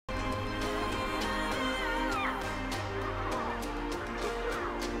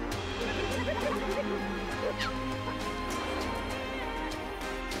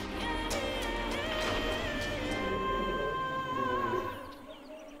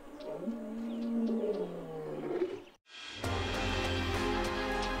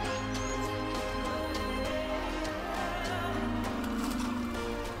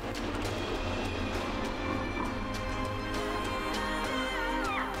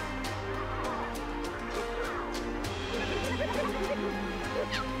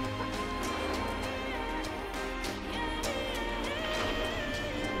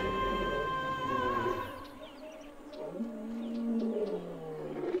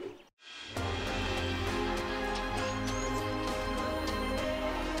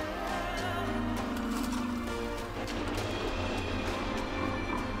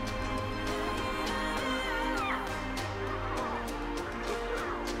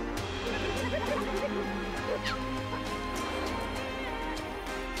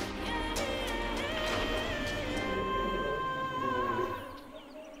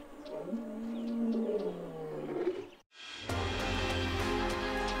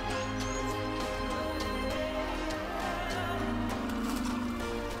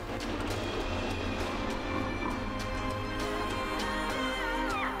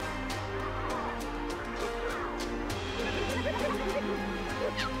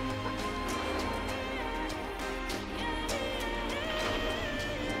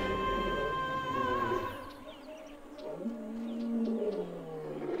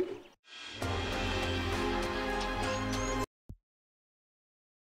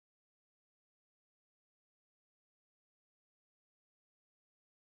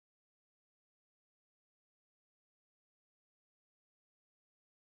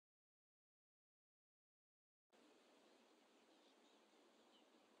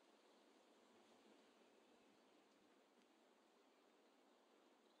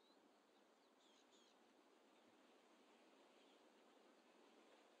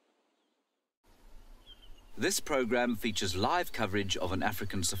This program features live coverage of an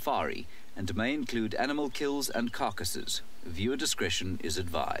African safari and may include animal kills and carcasses. Viewer discretion is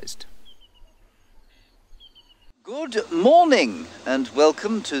advised. Good morning and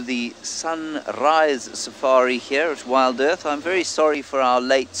welcome to the sunrise safari here at Wild Earth. I'm very sorry for our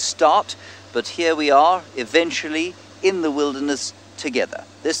late start, but here we are, eventually in the wilderness together.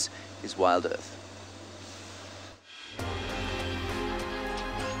 This is Wild Earth.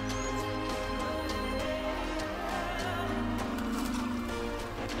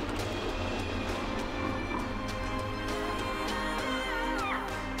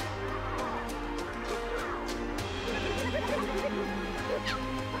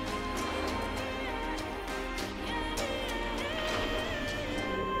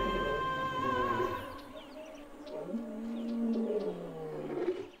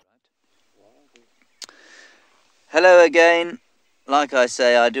 Hello again. Like I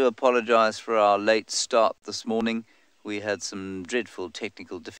say, I do apologize for our late start this morning. We had some dreadful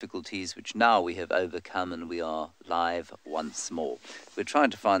technical difficulties which now we have overcome and we are live once more. We're trying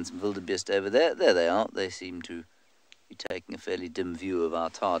to find some wildebeest over there. There they are. They seem to be taking a fairly dim view of our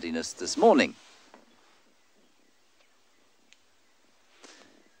tardiness this morning.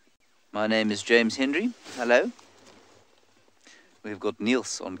 My name is James Henry. Hello. We've got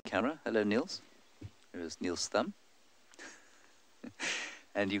Niels on camera. Hello, Niels. Here is Niels' thumb.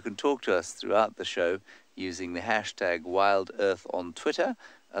 And you can talk to us throughout the show using the hashtag WildEarth on Twitter.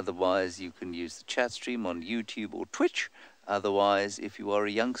 Otherwise, you can use the chat stream on YouTube or Twitch. Otherwise, if you are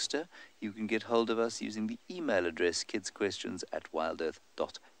a youngster, you can get hold of us using the email address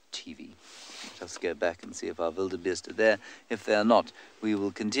kidsquestions@wildearth.tv. Let us go back and see if our wildebeest are there. If they are not, we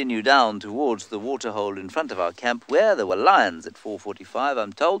will continue down towards the waterhole in front of our camp where there were lions at 4:45,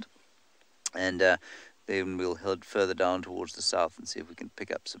 I'm told. And then we'll head further down towards the south and see if we can pick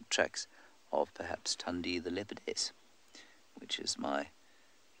up some tracks of perhaps Tundi the leopardess, which is my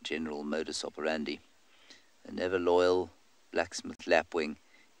general modus operandi. An ever loyal blacksmith lapwing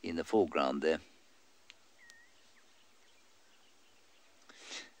in the foreground there.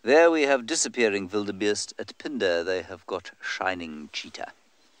 There we have disappearing wildebeest. At Pinder they have got shining cheetah.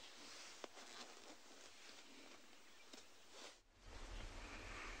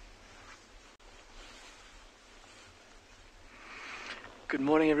 Good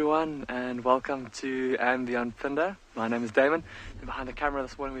morning everyone and welcome to And Beyond Pinder. My name is Damon and behind the camera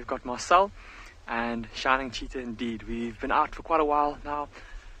this morning we've got Marcel and shining cheetah indeed. We've been out for quite a while now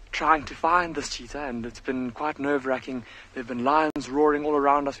trying to find this cheetah and it's been quite nerve-wracking. There have been lions roaring all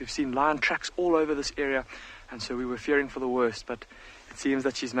around us. We've seen lion tracks all over this area and so we were fearing for the worst, but it seems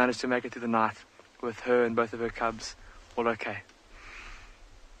that she's managed to make it through the night with her and both of her cubs all okay.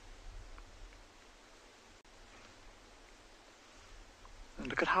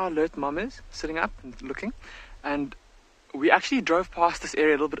 Look at how alert Mum is, sitting up and looking. And we actually drove past this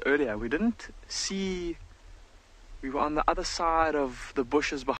area a little bit earlier. We didn't see... We were on the other side of the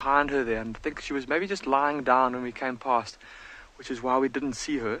bushes behind her there. And I think she was maybe just lying down when we came past, which is why we didn't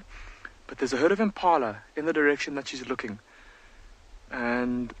see her. But there's a herd of impala in the direction that she's looking.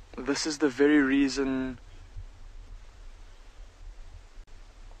 And this is the very reason...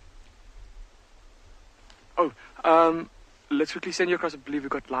 let's quickly send you across. I believe we've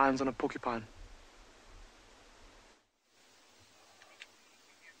got lions on a porcupine.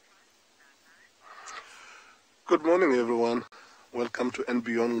 Good morning, everyone. Welcome to And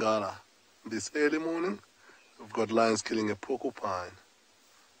Beyond Gala. This early morning, we've got lions killing a porcupine.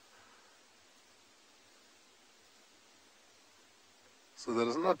 So there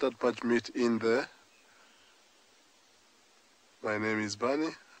is not that much meat in there. My name is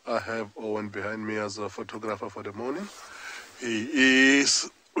Bunny. I have Owen behind me as a photographer for the morning. We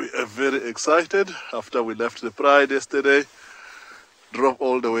are very excited after we left the pride yesterday. Drove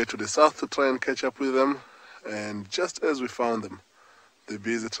all the way to the south to try and catch up with them. And just as we found them, they're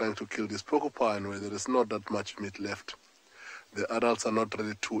busy trying to kill this porcupine where there is not that much meat left. The adults are not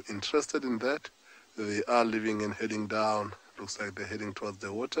really too interested in that. They are leaving and heading down. Looks like they're heading towards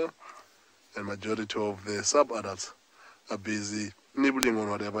the water. And majority of the sub-adults are busy nibbling on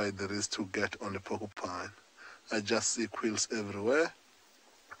whatever there is to get on the porcupine. I just see quills everywhere.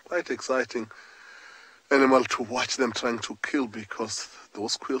 Quite exciting animal to watch them trying to kill because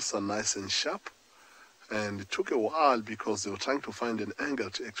those quills are nice and sharp. And it took a while because they were trying to find an angle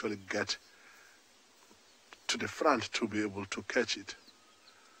to actually get to the front to be able to catch it.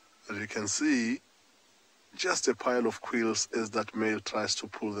 As you can see, just a pile of quills as that male tries to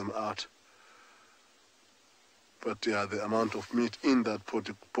pull them out. But yeah, the amount of meat in that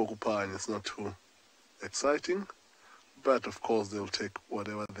porcupine is not too exciting, But of course they'll take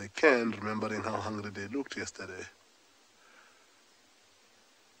whatever they can, remembering how hungry they looked yesterday.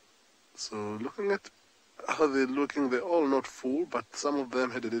 So looking at how they're looking, they're all not full, but some of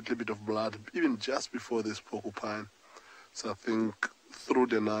them had a little bit of blood even just before this porcupine. So I think through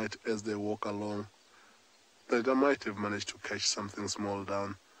the night as they walk along, they might have managed to catch something small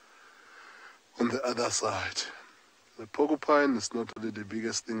down on the other side. The porcupine is not really the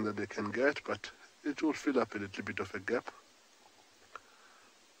biggest thing that they can get, but it will fill up a little bit of a gap.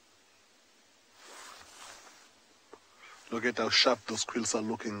 Look at how sharp those quills are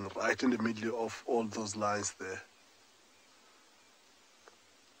looking right in the middle of all those lines there.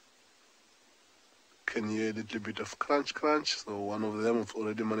 Can hear a little bit of crunch crunch, so one of them have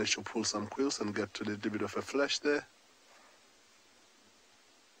already managed to pull some quills and get a little bit of a flash there.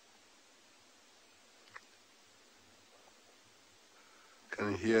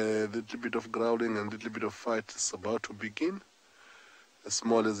 Can hear a little bit of growling and a little bit of fight is about to begin. As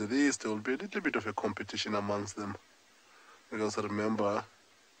small as it is, there will be a little bit of a competition amongst them. Because remember,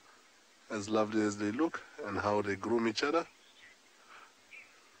 as lovely as they look and how they groom each other,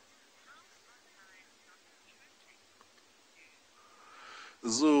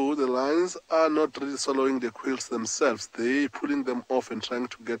 so the lions are not really swallowing the quills themselves. They're pulling them off and trying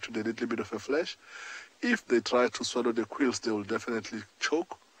to get to the little bit of a flesh. If they try to swallow the quills, they will definitely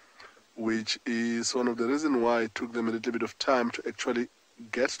choke, which is one of the reasons why it took them a little bit of time to actually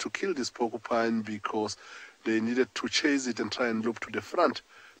get to kill this porcupine, because they needed to chase it and try and loop to the front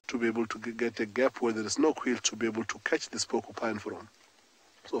to be able to get a gap where there is no quill to be able to catch this porcupine from.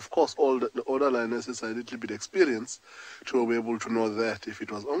 So of course all the older lionesses are a little bit experienced to be able to know that if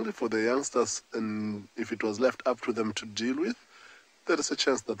it was only for the youngsters and if it was left up to them to deal with, there is a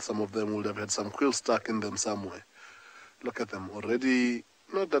chance that some of them would have had some quills stuck in them somewhere. Look at them already,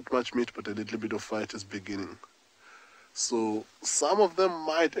 not that much meat, but a little bit of fight is beginning. So some of them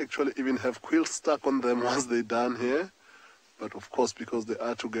might actually even have quills stuck on them once they're done here. But of course, because they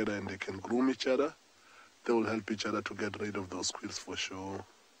are together and they can groom each other, they will help each other to get rid of those quills for sure.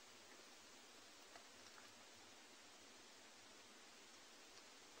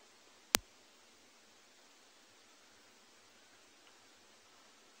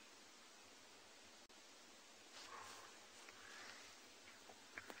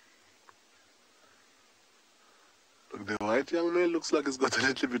 Look, the white young male looks like he's got a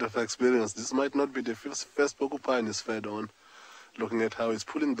little bit of experience. This might not be the first porcupine he's fed on. Looking at how he's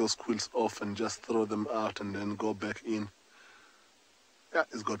pulling those quills off and just throw them out and then go back in. Yeah,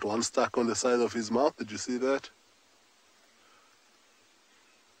 he's got one stuck on the side of his mouth. Did you see that?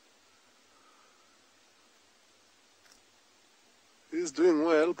 He's doing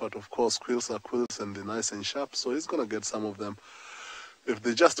well, but of course quills are quills and they're nice and sharp, so he's gonna get some of them. If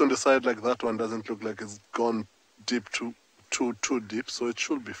they're just on the side like that one, doesn't look like it's gone deep too deep, so it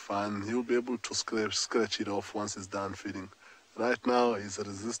should be fine. He'll be able to scratch it off once he's done feeding. Right now he's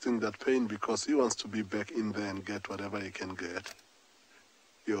resisting that pain because he wants to be back in there and get whatever he can get.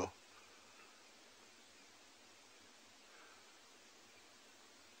 Yo.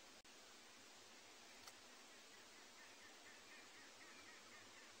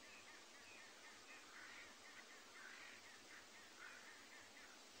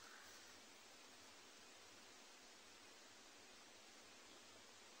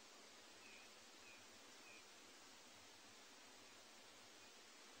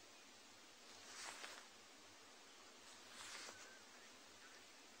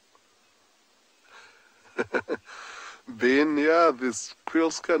 Ben, yeah, these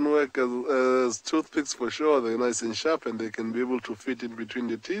quills can work as toothpicks for sure. They're nice and sharp and they can be able to fit in between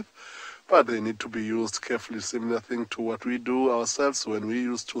the teeth, but they need to be used carefully. Similar thing to what we do ourselves when we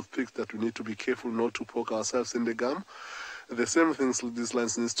use toothpicks, that we need to be careful not to poke ourselves in the gum. The same things these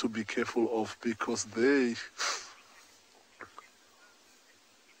lions need to be careful of, because they...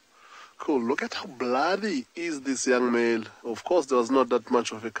 Cool, look at how bloody is this young male. Of course, there was not that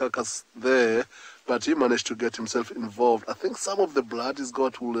much of a carcass there, but he managed to get himself involved. I think some of the blood he's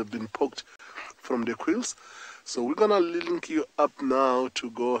got will have been poked from the quills. So we're gonna link you up now to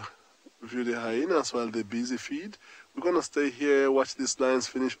go view the hyenas while they busy feed. We're gonna stay here, watch these lions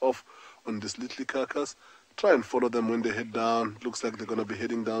finish off on this little carcass. Try and follow them when they head down. Looks like they're gonna be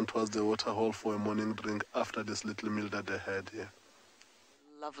heading down towards the waterhole for a morning drink after this little meal that they had here.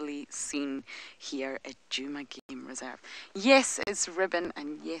 Lovely scene here at Tswalu Game Reserve. Yes, it's Ribbon,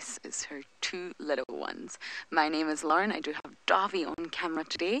 and yes, it's her two little ones. My name is Lauren. I do have Davy on camera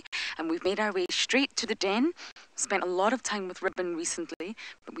today, and we've made our way straight to the den. Spent a lot of time with Ribbon recently,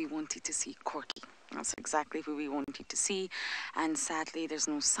 but we wanted to see Corky. That's exactly who we wanted to see, and sadly there's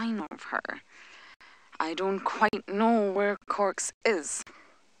no sign of her. I don't quite know where Corks is.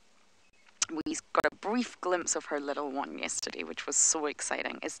 We got a brief glimpse of her little one yesterday, which was so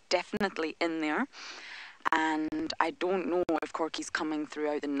exciting. It's definitely in there. And I don't know if Corky's coming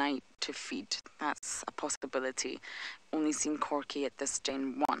throughout the night to feed. That's a possibility. Only seen Corky at this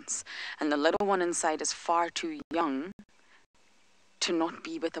den once. And the little one inside is far too young to not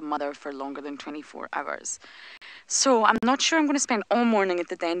be with a mother for longer than 24 hours. So I'm not sure I'm going to spend all morning at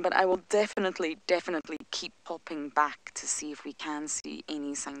the den, but I will definitely keep popping back to see if we can see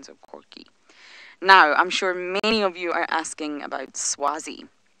any signs of Corky. Now, I'm sure many of you are asking about Swazi.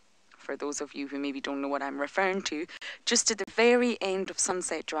 For those of you who maybe don't know what I'm referring to, just at the very end of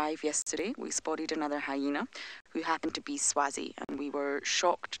Sunset Drive yesterday, we spotted another hyena who happened to be Swazi, and we were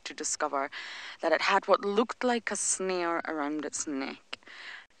shocked to discover that it had what looked like a snare around its neck.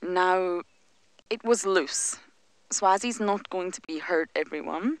 Now, it was loose. Swazi's not going to be hurt,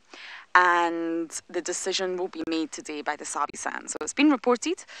 everyone, and the decision will be made today by the Sabi-san. So it's been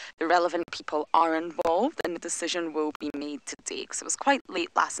reported, the relevant people are involved, and the decision will be made today. So it was quite late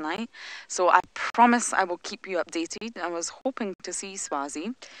last night, so I promise I will keep you updated. I was hoping to see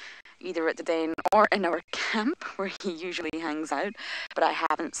Swazi, either at the den or in our camp, where he usually hangs out, but I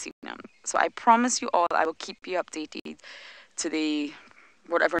haven't seen him. So I promise you all I will keep you updated to the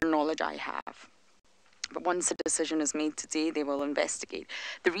whatever knowledge I have. But once a decision is made today, they will investigate.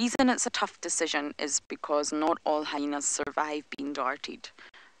 The reason it's a tough decision is because not all hyenas survive being darted.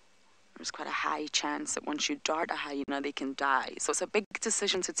 There's quite a high chance that once you dart a hyena, they can die. So it's a big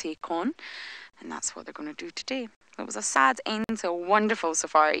decision to take on, and that's what they're going to do today. It was a sad end to a wonderful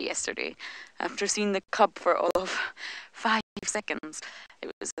safari yesterday. After seeing the cub for all of 5 seconds,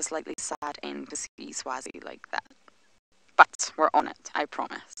 it was a slightly sad end to see Swazi like that. But we're on it, I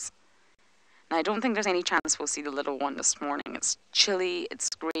promise. I don't think there's any chance we'll see the little one this morning. It's chilly, it's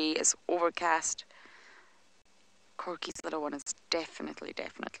grey, it's overcast. Corky's little one is definitely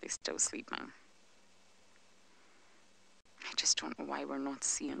still sleeping. I just don't know why we're not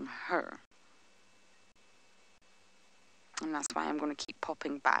seeing her. And that's why I'm going to keep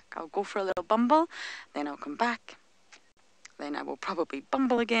popping back. I'll go for a little bumble, then I'll come back. Then I will probably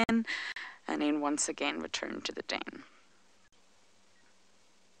bumble again, and then once again return to the den.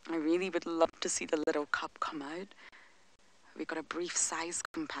 I really would love to see the little cub come out. We got a brief size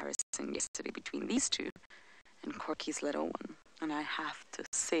comparison yesterday between these two and Corky's little one. And I have to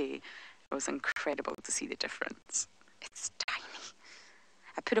say, it was incredible to see the difference. It's tiny.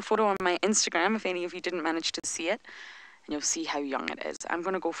 I put a photo on my Instagram if any of you didn't manage to see it, and you'll see how young it is. I'm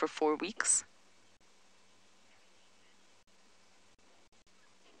going to go for 4 weeks.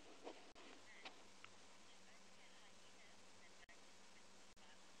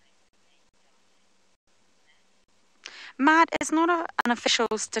 Matt, it's not an official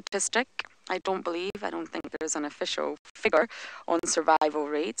statistic, I don't believe. I don't think there's an official figure on survival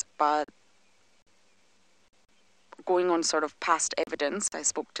rates, but going on sort of past evidence, I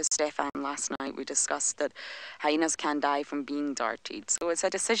spoke to Stefan last night, we discussed that hyenas can die from being darted. So it's a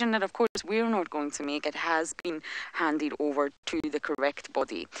decision that, of course, we're not going to make. It has been handed over to the correct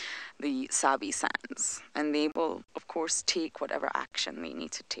body, the Sabi-sans, and they will, of course, take whatever action they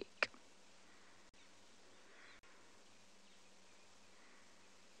need to take.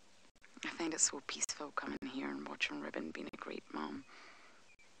 I find it so peaceful coming here and watching Ribbon being a great mom.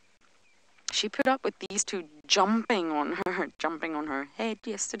 She put up with these two jumping on her head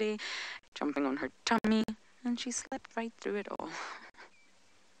yesterday, jumping on her tummy, and she slept right through it all.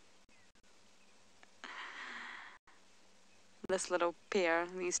 This little pair,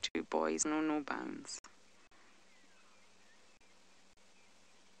 these two boys, know no bounds.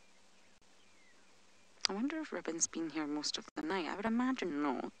 I wonder if Ribbon's been here most of the night. I would imagine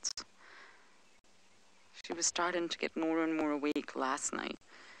not. She was starting to get more and more awake last night.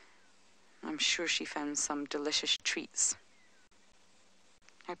 I'm sure she found some delicious treats.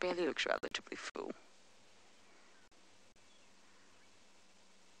 Her belly looks relatively full.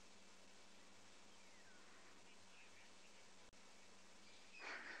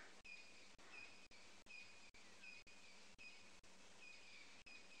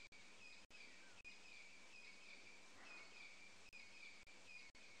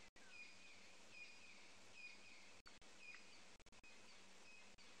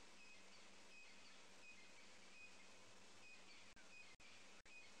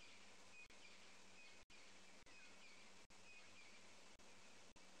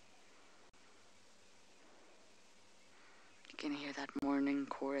 You can hear that morning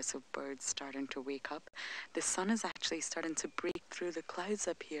chorus of birds starting to wake up. The sun is actually starting to break through the clouds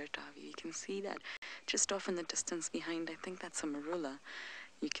up here, Davi. You can see that just off in the distance behind. I think that's a marula.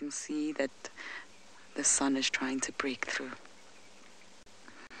 You can see that the sun is trying to break through.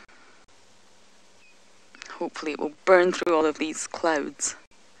 Hopefully it will burn through all of these clouds.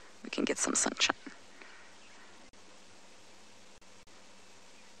 We can get some sunshine.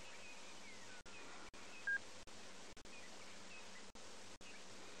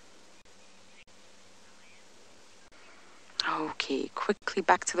 Okay, quickly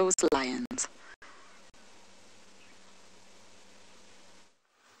back to those lions.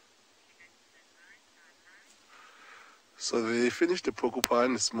 So they finished the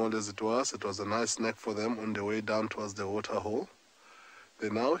porcupine, as small as it was. It was a nice snack for them on the way down towards the water hole. They're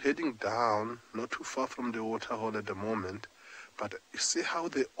now heading down, not too far from the water hole at the moment. But you see how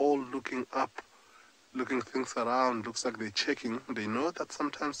they're all looking up, looking things around. Looks like they're checking. They know that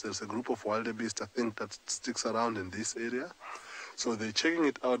sometimes there's a group of wildebeest, I think, that sticks around in this area. So they're checking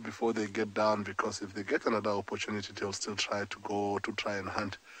it out before they get down, because if they get another opportunity, they'll still try and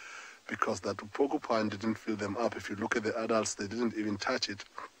hunt. Because that porcupine didn't fill them up. If you look at the adults, they didn't even touch it.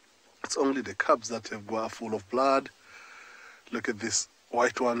 It's only the cubs that have got full of blood. Look at this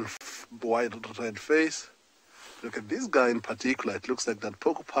white one, white red face. Look at this guy in particular. It looks like that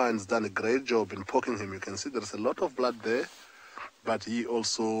porcupine's done a great job in poking him. You can see there's a lot of blood there, but he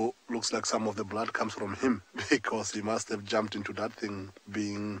also looks like some of the blood comes from him, because he must have jumped into that thing,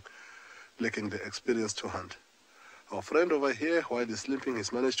 lacking the experience to hunt. Our friend over here, while he's sleeping,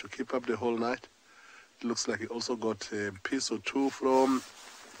 he's managed to keep up the whole night. It looks like he also got a piece or two from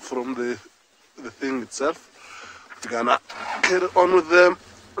the thing itself. We're gonna carry on with them,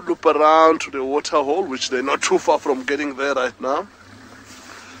 loop around to the water hole, which they're not too far from getting there right now.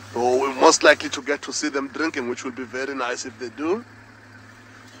 So we're most likely to get to see them drinking, which will be very nice if they do.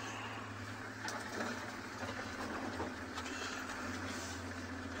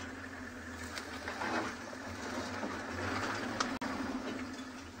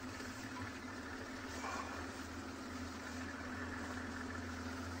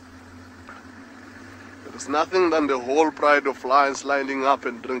 There's nothing than the whole pride of lions lining up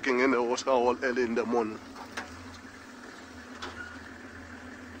and drinking in the water hole early in the morning.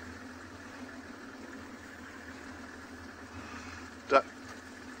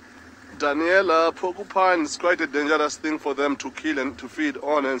 Daniela, porcupine is quite a dangerous thing for them to kill and to feed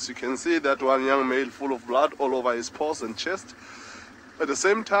on. As you can see, that one young male full of blood all over his paws and chest. At the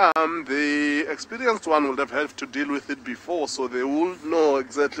same time, the experienced one would have had to deal with it before, so they will know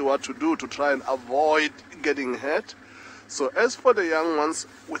exactly what to do to try and avoid getting hurt. So as for the young ones,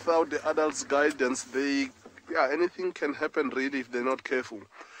 without the adults' guidance, anything can happen really if they're not careful.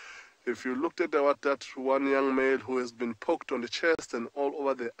 If you looked at that one young male who has been poked on the chest and all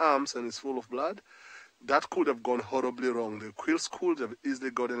over the arms and is full of blood, that could have gone horribly wrong. The quills could have easily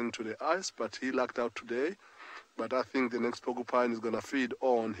gotten into the eyes, but he lucked out today. But I think the next porcupine is going to feed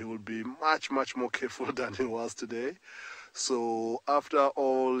on. He will be much, much more careful than he was today. So after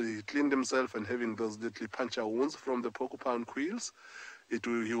all, he cleaned himself and having those little puncture wounds from the porcupine quills, he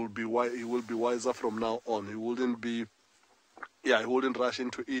will be wiser from now on. He wouldn't rush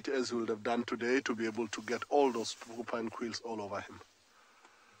into it as he would have done today to be able to get all those porcupine quills all over him.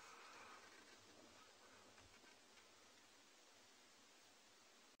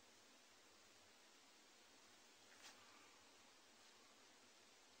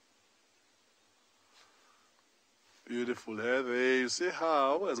 Beautiful hair there. You see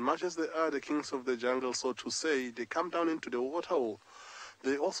how, as much as they are the kings of the jungle, so to say, they come down into the water hole.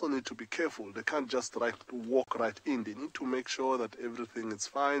 They also need to be careful. They can't just walk right in. They need to make sure that everything is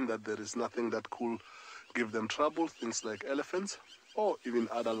fine, that there is nothing that could give them trouble, things like elephants or even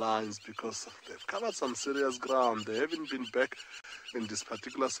other lions, because they've covered some serious ground. They haven't been back in this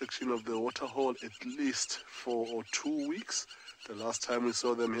particular section of the water hole at least for 2 weeks. The last time we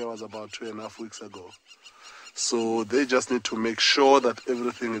saw them here was about 2.5 weeks ago. So they just need to make sure that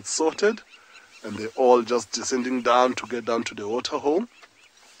everything is sorted, and they're all just descending down to get down to the water hole.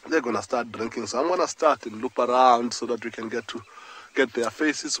 They're going to start drinking. So I'm going to start and loop around so that we can get their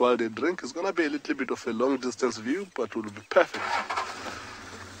faces while they drink. It's going to be a little bit of a long distance view, but it will be perfect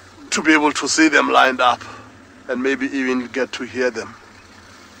to be able to see them lined up and maybe even get to hear them.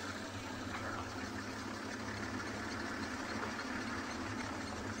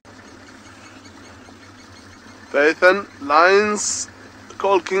 Python, lions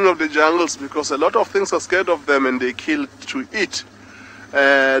called king of the jungles because a lot of things are scared of them and they kill to eat.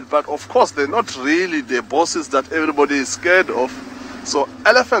 But of course they're not really the bosses that everybody is scared of. So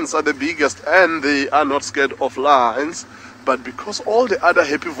elephants are the biggest and they are not scared of lions. But because all the other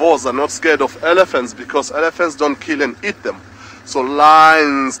herbivores are not scared of elephants, because elephants don't kill and eat them, So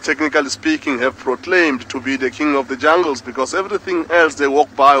lions, technically speaking, have proclaimed to be the king of the jungles, because everything else they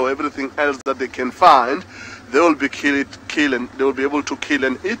walk by, or everything else that they can find, they will be they will be able to kill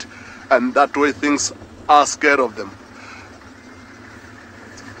and eat, and that way things are scared of them.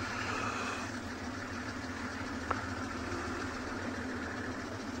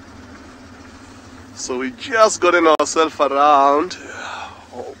 So we just gotten ourselves around.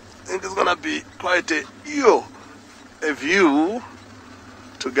 Oh, I think it's gonna be quite a view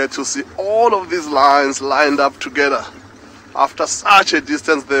to get to see all of these lions lined up together. After such a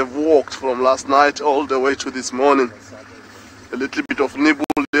distance they've walked from last night all the way to this morning. A little bit of nibble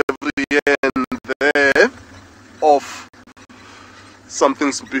every here and there of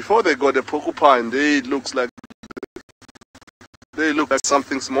something. Before they got a porcupine, they look like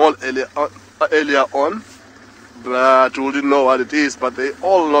something small earlier on, but we didn't know what it is. But they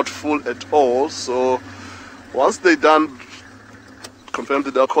all not full at all. So once they done, confirm,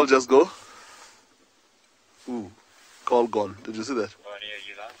 did our call just go? Ooh, call gone. Did you see that?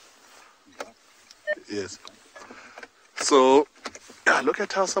 Yes. So yeah, look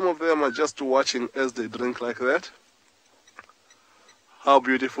at how some of them are just watching as they drink like that. How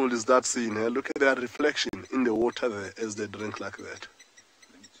beautiful is that scene? Eh? Look at their reflection in the water there as they drink like that.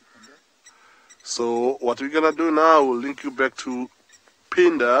 So what we're gonna do now, we'll link you back to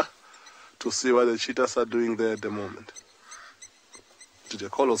Pinda to see what the cheetahs are doing there at the moment. Did your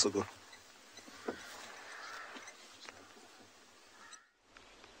call also go?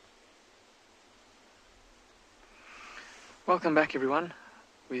 Welcome back, everyone.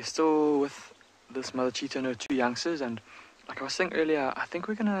 We're still with this mother cheetah and her two youngsters, and like I was saying earlier, I think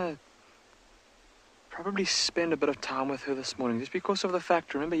we're gonna probably spend a bit of time with her this morning, just because of the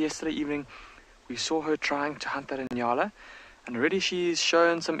fact, remember yesterday evening we saw her trying to hunt that inyala, and already she's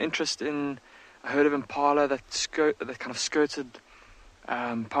shown some interest in a herd of impala that kind of skirted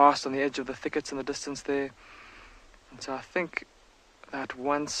past on the edge of the thickets in the distance there. And so I think that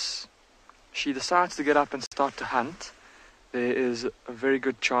once she decides to get up and start to hunt, there is a very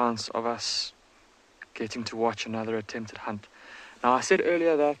good chance of us getting to watch another attempted hunt. Now, I said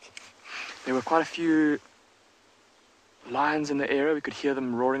earlier that there were quite a few lions in the area. We could hear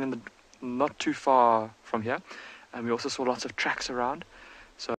them roaring not too far from here, and we also saw lots of tracks around.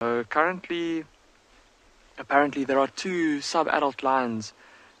 So currently, apparently there are two sub-adult lions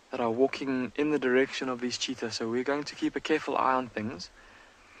that are walking in the direction of these cheetahs, so we're going to keep a careful eye on things.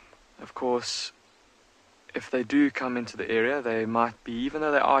 Of course, if they do come into the area, they might be, even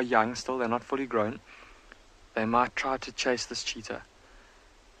though they are young still, they're not fully grown, they might try to chase this cheetah.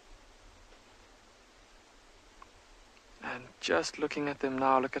 And just looking at them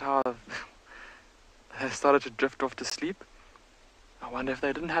now, look at how they started to drift off to sleep. I wonder if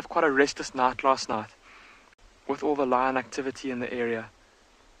they didn't have quite a restless night last night with all the lion activity in the area.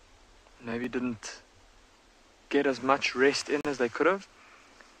 Maybe didn't get as much rest in as they could have,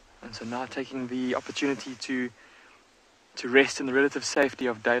 and so now taking the opportunity to rest in the relative safety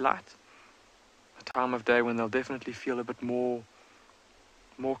of daylight, a time of day when they'll definitely feel a bit more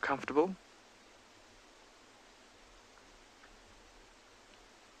comfortable.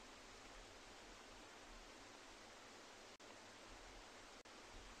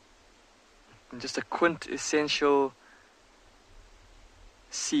 And just a quintessential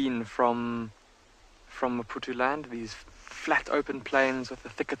scene from Maputo land, these flat open plains with the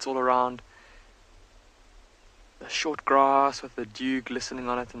thickets all around, the short grass with the dew glistening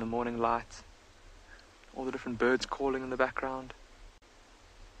on it in the morning light, all the different birds calling in the background.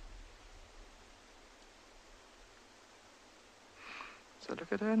 So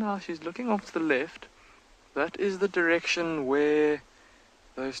look at her now, she's looking off to the left. That is the direction where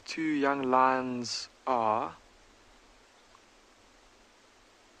those two young lions are.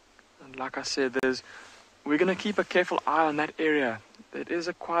 And like I said, we're going to keep a careful eye on that area. It is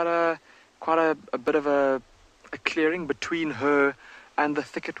quite a bit of a clearing between her and the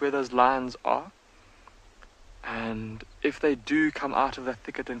thicket where those lions are. And if they do come out of that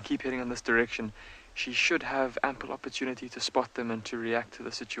thicket and keep heading in this direction, she should have ample opportunity to spot them and to react to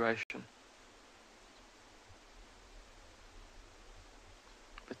the situation.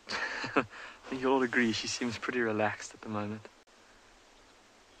 But I think you'll all agree she seems pretty relaxed at the moment.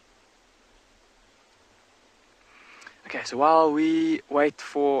 Okay, so while we wait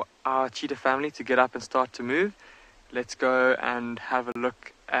for our cheetah family to get up and start to move, let's go and have a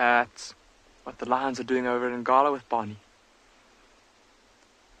look at what the lions are doing over in Ngala with Barney.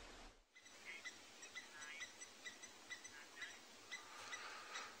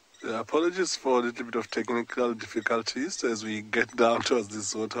 Yeah, apologies for a little bit of technical difficulties as we get down towards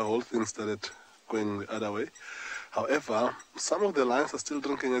this water hole. Things started going the other way. However, some of the lions are still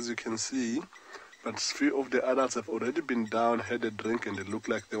drinking, as you can see, but few of the adults have already been down, had a drink, and they look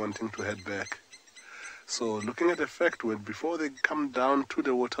like they're wanting to head back. So looking at the fact when before they come down to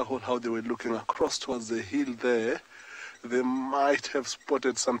the waterhole, how they were looking across towards the hill there, they might have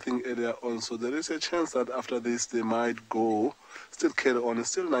spotted something earlier on. So there is a chance that after this they might go, still carry on. It's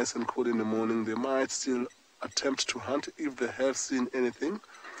still nice and cool in the morning. They might still attempt to hunt if they have seen anything.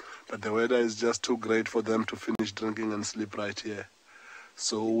 But the weather is just too great for them to finish drinking and sleep right here.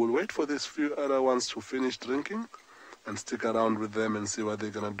 So we'll wait for these few other ones to finish drinking and stick around with them and see what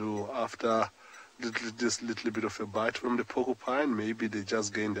they're going to do after this little bit of a bite from the porcupine. Maybe they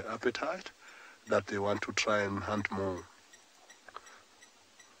just gain the appetite that they want to try and hunt more.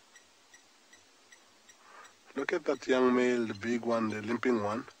 Look at that young male, the big one, the limping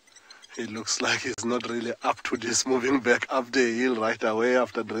one. He looks like he's not really up to this, moving back up the hill right away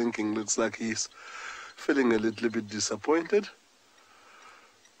after drinking. Looks like he's feeling a little bit disappointed.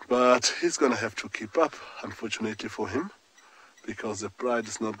 But he's going to have to keep up, unfortunately for him, because the pride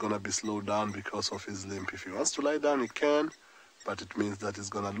is not going to be slowed down because of his limp. If he wants to lie down, he can, but it means that he's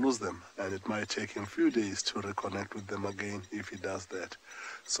going to lose them, and it might take him a few days to reconnect with them again if he does that.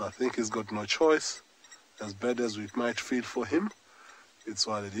 So I think he's got no choice. As bad as we might feel for him, it's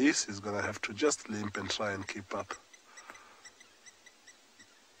what it is. He's going to have to just limp and try and keep up.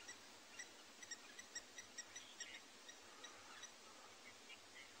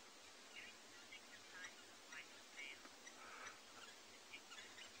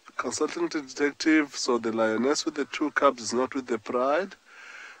 Consulting the detective, so the lioness with the 2 cubs is not with the pride,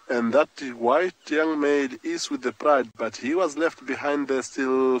 and that white young male is with the pride, but he was left behind there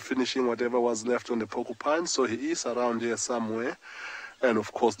still finishing whatever was left on the porcupine, so he is around here somewhere, and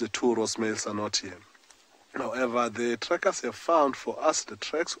of course the 2 ross males are not here. However, the trackers have found for us the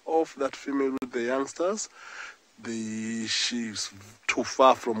tracks of that female with the youngsters. She's too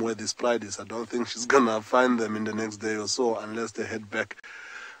far from where this pride is. I don't think she's gonna find them in the next day or so unless they head back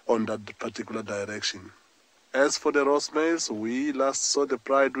on that particular direction. As for the ross males, we last saw the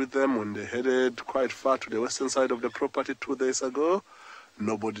pride with them when they headed quite far to the western side of the property 2 days ago.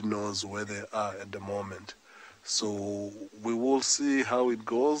 Nobody knows where they are at the moment. So we will see how it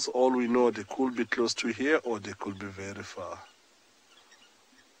goes. All we know, they could be close to here or they could be very far.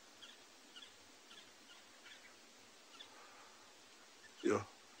 Yeah,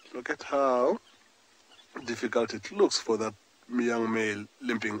 look at how difficult it looks for that young male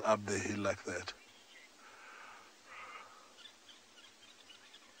limping up the hill like that.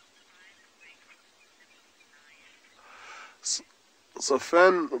 So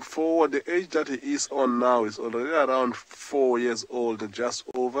Fan, for the age that he is on now, is already around 4 years old, just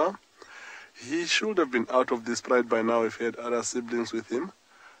over. He should have been out of this pride by now if he had other siblings with him.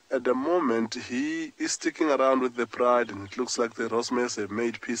 At the moment, he is sticking around with the pride, and it looks like the ross males have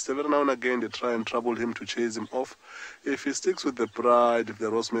made peace. Every now and again, they try and trouble him to chase him off. If he sticks with the pride, if the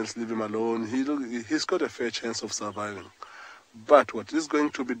ross males leave him alone, he's got a fair chance of surviving. But what is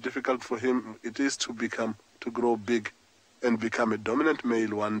going to be difficult for him, it is to grow big and become a dominant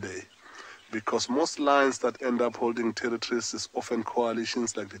male one day. Because most lions that end up holding territories is often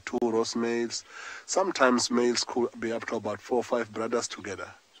coalitions like the 2 ross males. Sometimes males could be up to about 4 or 5 brothers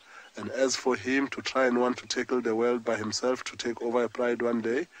together. And as for him to try and want to tackle the world by himself to take over a pride one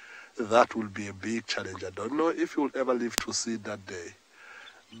day, that will be a big challenge. I don't know if he will ever live to see that day.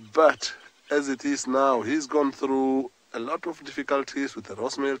 But as it is now, he's gone through a lot of difficulties with the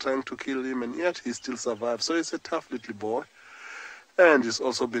ross male trying to kill him, and yet he still survived. So he's a tough little boy. And he's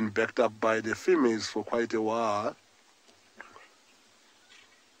also been backed up by the females for quite a while.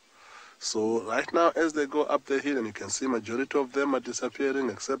 So right now, as they go up the hill, and you can see majority of them are disappearing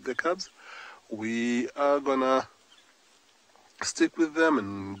except the cubs, we are gonna stick with them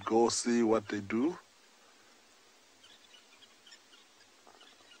and go see what they do.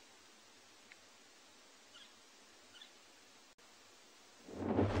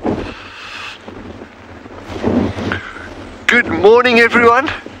 Good morning, everyone.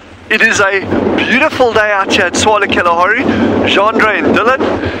 It is a beautiful day out here at Tswalu Kalahari. Jandre and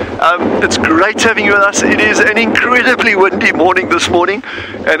Dylan, it's great having you with us. It is an incredibly windy morning this morning,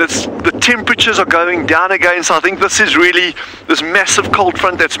 and the temperatures are going down again. So I think this is really this massive cold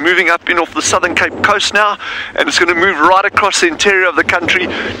front that's moving up in off the southern Cape Coast now, and it's going to move right across the interior of the country.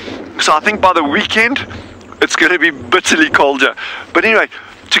 So I think by the weekend, it's going to be bitterly colder. But anyway,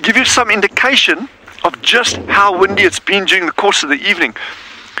 to give you some indication of just how windy it's been during the course of the evening,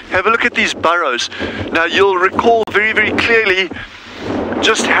 have a look at these burrows. Now you'll recall very, very clearly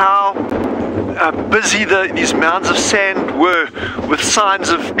just how busy these mounds of sand were with signs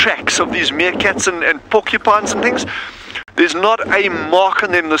of tracks of these meerkats and porcupines and things. There's not a mark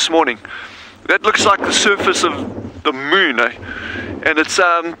on them this morning. That looks like the surface of the moon, eh? And it's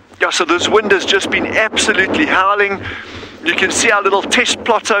yeah, so this wind has just been absolutely howling. You can see our little test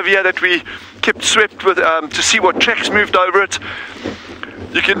plot over here that we kept swept with to see what tracks moved over it.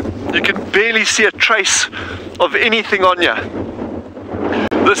 You can barely see a trace of anything on here.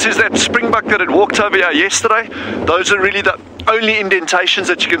 This is that springbuck that had walked over here yesterday. Those are really the only indentations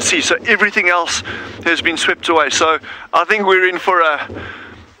that you can see. So everything else has been swept away. So I think we're in for a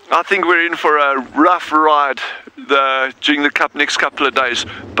rough ride during the next couple of days.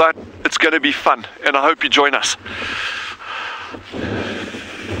 But it's going to be fun, and I hope you join us.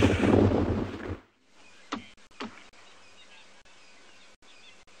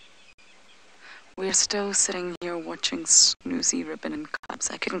 We're still sitting here watching Snoozy, Ribbon and Cubs.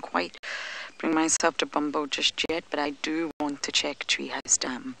 I couldn't quite bring myself to Bumbo just yet, but I do want to check Treehouse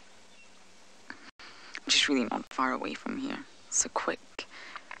Dam, which is really not far away from here. It's a quick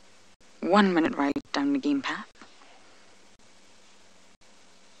 1 minute ride down the game path.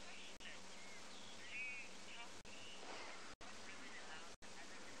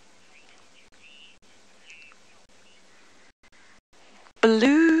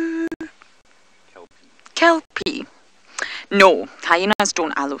 Blue Kelpie. No, hyenas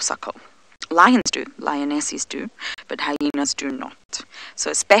don't allosuckle. Lions do, lionesses do, but hyenas do not. So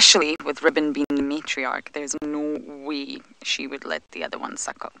especially with Ribbon being the matriarch, there's no way she would let the other one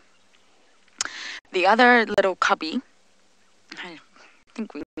suckle. The other little cubby, I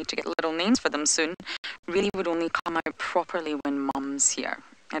think we need to get little names for them soon, really would only come out properly when Mum's here.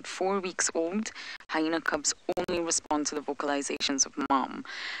 At 4 weeks old, hyena cubs only respond to the vocalizations of Mum.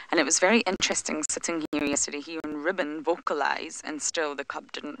 And it was very interesting sitting here yesterday hearing Ribbon vocalize and still the cub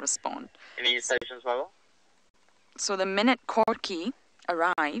didn't respond. Any stations, Bible? So the minute Corky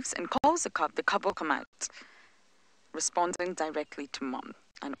arrives and calls the cub will come out, responding directly to Mum,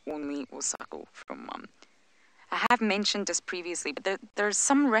 and only will suckle from Mum. I have mentioned this previously, but there's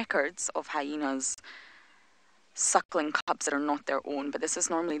some records of hyenas suckling cubs that are not their own, but this is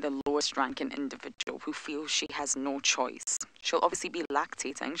normally the lowest ranking individual who feels she has no choice. She'll obviously be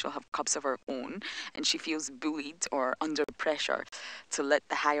lactating, she'll have cubs of her own, and she feels bullied or under pressure to let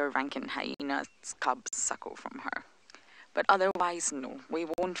the higher ranking hyena's cubs suckle from her. But otherwise, no, we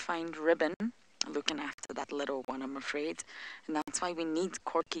won't find Ribbon looking after that little one, I'm afraid, and that's why we need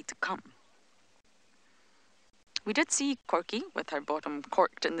Corky to come. We did see Corky with her bottom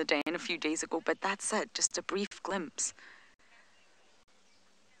corked in the den a few days ago, but that's it, just a brief glimpse.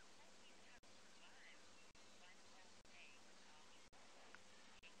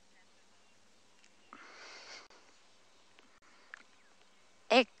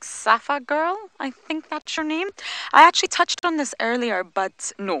 Safa girl, I think that's your name. I actually touched on this earlier,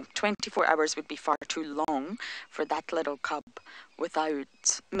 but no, 24 hours would be far too long for that little cub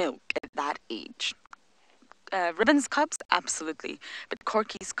without milk at that age. Ribbon's cubs, absolutely, but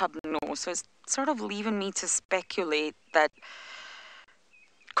Corky's cub, no. So it's sort of leaving me to speculate that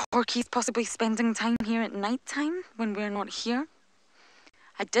Corky's possibly spending time here at night time when we're not here.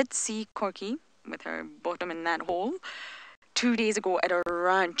 I did see Corky with her bottom in that hole 2 days ago at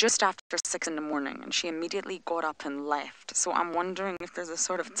around just after 6 in the morning, and she immediately got up and left. So I'm wondering if there's a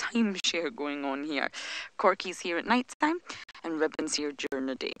sort of timeshare going on here. Corky's here at night time and Ribbon's here during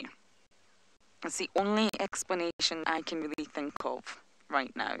the day. That's the only explanation I can really think of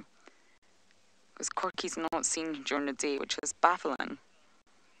right now. Because Corky's not seen during the day, which is baffling.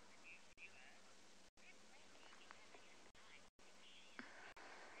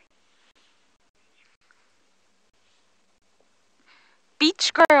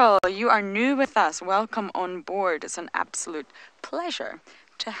 Beach Girl, you are new with us. Welcome on board. It's an absolute pleasure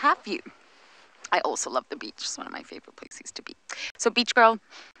to have you. I also love the beach. It's one of my favorite places to be. So Beach Girl,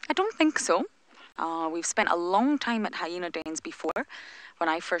 I don't think so. We've spent a long time at hyena dens before. When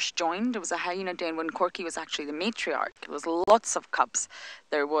I first joined, it was a hyena den when Corky was actually the matriarch. It was lots of cubs.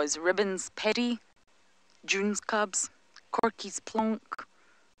 There was Ribbon's Petty, June's cubs, Corky's Plonk,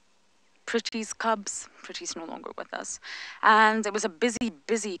 Pretty's cubs. Pretty's no longer with us. And it was a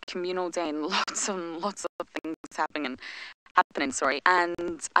busy communal den. Lots and lots of things happening.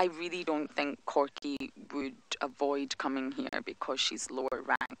 And I really don't think Corky would avoid coming here because she's lower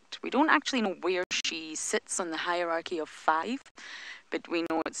ranked. We don't actually know where she sits on the hierarchy of 5, but we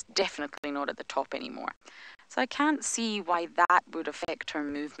know it's definitely not at the top anymore. So I can't see why that would affect her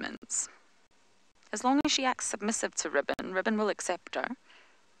movements. As long as she acts submissive to Ribbon, Ribbon will accept her.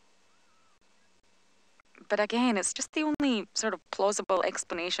 But again, it's just the only sort of plausible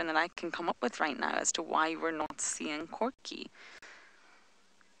explanation that I can come up with right now as to why we're not seeing Corky.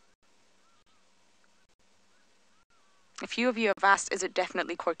 A few of you have asked, is it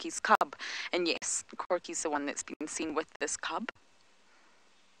definitely Corky's cub? And yes, Corky's the one that's been seen with this cub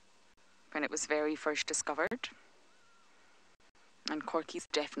when it was very first discovered. And Corky's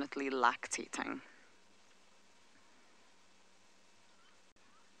definitely lactating.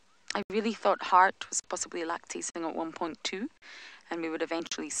 I really thought Hart was possibly lactating at 1.2, and we would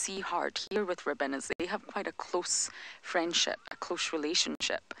eventually see Hart here with Ribbon, as they have quite a close friendship, a close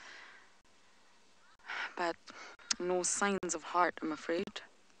relationship. But no signs of Hart, I'm afraid.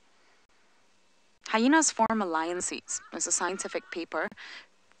 Hyenas form alliances. There's a scientific paper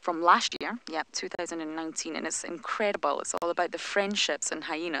from last year, 2019, and it's incredible. It's all about the friendships in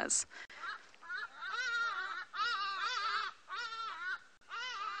hyenas.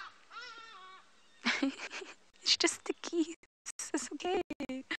 It's just the geese. It's okay.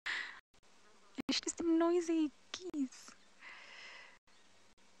 It's just the noisy geese.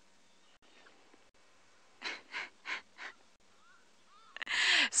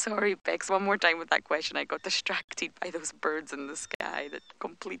 Sorry, Bex, one more time with that question. I got distracted by those birds in the sky that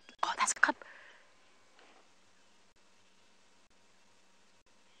complete... Oh, that's a cub.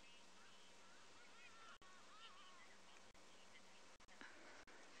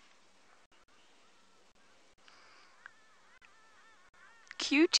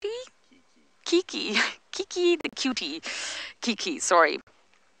 Cutie? Kiki. Kiki the cutie. Kiki, sorry.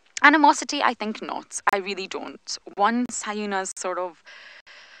 Animosity, I think not. I really don't. Once hyenas sort of...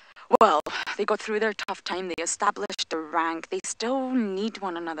 Well, they got through their tough time, they established their rank, they still need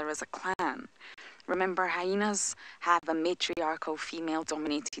one another as a clan. Remember, hyenas have a matriarchal,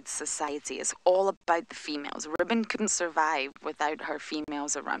 female-dominated society. It's all about the females. Ribbon couldn't survive without her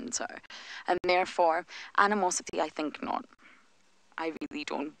females around her. And therefore, animosity, I think not. I really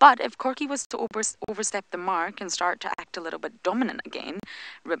don't. But if Corky was to overstep the mark and start to act a little bit dominant again,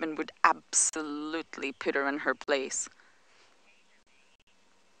 Ribbon would absolutely put her in her place.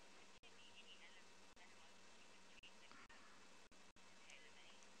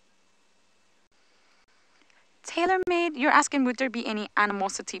 Tailor-made, you're asking would there be any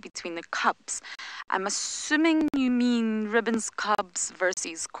animosity between the cubs? I'm assuming you mean Ribbon's cubs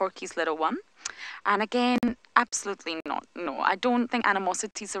versus Corky's little one. And again, absolutely not. No, I don't think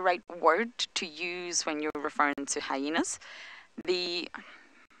animosity is the right word to use when you're referring to hyenas.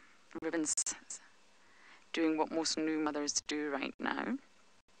 Ribbon's doing what most new mothers do right now.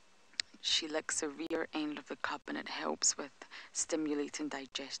 She licks the rear end of the cup and it helps with stimulating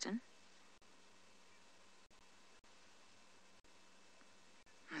digestion.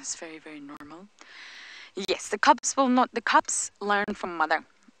 It's very, very normal. Yes, the cubs learn from mother.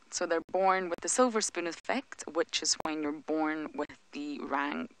 So they're born with the silver spoon effect, which is when you're born with the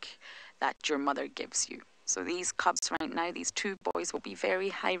rank that your mother gives you. So these cubs right now, these two boys will be very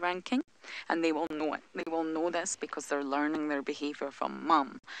high ranking, and they will know it. They will know this because they're learning their behavior from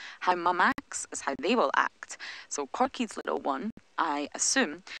mum. How mum acts is how they will act. So Corky's little one, I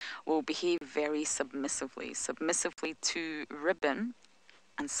assume, will behave very submissively to Ribbon,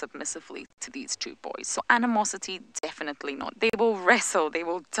 and submissively to these two boys. So animosity, definitely not. They will wrestle, they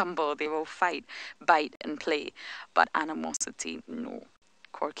will tumble, they will fight, bite and play. But animosity, no.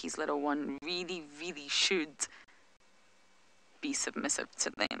 Corky's little one really, really should be submissive to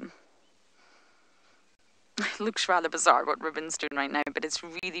them. It looks rather bizarre what Ribbon's doing right now, but it's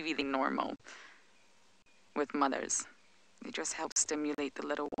really, really normal with mothers. They just help stimulate the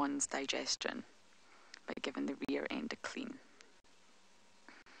little one's digestion by giving the rear end a clean.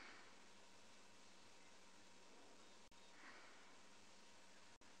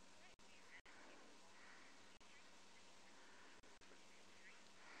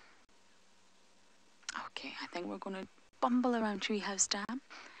 Okay, I think we're going to bumble around Treehouse Dam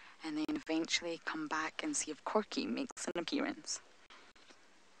and then eventually come back and see if Corky makes an appearance.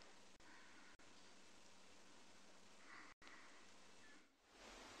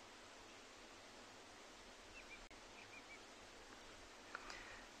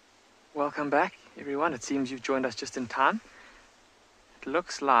 Welcome back, everyone. It seems you've joined us just in time. It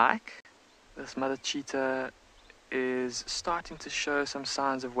looks like this mother cheetah is starting to show some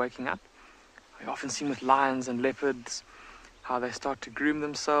signs of waking up. I've often seen with lions and leopards how they start to groom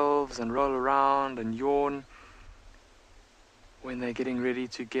themselves and roll around and yawn when they're getting ready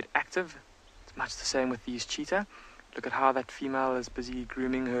to get active. It's much the same with these cheetah. Look at how that female is busy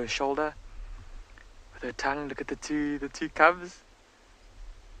grooming her shoulder with her tongue. Look at the two cubs,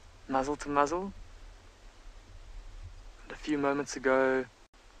 muzzle to muzzle. And a few moments ago,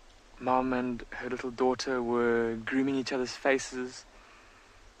 Mom and her little daughter were grooming each other's faces,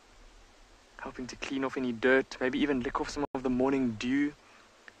 helping to clean off any dirt, maybe even lick off some of the morning dew.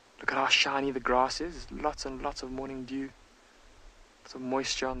 Look at how shiny the grass is. Lots and lots of morning dew. Some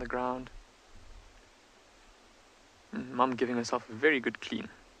moisture on the ground. Mum giving herself a very good clean.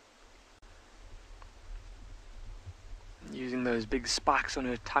 Using those big spikes on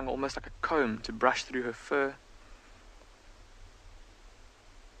her tongue, almost like a comb, to brush through her fur.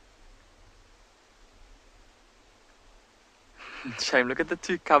 Shame, look at the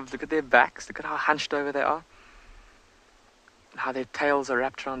two cubs, look at their backs, look at how hunched over they are. And how their tails are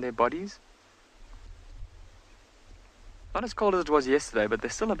wrapped around their bodies. Not as cold as it was yesterday, but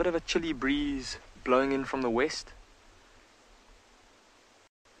there's still a bit of a chilly breeze blowing in from the west.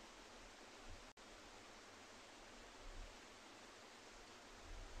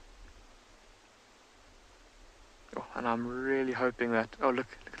 Oh, and I'm really hoping that... Oh, look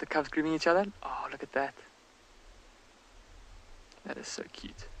at the cubs grooming each other. Oh, look at that. That is so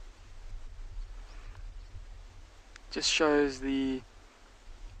cute. Just shows the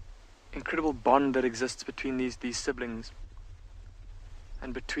incredible bond that exists between these siblings.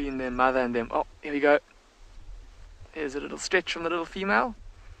 And between their mother and them. Oh, here we go. There's a little stretch from the little female.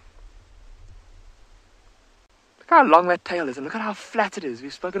 Look how long that tail is, and look at how flat it is.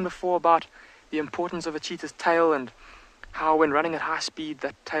 We've spoken before about the importance of a cheetah's tail and how when running at high speed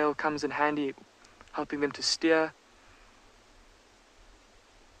that tail comes in handy, helping them to steer.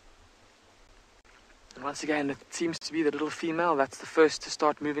 And once again, it seems to be the little female that's the first to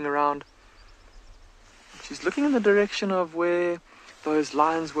start moving around. She's looking in the direction of where those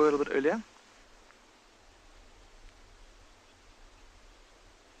lions were a little bit earlier.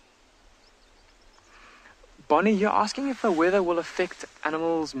 Bonnie, you're asking if the weather will affect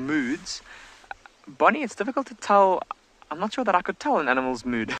animals' moods. Bonnie, it's difficult to tell. I'm not sure that I could tell an animal's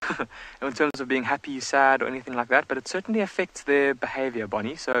mood in terms of being happy, sad, or anything like that, but it certainly affects their behavior,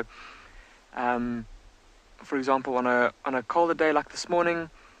 Bonnie. So, for example, on a colder day like this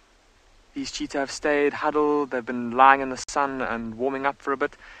morning, these cheetah have stayed huddled. They've been lying in the sun and warming up for a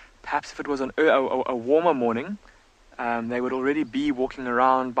bit. Perhaps if it was a warmer morning, they would already be walking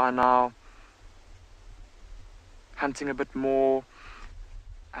around by now, hunting a bit more.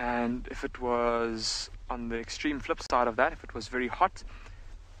 And if it was on the extreme flip side of that, if it was very hot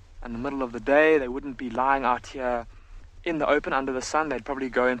in the middle of the day, they wouldn't be lying out here in the open under the sun. They'd probably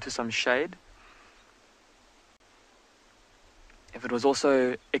go into some shade. If it was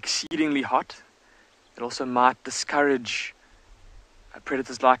also exceedingly hot, it also might discourage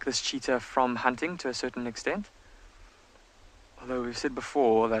predators like this cheetah from hunting to a certain extent. Although we've said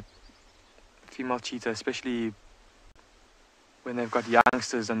before that female cheetah, especially when they've got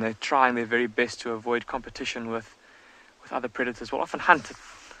youngsters and they're trying their very best to avoid competition with other predators, will often hunt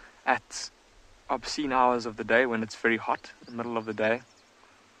at obscene hours of the day when it's very hot, in the middle of the day,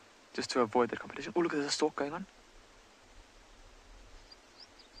 just to avoid that competition. Oh, look, there's a stalk going on.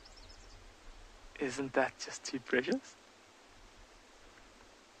 Isn't that just too precious?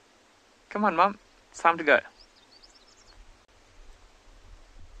 Come on, Mum. It's time to go.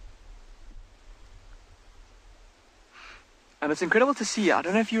 And it's incredible to see. I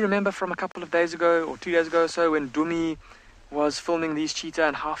don't know if you remember from a couple of days ago or 2 days ago or so when Dumi was filming these cheetah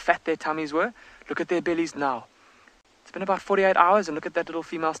and how fat their tummies were. Look at their bellies now. It's been about 48 hours and look at that little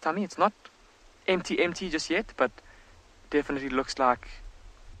female's tummy. It's not empty just yet, but definitely looks like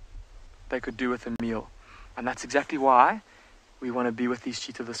they could do with a meal. And that's exactly why we want to be with these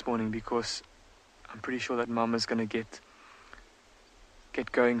cheetah this morning, because I'm pretty sure that Mum is going to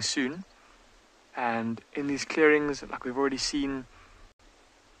get going soon. And in these clearings, like we've already seen,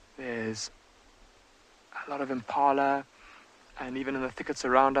 there's a lot of impala, and even in the thickets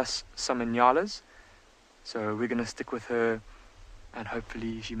around us, some inyalas. So we're going to stick with her, and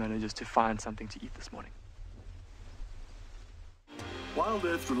hopefully she manages to find something to eat this morning. Wild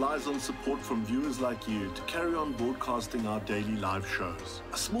Earth relies on support from viewers like you to carry on broadcasting our daily live shows.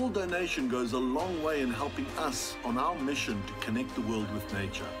 A small donation goes a long way in helping us on our mission to connect the world with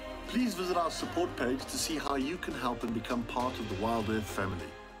nature. Please visit our support page to see how you can help and become part of the Wild Earth family.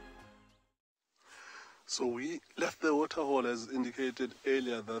 So we left the waterhole as indicated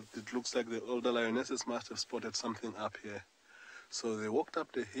earlier that it looks like the older lionesses must have spotted something up here. So they walked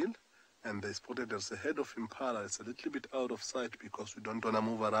up the hill and they spotted there's a head of impala. It's a little bit out of sight because we don't want to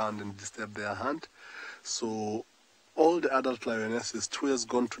move around and disturb their hunt. So all the adult lionesses, 2 has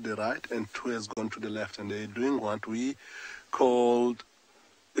gone to the right and 2 has gone to the left, and they're doing what we called,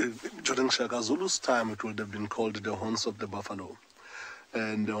 during Shaka Zulu's time, it would have been called the horns of the buffalo.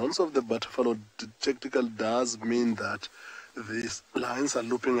 And the horns of the buffalo technically does mean that these lines are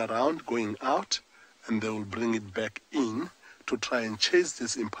looping around, going out, and they will bring it back in to try and chase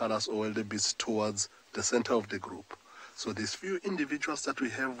these impalas or wildebeests towards the center of the group. So these few individuals that we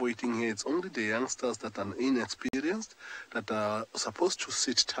have waiting here, it's only the youngsters that are inexperienced that are supposed to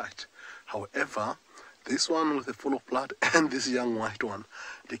sit tight. However, this one with a full of blood and this young white one,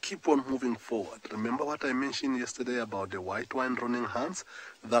 they keep on moving forward. Remember what I mentioned yesterday about the white one running hands?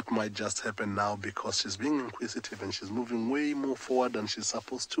 That might just happen now because she's being inquisitive and she's moving way more forward than she's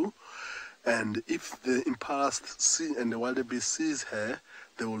supposed to. And if the impala see and the wildebeest sees her,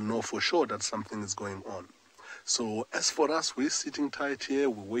 they will know for sure that something is going on. So as for us, we're sitting tight here,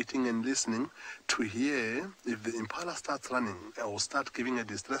 we're waiting and listening to hear if the impala starts running or start giving a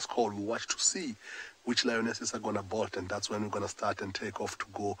distress call. We watch to see which lionesses are going to bolt, and that's when we're going to start and take off to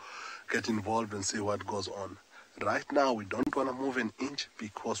go get involved and see what goes on. Right now, we don't want to move an inch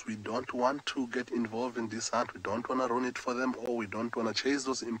because we don't want to get involved in this hunt. We don't want to run it for them, or we don't want to chase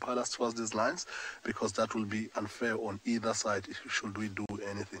those impalas towards these lines because that will be unfair on either side should we do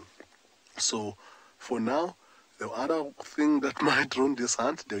anything. So for now, the other thing that might ruin this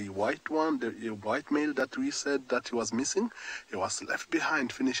hunt, the white one, the white male that we said that he was missing, he was left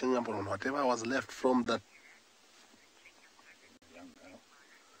behind finishing up on whatever was left from that.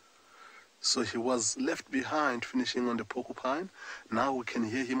 So he was left behind finishing on the porcupine. Now we can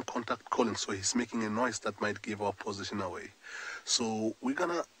hear him contact calling, so he's making a noise that might give our position away. So we're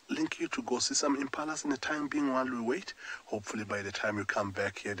gonna link you to go see some impalas in the time being while we wait. Hopefully by the time you come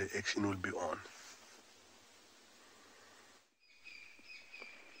back here, the action will be on.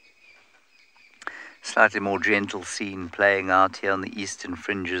 Slightly more gentle scene playing out here on the eastern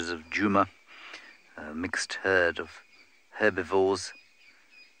fringes of Djuma. A mixed herd of herbivores,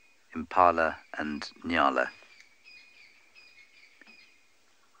 impala and nyala.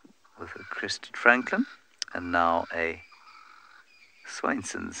 With a crested francolin and now a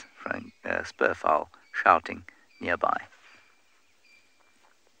Swainson's spurfowl shouting nearby.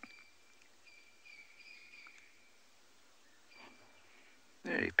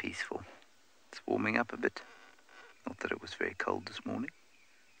 Very peaceful. It's warming up a bit. Not that it was very cold this morning.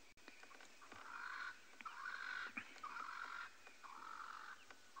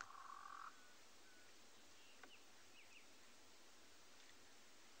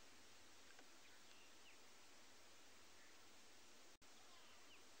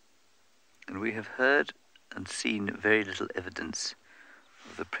 And we have heard and seen very little evidence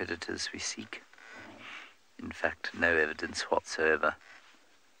of the predators we seek. In fact, no evidence whatsoever.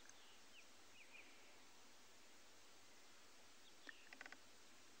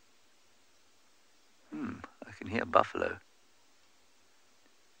 I can hear buffalo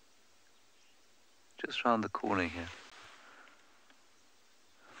just round the corner here.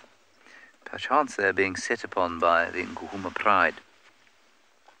 Perchance they're being set upon by the Nkuhuma pride,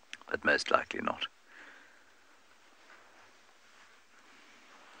 but most likely not.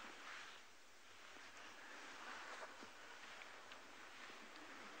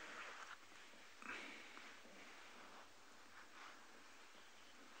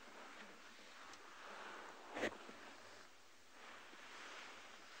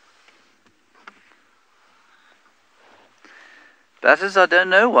 That is, I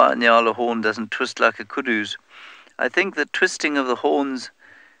don't know why Nyala horn doesn't twist like a kudu's. I think the twisting of the horns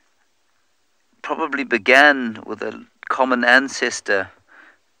probably began with a common ancestor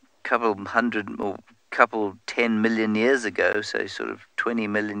couple 10 million years ago, so sort of 20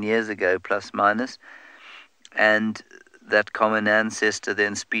 million years ago plus minus, and that common ancestor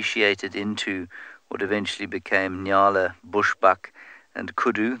then speciated into what eventually became Nyala, bushbuck and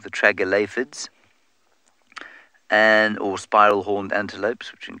kudu, the tragolaphids, or spiral-horned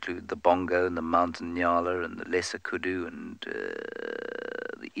antelopes, which include the bongo and the mountain nyala and the lesser kudu and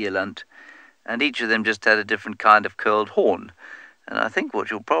the eland. And each of them just had a different kind of curled horn. And I think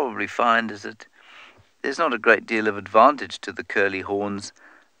what you'll probably find is that there's not a great deal of advantage to the curly horns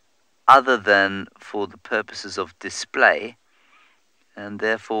other than for the purposes of display, and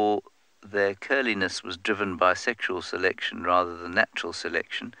therefore their curliness was driven by sexual selection rather than natural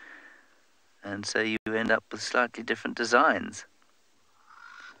selection. And so you end up with slightly different designs.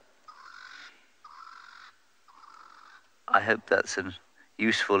 I hope that's a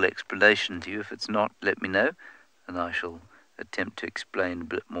useful explanation to you. If it's not, let me know, and I shall attempt to explain a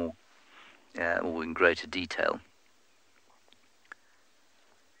bit more, or in greater detail.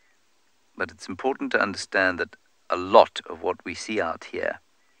 But it's important to understand that a lot of what we see out here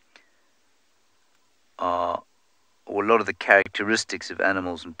or a lot of the characteristics of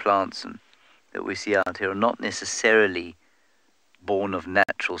animals and plants that we see out here are not necessarily born of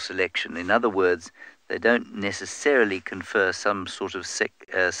natural selection. In other words, they don't necessarily confer some sort of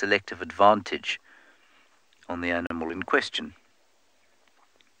selective advantage on the animal in question.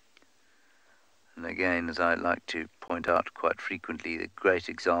 And again, as I like to point out quite frequently, the great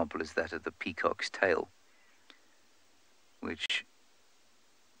example is that of the peacock's tail, which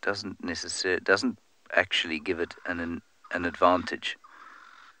doesn't actually give it an advantage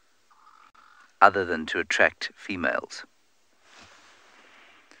other than to attract females.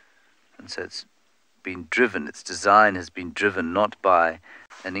 And so it's been driven, its design has been driven not by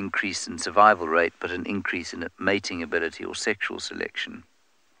an increase in survival rate, but an increase in mating ability or sexual selection.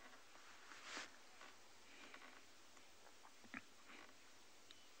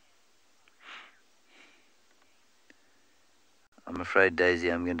 I'm afraid, Daisy,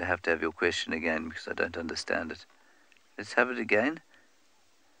 I'm going to have your question again because I don't understand it. Let's have it again.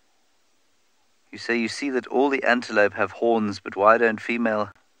 You say you see that all the antelope have horns, but why don't females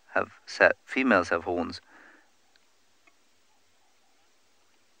have horns?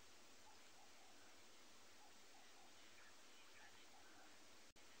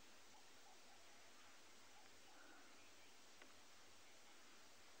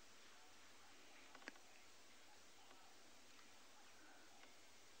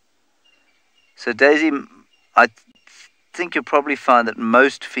 So Daisy, I think you'll probably find that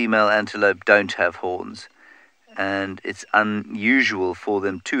most female antelope don't have horns, and it's unusual for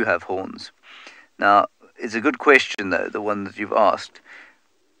them to have horns. Now, it's a good question though, the one that you've asked.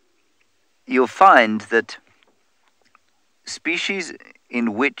 You'll find that species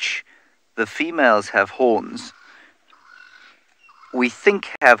in which the females have horns, we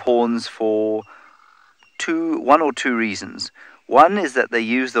think have horns for one or two reasons. One is that they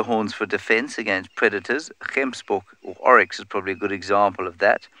use the horns for defense against predators. Gemsbok or oryx is probably a good example of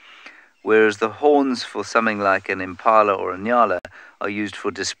that. Whereas the horns for something like an impala or a nyala are used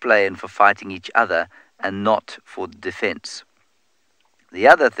for display and for fighting each other and not for defense. The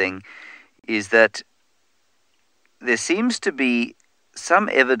other thing is that there seems to be some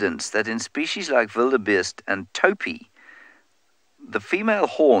evidence that in species like wildebeest and topi, the female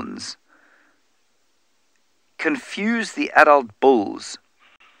horns confuse the adult bulls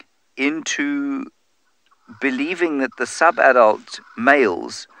into believing that the sub-adult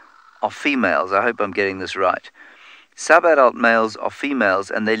males are females. I hope I'm getting this right. Sub-adult males are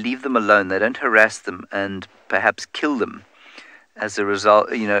females and they leave them alone. They don't harass them and perhaps kill them as a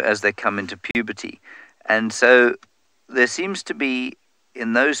result, as they come into puberty. And so there seems to be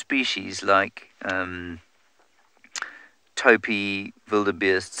in those species like topi,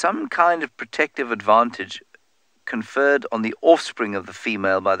 wildebeest, some kind of protective advantage conferred on the offspring of the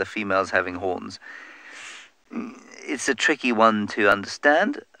female by the females having horns. It's a tricky one to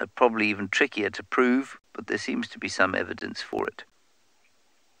understand, probably even trickier to prove, but there seems to be some evidence for it.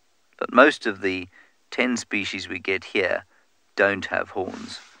 But most of the 10 species we get here don't have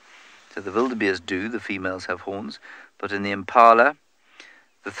horns. So the wildebeest do, the females have horns, but in the impala,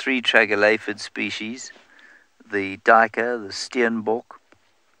 the 3 tragelaphid species, the duiker, the steenbok,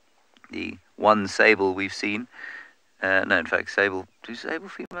 the 1 sable we've seen. No, in fact, do sable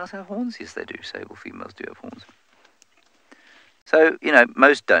females have horns? Yes, they do. Sable females do have horns. So,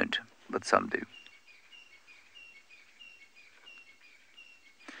 most don't, but some do.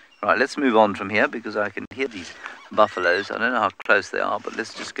 Right, let's move on from here because I can hear these buffaloes. I don't know how close they are, but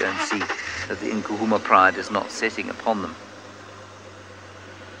let's just go and see that the Nkuhuma pride is not setting upon them.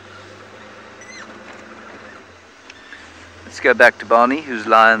 Let's go back to Barney, whose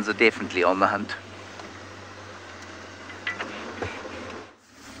lions are definitely on the hunt.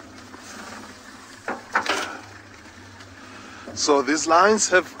 So these lions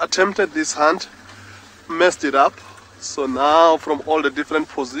have attempted this hunt, messed it up. So now from all the different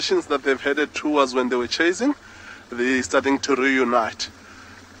positions that they've headed towards when they were chasing, they're starting to reunite.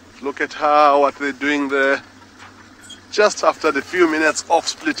 Look at what they're doing there. Just after the few minutes of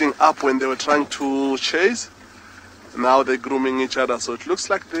splitting up when they were trying to chase, now they're grooming each other. So it looks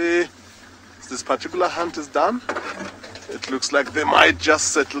like this particular hunt is done. It looks like they might just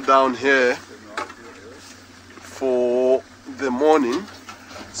settle down here for the morning.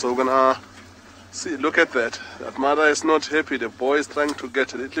 So we're gonna see, look at that. That mother is not happy. The boy is trying to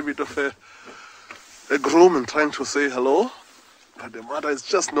get a little bit of a groom and trying to say hello, but the mother is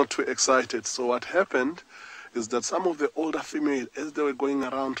just not too excited. So what happened is that some of the older females, as they were going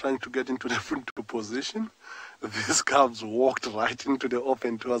around trying to get into the front position, these calves walked right into the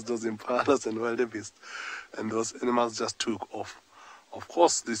open towards those impalas and wildebeest, and those animals just took off. Of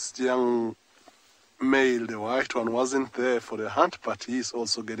course, this young male, the white one, wasn't there for the hunt, but he's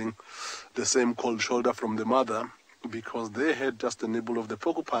also getting the same cold shoulder from the mother, because they had just a nibble of the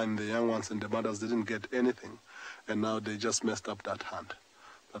porcupine, the young ones and the mothers didn't get anything, and now they just messed up that hunt.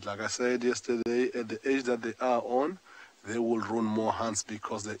 But like I said yesterday, at the age that they are on, they will run more hunts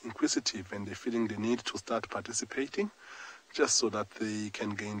because they're inquisitive and they're feeling the need to start participating just so that they can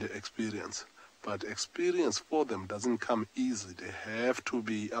gain the experience. But experience for them doesn't come easy. They have to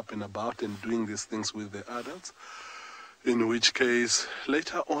be up and about and doing these things with the adults, in which case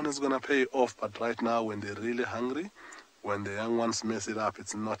later on it's going to pay off. But right now, when they're really hungry, when the young ones mess it up,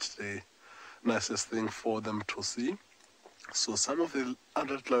 it's not the nicest thing for them to see. So some of the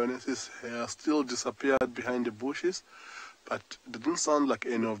adult lionesses have still disappeared behind the bushes, but it didn't sound like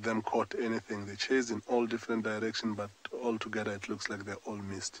any of them caught anything. They chased in all different directions, but altogether it looks like they're all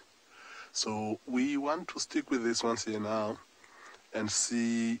missed. So we want to stick with this ones here now and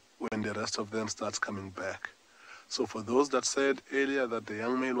see when the rest of them starts coming back. So for those that said earlier that the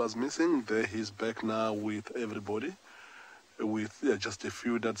young male was missing, there he's back now with everybody, with just a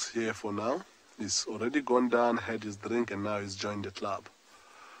few that's here for now. He's already gone down, had his drink, and now he's joined the club.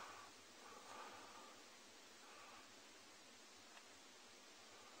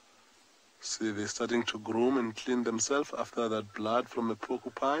 See, they're starting to groom and clean themselves after that blood from the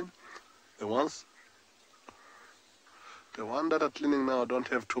porcupine. The one that are cleaning now don't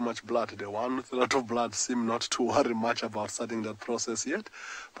have too much blood. The one with a lot of blood seem not to worry much about starting that process yet.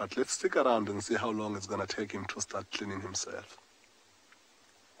 But let's stick around and see how long it's going to take him to start cleaning himself.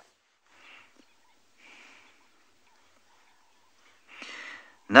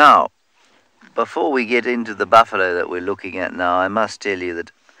 Now, before we get into the buffalo that we're looking at now, I must tell you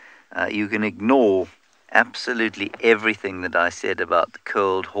that you can ignore absolutely everything that I said about the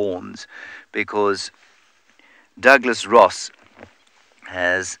curled horns, because Douglas Ross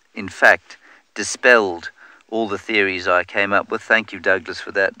has, in fact, dispelled all the theories I came up with. Thank you, Douglas,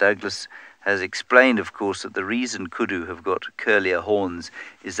 for that. Douglas has explained, of course, that the reason kudu have got curlier horns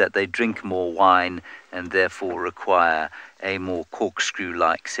is that they drink more wine and therefore require a more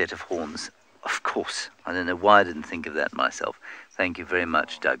corkscrew-like set of horns. Of course, I don't know why I didn't think of that myself. Thank you very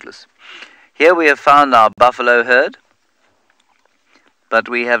much, Douglas. Here we have found our buffalo herd, but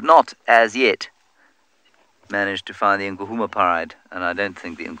we have not, as yet, managed to find the Nkuhuma pride, and I don't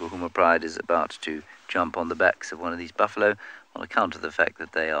think the Nkuhuma pride is about to jump on the backs of one of these buffalo on account of the fact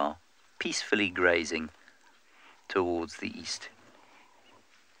that they are peacefully grazing towards the east.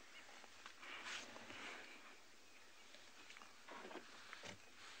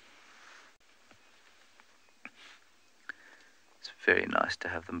 It's very nice to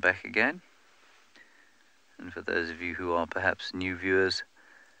have them back again. And for those of you who are perhaps new viewers,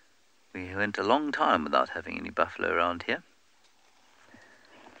 we went a long time without having any buffalo around here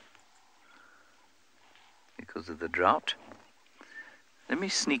because of the drought. Let me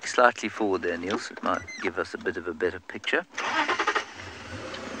sneak slightly forward there, Niels. It might give us a bit of a better picture. I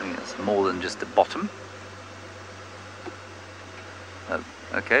think it's more than just the bottom. Oh,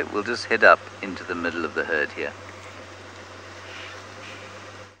 okay, we'll just head up into the middle of the herd here.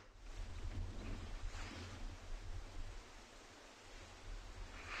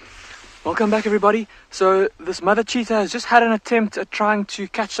 Welcome back, everybody. So this mother cheetah has just had an attempt at trying to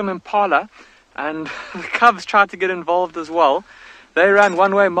catch some impala, and the cubs tried to get involved as well. They ran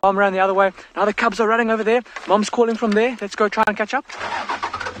one way, Mom ran the other way. Now the cubs are running over there. Mom's calling from there. Let's go try and catch up.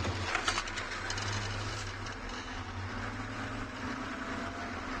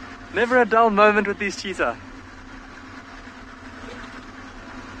 Never a dull moment with these cheetah.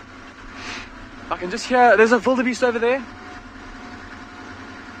 I can just hear, there's a wildebeest over there.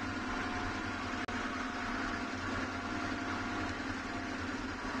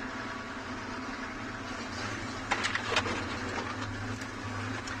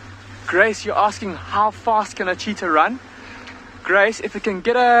 Grace, you're asking how fast can a cheetah run? Grace, if it can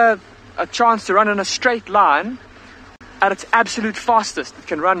get a chance to run in a straight line, at its absolute fastest, it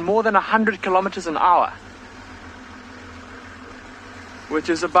can run more than 100 kilometers an hour, which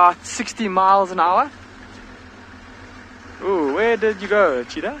is about 60 miles an hour. Ooh, where did you go,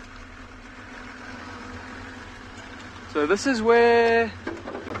 cheetah? So this is where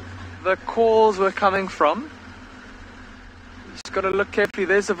the calls were coming from. Just got to look carefully.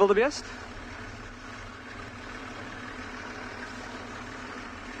 There's the wildebeest.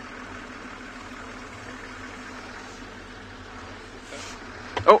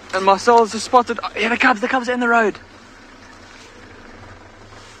 Oh, and Marcel's just spotted. Oh, yeah, the cubs are in the road.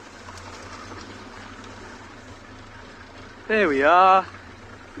 There we are.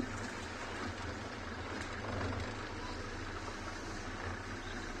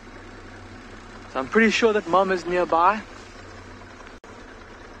 So I'm pretty sure that Mom is nearby.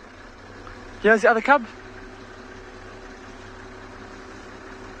 Here's the other cub.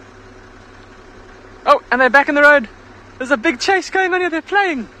 And they're back in the road. There's a big chase going on here. They're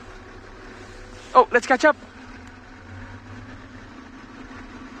playing. Oh, let's catch up.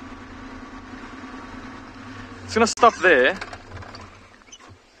 It's going to stop there.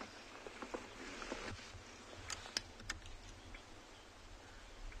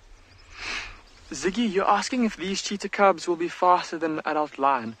 Ziggy, you're asking if these cheetah cubs will be faster than an adult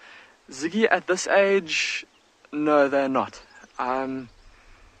lion. Ziggy, at this age, no, they're not.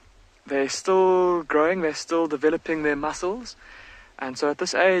 They're still growing, they're still developing their muscles. And so at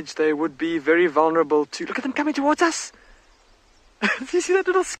this age, they would be very vulnerable to... Look at them coming towards us! Do you see that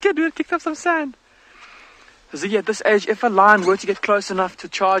little skid who had kicked up some sand? Ziggy, at this age, if a lion were to get close enough to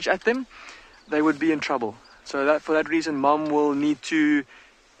charge at them, they would be in trouble. So that for that reason, Mom will need to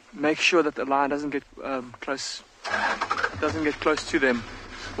make sure that the lion doesn't get close to them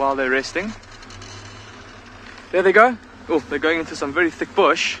while they're resting. There they go. Oh, they're going into some very thick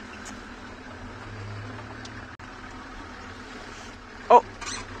bush. Oh,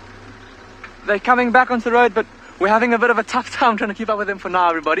 they're coming back onto the road, but we're having a bit of a tough time trying to keep up with them for now,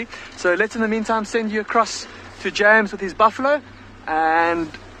 everybody. So let's, in the meantime, send you across to James with his buffalo, and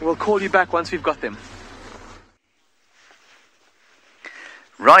we'll call you back once we've got them.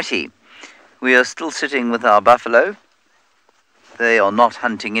 Righty, we are still sitting with our buffalo. They are not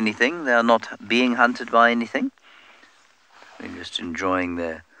hunting anything. They are not being hunted by anything. We're just enjoying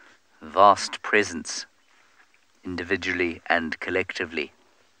their vast presence, individually and collectively.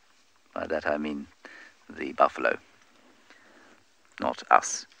 By that I mean the buffalo, not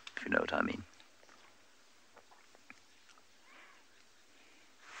us, if you know what I mean.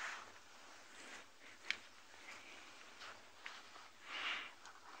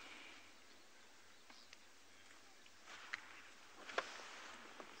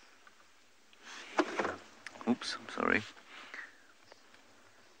 Oops, I'm sorry.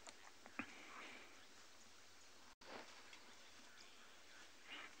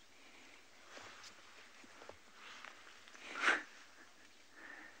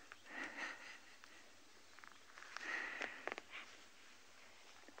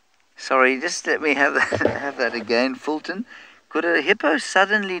 Sorry, just let me have that again, Fulton. Could a hippo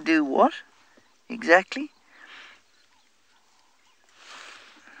suddenly do what? Exactly?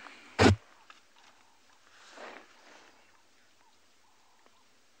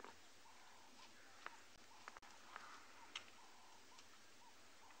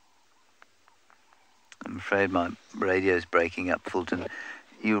 I'm afraid my radio's breaking up, Fulton.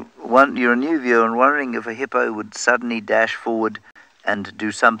 You're a new viewer and wondering if a hippo would suddenly dash forward and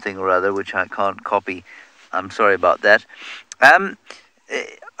do something or other, which I can't copy. I'm sorry about that.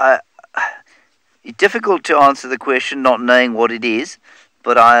 It's difficult to answer the question not knowing what it is,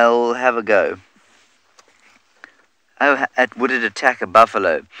 but I'll have a go. Oh, would it attack a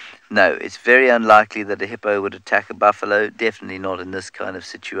buffalo? No, it's very unlikely that a hippo would attack a buffalo, definitely not in this kind of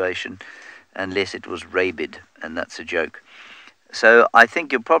situation, unless it was rabid, and that's a joke. So I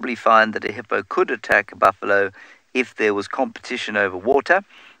think you'll probably find that a hippo could attack a buffalo if there was competition over water,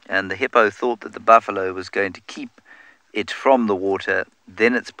 and the hippo thought that the buffalo was going to keep it from the water,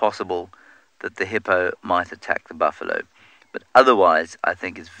 then it's possible that the hippo might attack the buffalo. But otherwise, I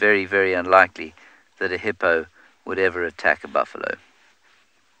think it's very, very unlikely that a hippo would ever attack a buffalo.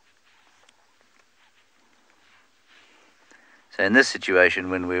 So in this situation,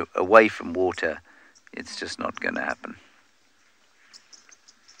 when we're away from water, it's just not going to happen.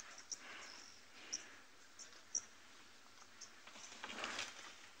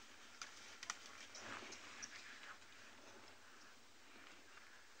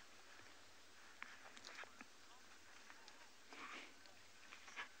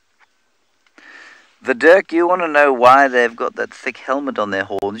 The Dirk, you want to know why they've got that thick helmet on their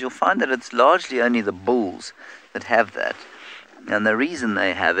horns? You'll find that it's largely only the bulls that have that. And the reason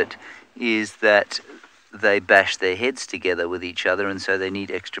they have it is that they bash their heads together with each other, and so they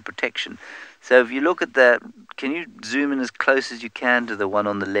need extra protection. So if you look at that, can you zoom in as close as you can to the one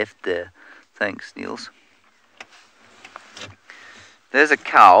on the left there? Thanks, Niels. There's a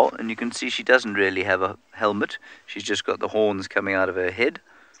cow, and you can see she doesn't really have a helmet. She's just got the horns coming out of her head.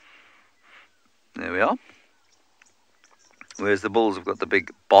 There we are. Whereas the bulls have got the big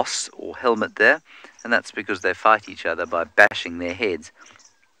boss or helmet there, and that's because they fight each other by bashing their heads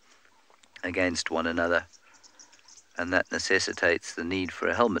against one another, and that necessitates the need for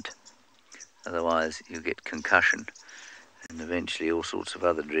a helmet. Otherwise you get concussion and eventually all sorts of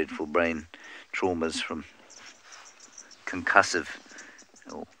other dreadful brain traumas from concussive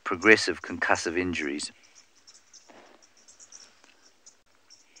or progressive concussive injuries.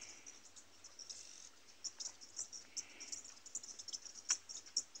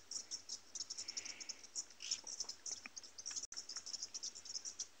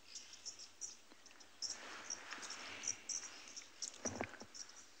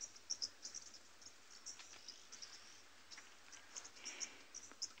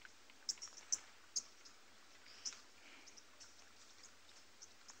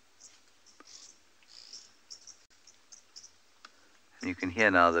 You can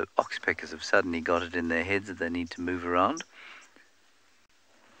hear now the oxpeckers have suddenly got it in their heads that they need to move around.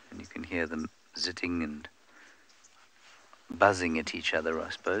 And you can hear them zitting and buzzing at each other, I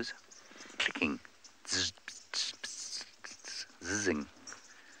suppose. Clicking. Zzz, zzz, zzz, zzz, zizzing.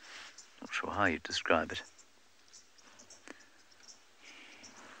 Not sure how you describe it.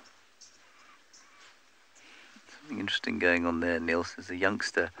 Something interesting going on there, Niels. There's a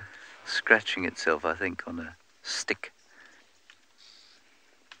youngster scratching itself, I think, on a stick.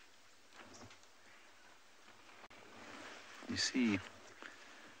 You see,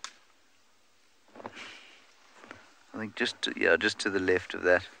 I think just to the left of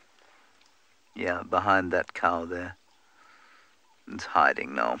that. Yeah, behind that cow there. It's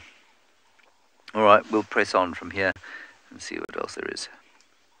hiding now. All right, we'll press on from here and see what else there is.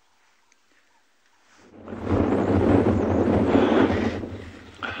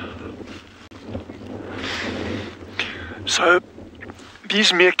 So,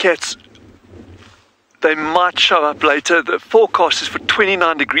 these meerkats, they might show up later. The forecast is for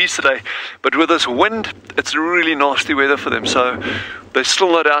 29 degrees today, but with this wind, it's really nasty weather for them. So, they're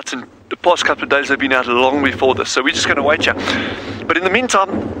still not out, and the past couple of days they've been out long before this. So, we're just going to wait here. But in the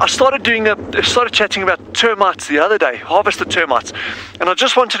meantime, I started chatting about termites the other day, harvested termites, and I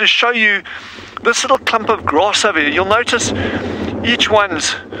just wanted to show you this little clump of grass over here. You'll notice each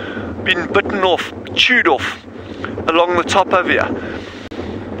one's been bitten off, chewed off along the top over here.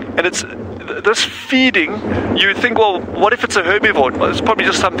 And it's this feeding, you would think, well, what if it's a herbivore? Well, it's probably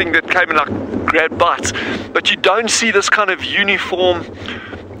just something that came and like grabbed bites. But you don't see this kind of uniform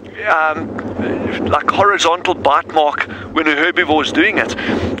like horizontal bite mark when a herbivore is doing it,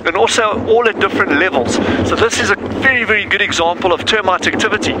 and also all at different levels. So this is a very, very good example of termite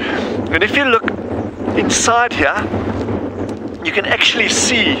activity. And if you look inside here, you can actually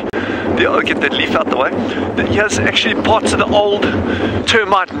see I'll get that leaf out the way. Here's actually parts of the old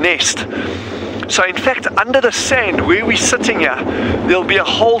termite nest. So in fact, under the sand where we're sitting here, there'll be a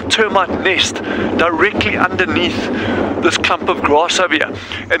whole termite nest directly underneath this clump of grass over here.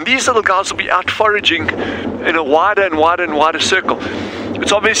 And these little guys will be out foraging in a wider and wider and wider circle.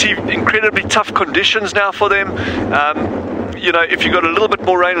 It's obviously incredibly tough conditions now for them. You know, if you've got a little bit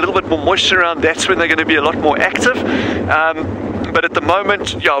more rain, a little bit more moisture around, that's when they're going to be a lot more active. But at the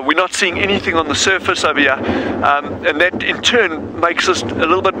moment, yeah, we're not seeing anything on the surface over here, and that in turn makes us a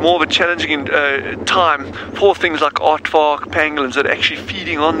little bit more of a challenging time for things like aardvark, pangolins that are actually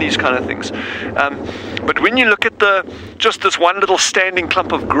feeding on these kind of things. But when you look at just this one little standing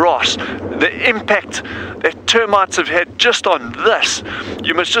clump of grass, the impact that termites have had just on this,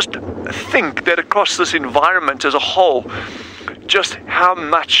 you must just think that across this environment as a whole, just how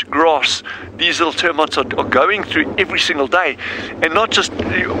much grass these little termites are going through every single day. And not just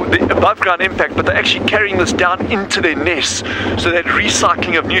the above ground impact, but they're actually carrying this down into their nests. So that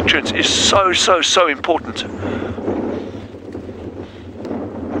recycling of nutrients is so, so, so important.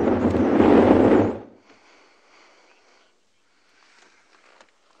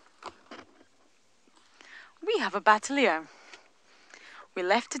 We have a batelier. We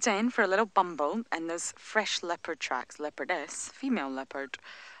left it in for a little bumble, and there's fresh leopard tracks, leopardess, female leopard,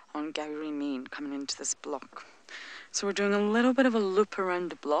 on Gowrie Main coming into this block. So we're doing a little bit of a loop around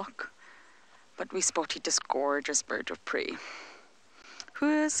the block, but we spotted this gorgeous bird of prey, who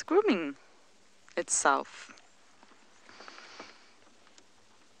is grooming itself.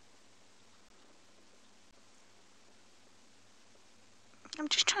 I'm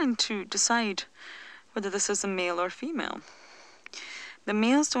just trying to decide whether this is a male or female. The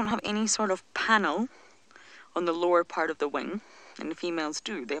males don't have any sort of panel on the lower part of the wing, and the females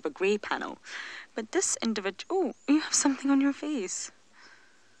do. They have a grey panel. But this individual... Oh, you have something on your face.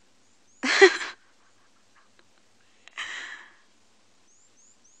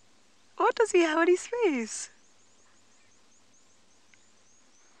 What does he have on his face?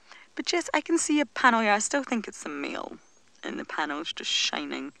 But yes, I can see a panel here. I still think it's a male, and the panel is just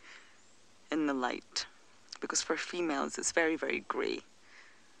shining in the light, because for females it's very, very grey.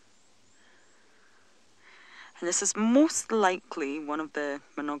 And this is most likely one of the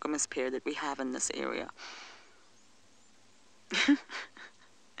monogamous pair that we have in this area.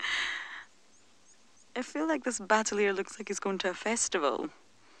 I feel like this batelier looks like he's going to a festival.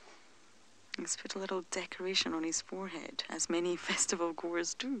 He's put a little decoration on his forehead, as many festival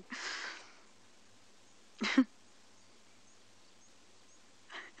goers do.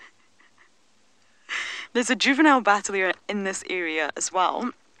 There's a juvenile batelier in this area as well.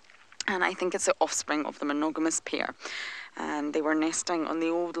 And I think it's the offspring of the monogamous pair. And they were nesting on the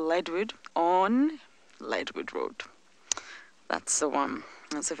old Leadwood on Leadwood Road. That's the one.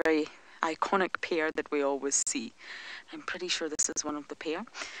 It's a very iconic pair that we always see. I'm pretty sure this is one of the pair,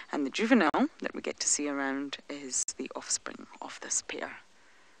 and the juvenile that we get to see around is the offspring of this pair.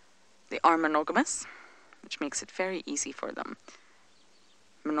 They are monogamous, which makes it very easy for them.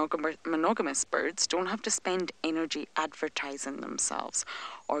 Monogamous birds don't have to spend energy advertising themselves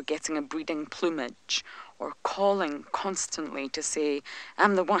or getting a breeding plumage or calling constantly to say,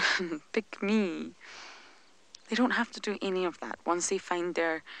 I'm the one, pick me. They don't have to do any of that. Once they find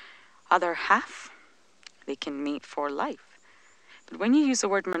their other half, they can mate for life. But when you use the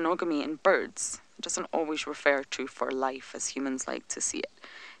word monogamy in birds, it doesn't always refer to for life as humans like to see it.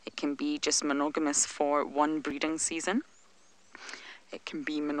 It can be just monogamous for one breeding season. It can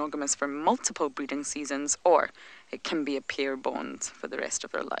be monogamous for multiple breeding seasons, or it can be a pair bond for the rest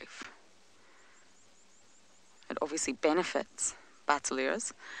of their life. It obviously benefits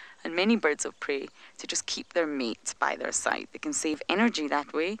bateleurs and many birds of prey to just keep their mate by their side. They can save energy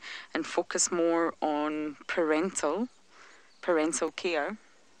that way and focus more on parental care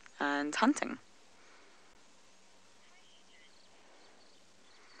and hunting.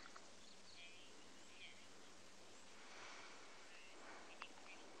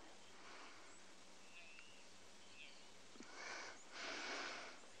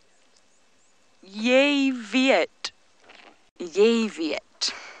 Yeviet.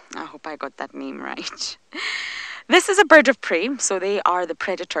 I hope I got that name right. This is a bird of prey, so they are the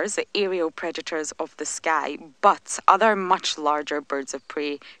predators, the aerial predators of the sky, but other much larger birds of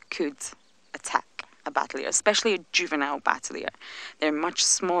prey could attack a bateleur, especially a juvenile bateleur. They're much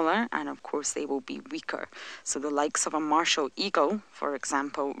smaller, and of course they will be weaker. So the likes of a martial eagle, for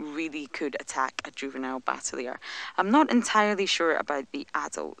example, really could attack a juvenile bateleur. I'm not entirely sure about the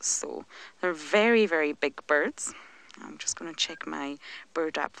adults, so they're very, very big birds. I'm just going to check my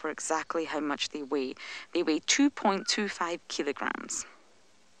bird app for exactly how much they weigh. They weigh 2.25 kilograms.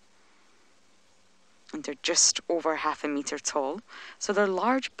 And they're just over 1/2 meter tall. So they're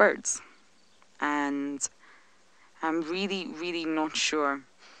large birds. And I'm really, really not sure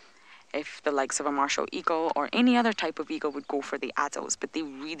if the likes of a martial eagle or any other type of eagle would go for the adults, but they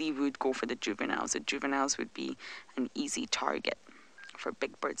really would go for the juveniles. The juveniles would be an easy target for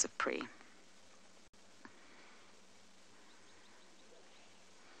big birds of prey.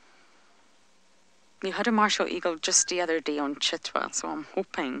 We had a martial eagle just the other day on Chitwa, so I'm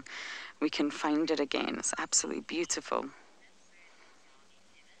hoping we can find it again. It's absolutely beautiful.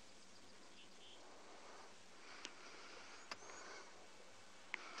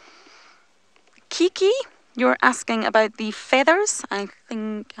 Kiki, you're asking about the feathers. I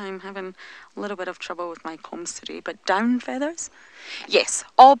think I'm having a little bit of trouble with my comms today, but down feathers? Yes,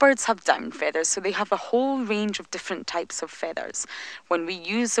 all birds have down feathers, so they have a whole range of different types of feathers. When we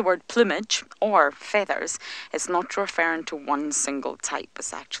use the word plumage or feathers, it's not referring to one single type.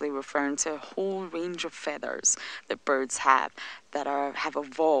 It's actually referring to a whole range of feathers that birds have that have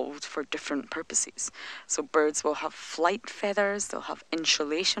evolved for different purposes. So birds will have flight feathers, they'll have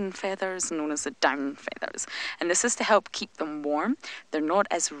insulation feathers, known as the down feathers. And this is to help keep them warm. They're not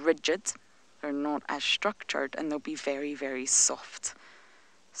as rigid, they're not as structured, and they'll be very, very soft.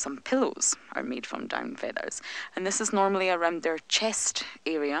 Some pillows are made from down feathers. And this is normally around their chest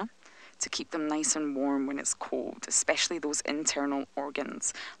area to keep them nice and warm when it's cold, especially those internal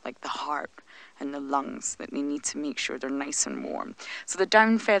organs like the heart and the lungs that they need to make sure they're nice and warm. So the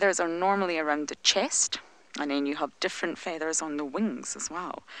down feathers are normally around the chest, and then you have different feathers on the wings as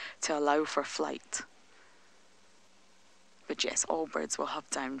well to allow for flight. But yes, all birds will have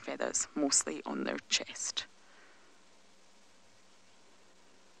down feathers, mostly on their chest.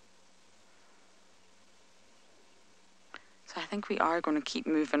 So I think we are going to keep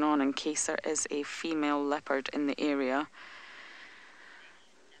moving on in case there is a female leopard in the area.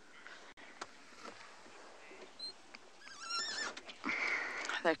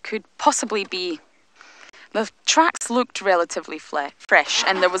 There could possibly be. The tracks looked relatively fresh,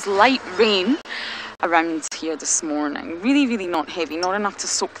 and there was light rain around here this morning. Really, really not heavy, not enough to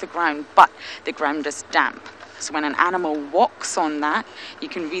soak the ground, but the ground is damp. So when an animal walks on that, you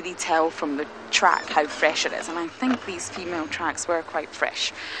can really tell from the track how fresh it is. And I think these female tracks were quite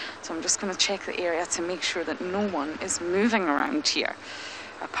fresh. So I'm just going to check the area to make sure that no one is moving around here.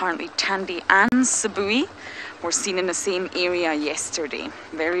 Apparently Tandy and Tswalu were seen in the same area yesterday.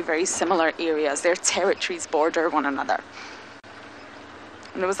 Very, very similar areas. Their territories border one another.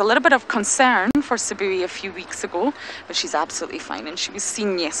 And there was a little bit of concern for Tswalu a few weeks ago, but she's absolutely fine. And she was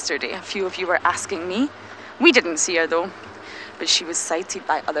seen yesterday. A few of you were asking me. We didn't see her though, but she was sighted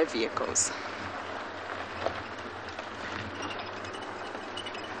by other vehicles.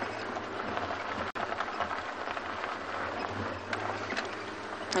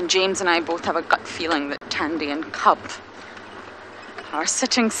 And James and I both have a gut feeling that Tandy and Cub are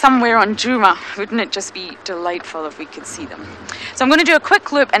sitting somewhere on Juma. Wouldn't it just be delightful if we could see them? So I'm going to do a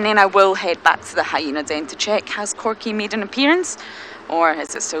quick loop and then I will head back to the hyena den to check, has Corky made an appearance? Or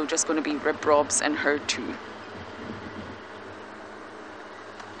is it still just going to be Rib Robs and her too?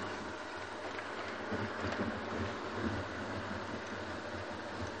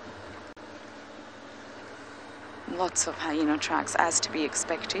 Lots of hyena tracks, as to be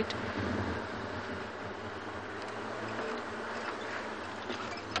expected.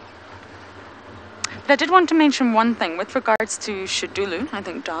 But I did want to mention one thing with regards to Shadulu. I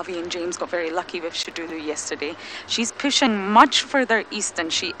think Davi and James got very lucky with Shadulu yesterday. She's pushing much further east than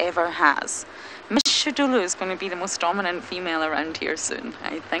she ever has. Miss Shadulu is going to be the most dominant female around here soon,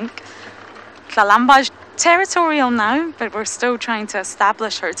 I think. Tlalamba's territorial now, but we're still trying to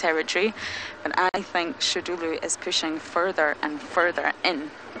establish her territory. But I think Shadulu is pushing further and further in.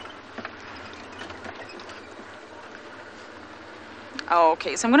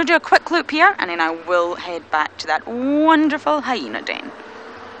 Okay, so I'm going to do a quick loop here and then I will head back to that wonderful hyena den.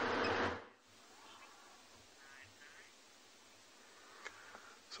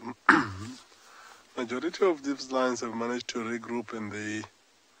 So, majority of these lions have managed to regroup and they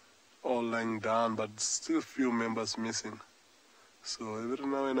all lying down, but still few members missing. So every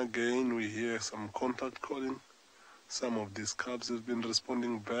now and again we hear some contact calling. Some of these cubs have been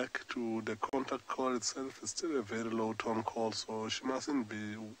responding back to the contact call itself. It's still a very low tone call, so she mustn't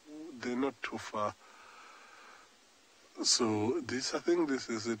be, they're not too far. So this, I think this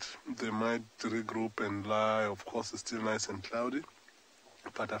is it. They might regroup and lie. Of course, it's still nice and cloudy.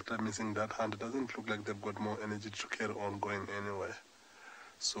 But after missing that hunt, it doesn't look like they've got more energy to carry on going anywhere.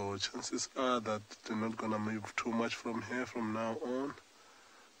 So chances are that they're not going to move too much from here from now on.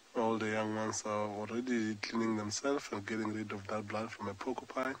 All the young ones are already cleaning themselves and getting rid of that blood from a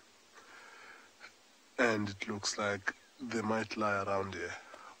porcupine. And it looks like they might lie around here.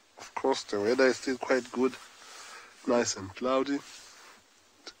 Of course, the weather is still quite good, nice and cloudy.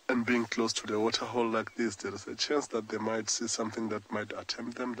 And being close to the waterhole like this, there is a chance that they might see something that might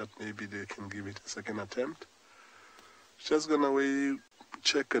attempt them, that maybe they can give it a second attempt. Just gonna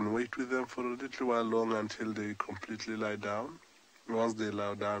check and wait with them for a little while longer until they completely lie down. Once they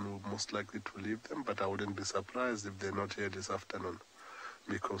lie down, we're most likely to leave them, but I wouldn't be surprised if they're not here this afternoon,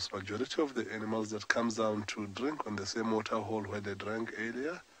 because majority of the animals that comes down to drink on the same waterhole where they drank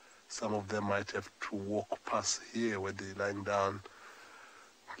earlier, some of them might have to walk past here where they're lying down.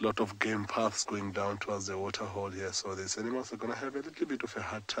 A lot of game paths going down towards the waterhole here, so these animals are going to have a little bit of a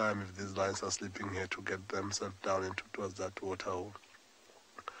hard time if these lions are sleeping here to get themselves down towards that waterhole.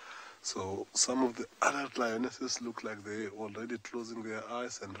 So some of the adult lionesses look like they're already closing their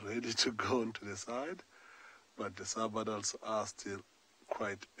eyes and ready to go onto the side, but the sub-adults are still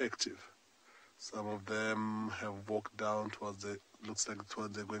quite active. Some of them have walked down towards they're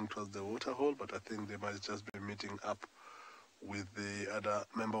going towards the waterhole, but I think they might just be meeting up with the other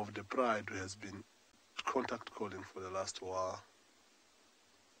member of the pride who has been contact calling for the last while.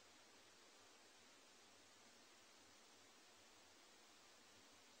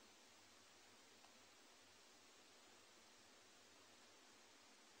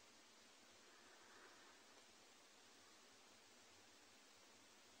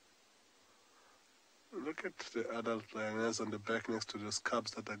 Look at the adult lioness on the back next to those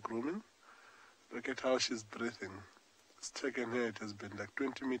cubs that are grooming. Look at how she's breathing. It's taken her, it has been like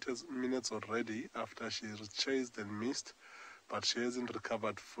 20 minutes already after she chased and missed, but she hasn't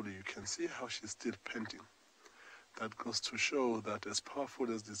recovered fully. You can see how she's still panting. That goes to show that as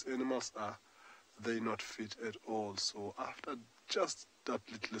powerful as these animals are, they're not fit at all. So after just that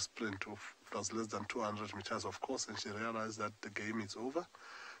little sprint of, it was less than 200 meters of course, and she realized that the game is over,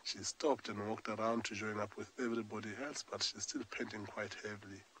 she stopped and walked around to join up with everybody else, but she's still panting quite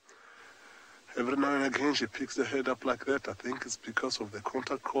heavily. Every now and again she picks the head up like that. I think it's because of the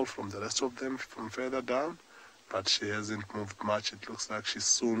contact call from the rest of them from further down, but she hasn't moved much. It looks like she's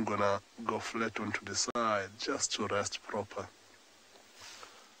soon gonna go flat onto the side just to rest proper.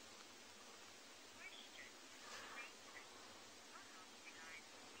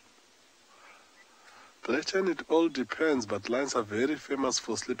 Britain, it all depends, but lions are very famous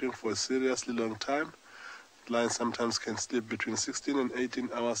for sleeping for a seriously long time. Lions sometimes can sleep between 16 and 18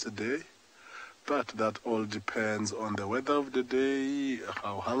 hours a day, but that all depends on the weather of the day,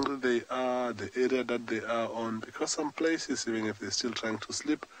 how hungry they are, the area that they are on, because some places, even if they're still trying to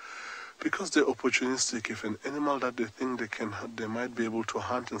sleep, because they're opportunistic, if an animal that they think they might be able to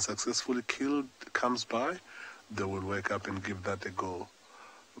hunt and successfully kill comes by, they will wake up and give that a go.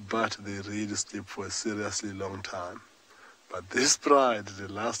 But they really sleep for a seriously long time. But this pride,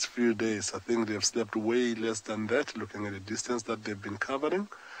 the last few days, I think they've slept way less than that, looking at the distance that they've been covering.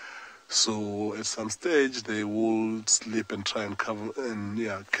 So at some stage, they will sleep and try and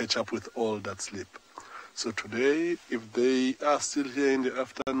catch up with all that sleep. So today, if they are still here in the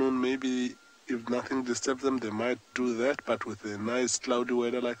afternoon, maybe if nothing disturbs them, they might do that. But with a nice cloudy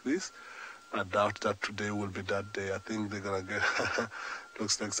weather like this, I doubt that today will be that day. I think they're gonna get,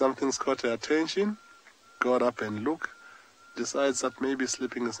 looks like something's caught their attention, got up and look, decides that maybe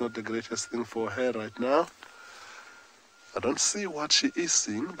sleeping is not the greatest thing for her right now. I don't see what she is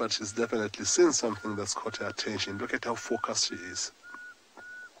seeing, but she's definitely seen something that's caught her attention. Look at how focused she is.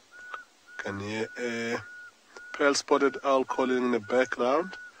 Can hear a pearl-spotted owl calling in the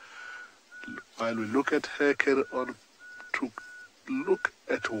background. While we look at her, carry on to look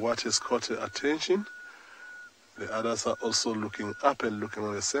at what has caught her attention. The others are also looking up and looking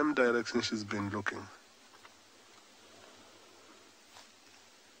in the same direction she's been looking.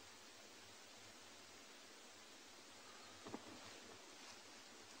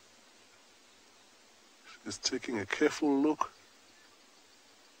 She's taking a careful look.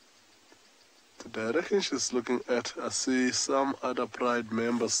 The direction she's looking at, I see some other pride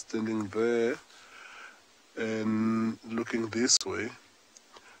members standing there and looking this way.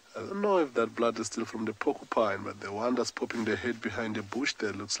 I don't know if that blood is still from the porcupine, but the one that's popping their head behind the bush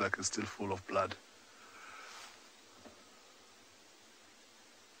there looks like it's still full of blood.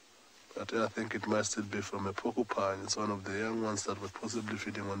 But I think it might still be from a porcupine. It's one of the young ones that were possibly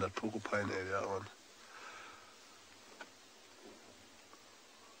feeding on that porcupine area on.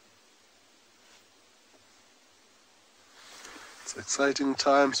 It's exciting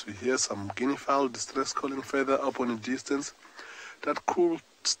times. We hear some guinea fowl distress calling further up on a distance. That could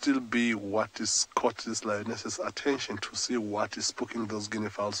still be what is caught this lioness's attention, to see what is spooking those guinea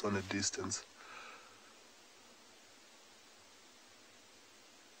fowls on a distance.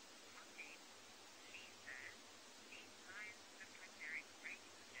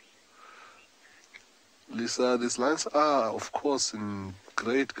 Lisa, these lions are, of course, in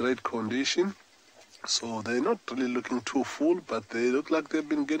great condition. So they're not really looking too full, but they look like they've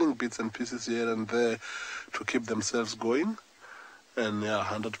been getting bits and pieces here and there to keep themselves going. And yeah,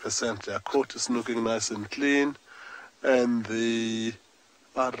 100%, their coat is looking nice and clean, and they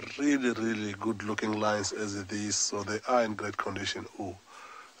are really good looking lions as it is, so they are in great condition. Oh,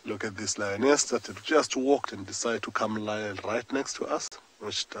 look at this lioness that had just walked and decided to come lie right next to us,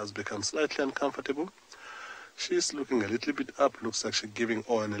 which does become slightly uncomfortable. She's looking a little bit up, looks like she's giving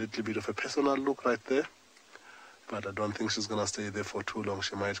on a little bit of a personal look right there, but I don't think she's gonna stay there for too long.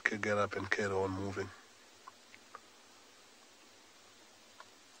 She might get up and carry on moving.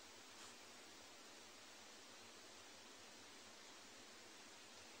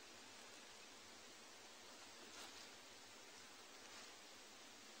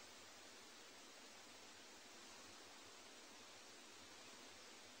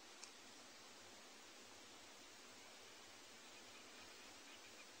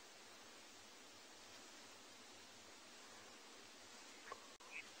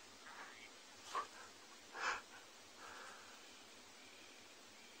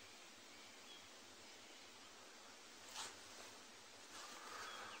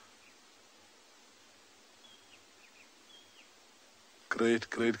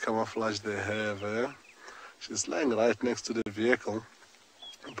 Great camouflage they have there. She's lying right next to the vehicle,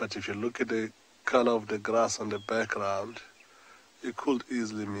 but if you look at the color of the grass on the background, you could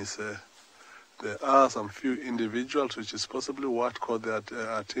easily miss her. There are some few individuals, which is possibly what caught their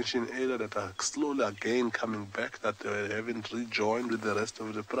attention earlier, that are slowly again coming back, that they haven't rejoined with the rest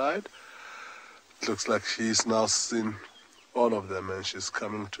of the pride. It looks like she's now seen all of them and she's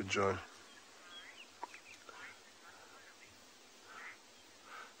coming to join.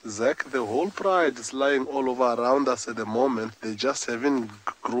 Zach, the whole pride is lying all over around us at the moment. They just haven't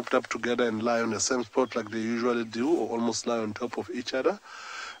grouped up together and lie on the same spot like they usually do, or almost lie on top of each other.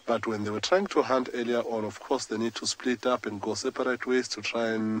 But when they were trying to hunt earlier on, of course, they need to split up and go separate ways to try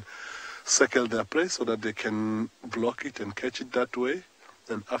and circle their prey so that they can block it and catch it that way.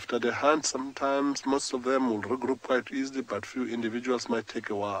 And after the hunt, sometimes most of them will regroup quite easily, but few individuals might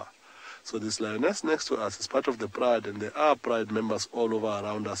take a while. So this lioness next to us is part of the pride, and there are pride members all over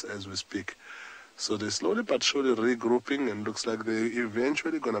around us as we speak. So they're slowly but surely regrouping, and looks like they're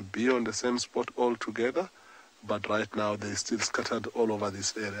eventually going to be on the same spot all together. But right now they're still scattered all over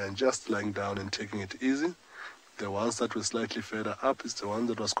this area and just lying down and taking it easy. The ones that were slightly further up is the one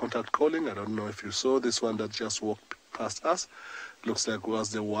that was contact calling. I don't know if you saw this one that just walked past us. Looks like was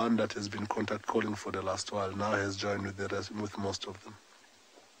the one that has been contact calling for the last while. Now has joined with the rest, with most of them.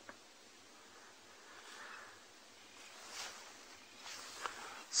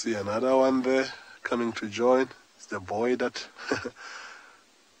 See another one there coming to join. It's the boy that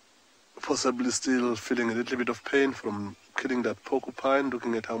possibly still feeling a little bit of pain from killing that porcupine,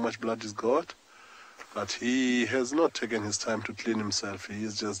 looking at how much blood he's got. But he has not taken his time to clean himself. He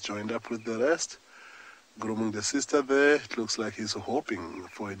is just joined up with the rest, grooming the sister there. It looks like he's hoping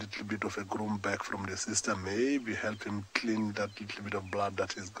for a little bit of a groom back from the sister, maybe help him clean that little bit of blood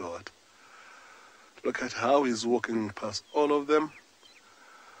that he's got. Look at how he's walking past all of them.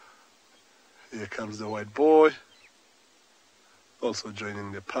 Here comes the white boy, also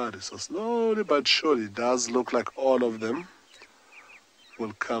joining the party. So slowly but surely, it does look like all of them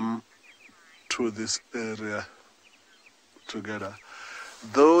will come to this area together.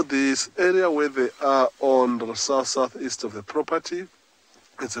 Though this area where they are on the southeast of the property,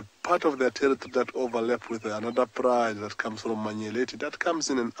 it's a part of their territory that overlap with another pride that comes from Manyeleti. That comes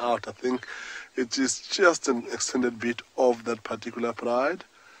in and out. I think it is just an extended bit of that particular pride.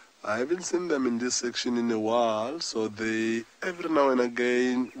 I haven't seen them in this section in a while, so they every now and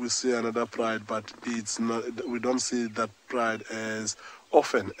again we see another pride, but it's not, we don't see that pride as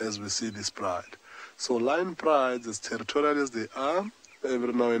often as we see this pride. So lion prides, as territorial as they are,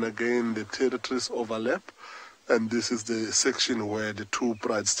 every now and again the territories overlap, and this is the section where the two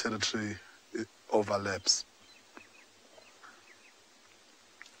prides' territory overlaps.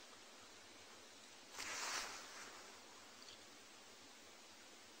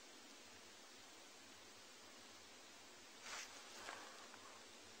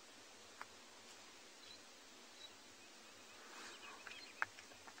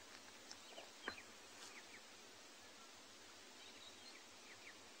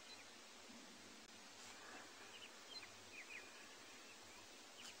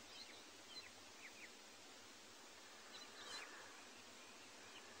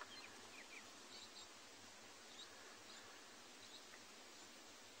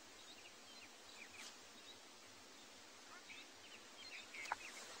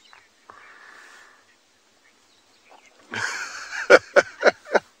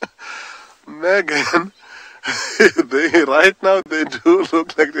 Megan, right now they do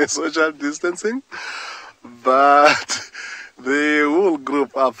look like they're social distancing, but they will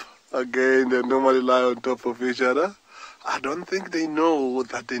group up again. They normally lie on top of each other. I don't think they know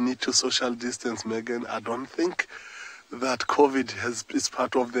that they need to social distance, Megan. I don't think that COVID is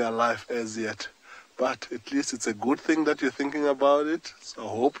part of their life as yet. But at least it's a good thing that you're thinking about it. So I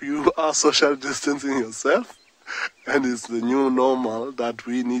hope you are social distancing yourself. And it's the new normal that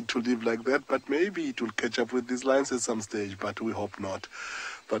we need to live like that. But maybe it will catch up with these lines at some stage, but we hope not.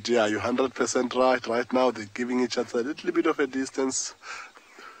 But yeah, you're 100% right. Right now they're giving each other a little bit of a distance.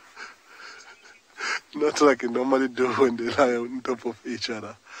 Not like you normally do when they lie on top of each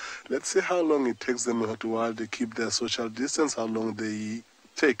other. Let's see how long it takes them while they keep their social distance, how long they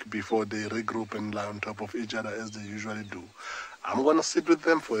take before they regroup and lie on top of each other as they usually do. I'm going to sit with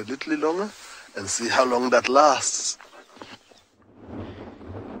them for a little longer and see how long that lasts.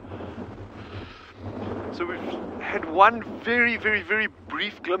 So we've had one very, very, very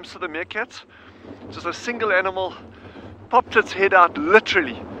brief glimpse of the meerkat. Just a single animal popped its head out,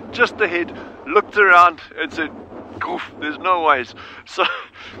 literally, just the head, looked around and said, "Goof, there's no ways." So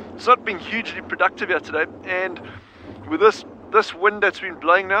it's not been hugely productive here today, and with this wind that's been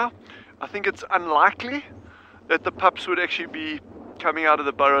blowing now, I think it's unlikely that the pups would actually be coming out of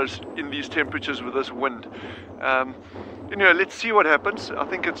the burrows in these temperatures with this wind. Anyway, let's see what happens. I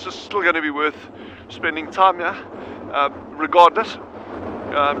think it's just still going to be worth spending time here, regardless.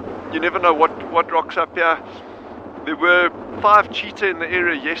 You never know what rocks up here. There were 5 cheetah in the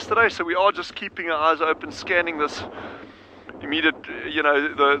area yesterday, so we are just keeping our eyes open, scanning this immediate,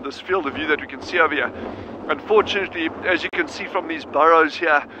 this field of view that we can see over here. Unfortunately, as you can see from these burrows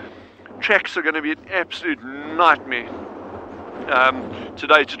here, tracks are going to be an absolute nightmare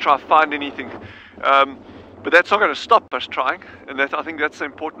today to try to find anything. But that's not going to stop us trying, and I think that's the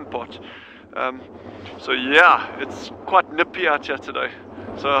important part. So yeah, it's quite nippy out here today.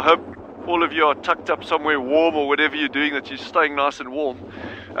 So I hope all of you are tucked up somewhere warm, or whatever you're doing, that you're staying nice and warm.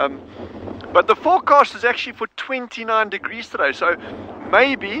 But the forecast is actually for 29 degrees today, so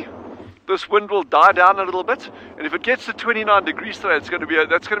maybe this wind will die down a little bit, and if it gets to 29 degrees today, that's going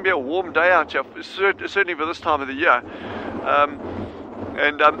to be a warm day out here, certainly for this time of the year.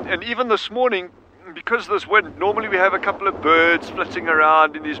 And even this morning, because of this wind, normally we have a couple of birds flitting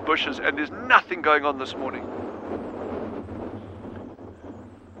around in these bushes, and there's nothing going on this morning.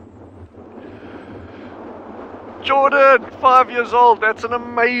 Jordan, 5 years old, that's an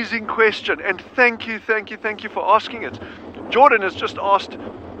amazing question, and thank you for asking it. Jordan has just asked,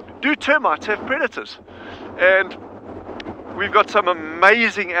 do termites have predators? And we've got some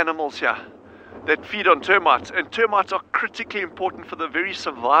amazing animals here that feed on termites, and termites are critically important for the very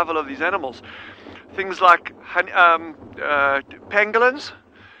survival of these animals. Things like pangolins,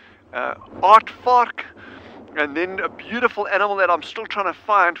 aardvark, and then a beautiful animal that I'm still trying to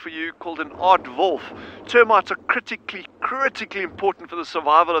find for you called an aardwolf. Termites are critically important for the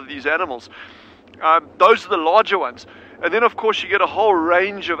survival of these animals. Those are the larger ones. And then of course you get a whole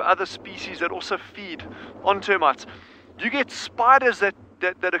range of other species that also feed on termites. You get spiders that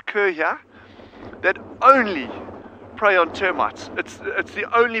occur here that only prey on termites. It's the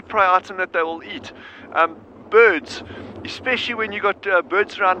only prey item that they will eat. Birds, especially when you got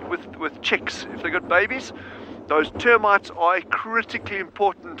birds around with chicks, if they got babies, those termites are a critically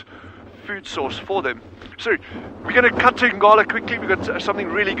important food source for them. So we're going to cut to Ngala quickly. We've got something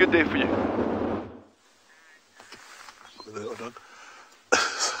really good there for you.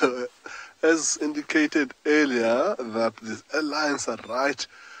 As indicated earlier, that the lions are right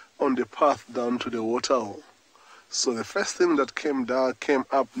on the path down to the waterhole. So the first thing that came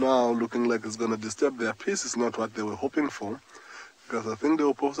up now, looking like it's going to disturb their peace, is not what they were hoping for, because I think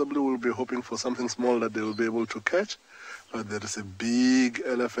they possibly will be hoping for something small that they will be able to catch. But there is a big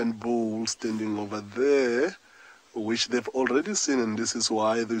elephant bull standing over there, which they've already seen, and this is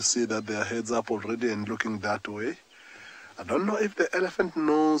why they see that their heads up already and looking that way. I don't know if the elephant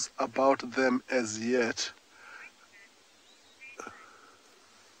knows about them as yet.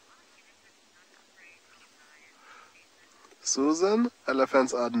 Susan,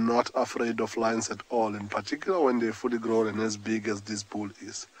 elephants are not afraid of lions at all, in particular when they're fully grown and as big as this bull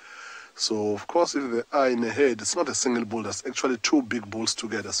is. So, of course, if they are in a herd, it's not a single bull, there's actually two big bulls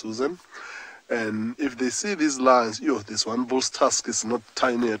together, Susan. And if they see these lions, this one bull's tusk is not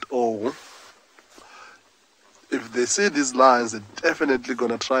tiny at all. If they see these lions, they're definitely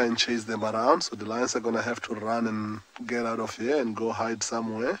going to try and chase them around. So the lions are going to have to run and get out of here and go hide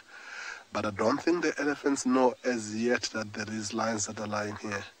somewhere. But I don't think the elephants know as yet that there is lions that are lying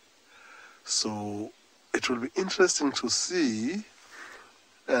here. So it will be interesting to see,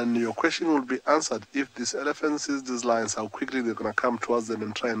 and your question will be answered if this elephant sees these lions, how quickly they're going to come towards them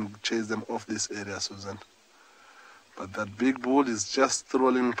and try and chase them off this area, Susan. But that big bull is just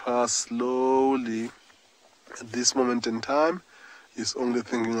strolling past slowly. At this moment in time, he's only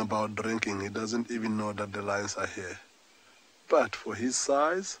thinking about drinking. He doesn't even know that the lions are here. But for his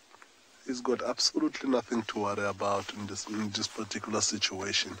size, he's got absolutely nothing to worry about in this particular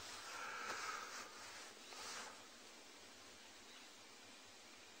situation.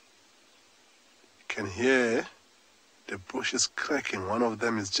 You can hear the bushes cracking. One of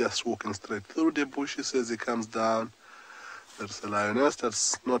them is just walking straight through the bushes as he comes down. There's a lioness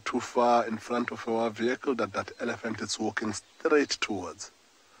that's not too far in front of our vehicle that elephant is walking straight towards.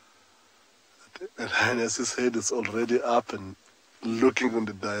 The lioness's head is already up and looking in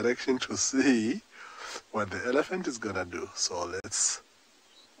the direction to see what the elephant is going to do. So let's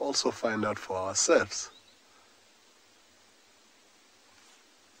also find out for ourselves.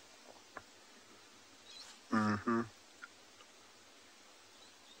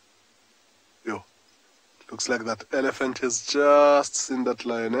 Looks like that elephant has just seen that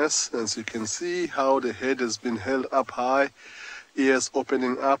lioness. As you can see how the head has been held up high, ears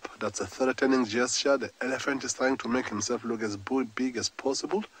opening up. That's a threatening gesture. The elephant is trying to make himself look as big as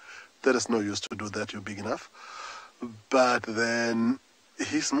possible. There is no use to do that, you're big enough. But then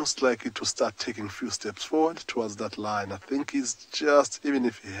he's most likely to start taking a few steps forward towards that line. I think he's just, even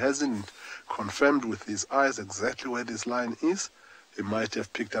if he hasn't confirmed with his eyes exactly where this line is, he might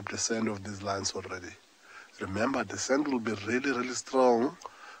have picked up the scent of these lines already. Remember, the scent will be really strong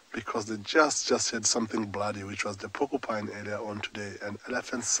because they just had something bloody, which was the porcupine area on today. And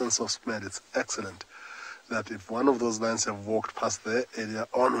elephant's sense of smell is excellent. That if one of those lions have walked past their area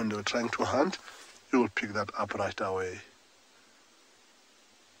on when they were trying to hunt, you will pick that up right away.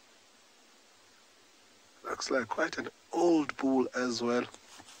 Looks like quite an old bull as well.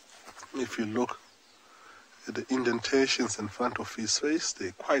 If you look at the indentations in front of his face,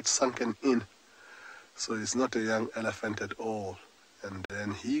 they're quite sunken in. So he's not a young elephant at all. And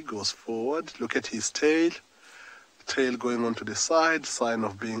then he goes forward. Look at his tail. Tail going on to the side, sign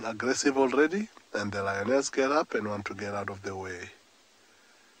of being aggressive already. And the lioness get up and want to get out of the way.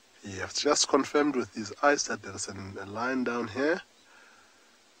 He has just confirmed with his eyes that there's a line down here.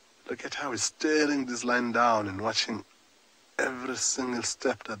 Look at how he's staring this line down and watching every single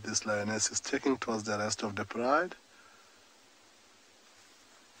step that this lioness is taking towards the rest of the pride.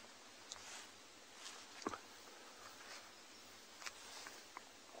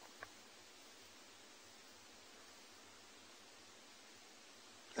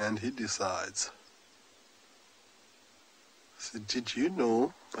 And he decides. did you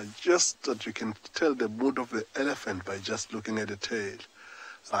know that you can tell the mood of the elephant by just looking at the tail?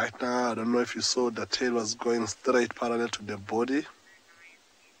 Right now, I don't know if you saw the tail was going straight parallel to the body.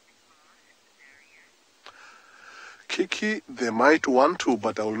 Kiki, they might want to,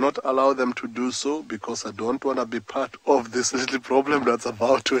 but I will not allow them to do so because I don't want to be part of this little problem that's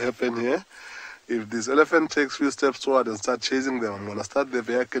about to happen here. If this elephant takes a few steps forward and start chasing them, I'm going to start the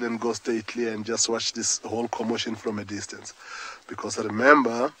vehicle and go stately and just watch this whole commotion from a distance. Because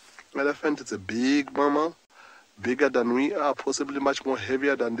remember, elephant is a big mammal, bigger than we are, possibly much more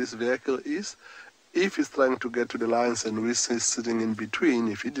heavier than this vehicle is. If he's trying to get to the lions and we're sitting in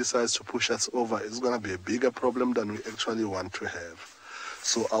between, if he decides to push us over, it's going to be a bigger problem than we actually want to have.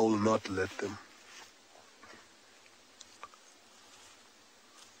 So I will not let them.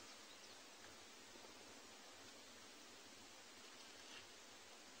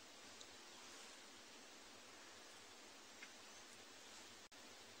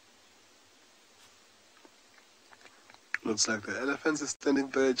 Looks like the elephant is standing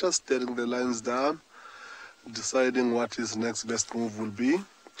there, just staring the lions down, deciding what his next best move will be.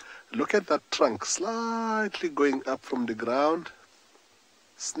 Look at that trunk, slightly going up from the ground,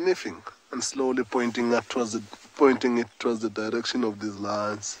 sniffing and slowly pointing it towards the direction of these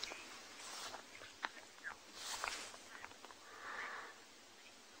lions.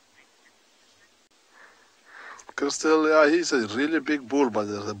 Crystal, yeah, he's a really big bull, but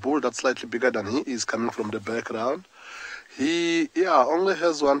there's a bull that's slightly bigger than he is coming from the background. He, only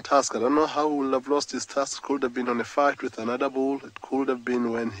has one task. I don't know how he will have lost his task. It could have been on a fight with another bull. It could have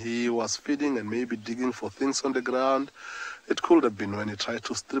been when he was feeding and maybe digging for things on the ground. It could have been when he tried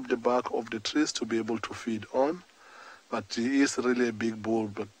to strip the bark of the trees to be able to feed on. But he is really a big bull.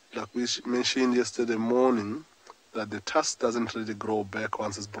 But like we mentioned yesterday morning, that the tusk doesn't really grow back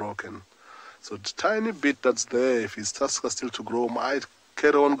once it's broken. So the tiny bit that's there, if his tusks are still to grow, might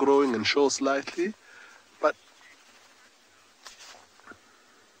carry on growing and show slightly. But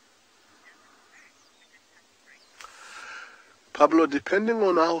Pablo, depending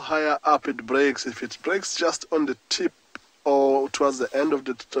on how higher up it breaks, if it breaks just on the tip or towards the end of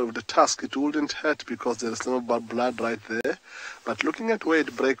the tusk, it wouldn't hurt because there is no blood right there. But looking at where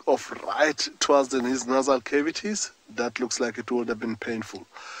it breaks off right towards his nasal cavities, that looks like it would have been painful.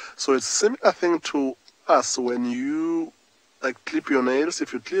 So it's a similar thing to us when you clip your nails.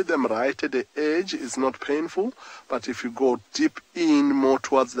 If you clip them right at the edge, it's not painful. But if you go deep in more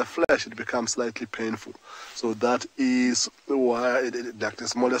towards the flesh, it becomes slightly painful. So that is why, like the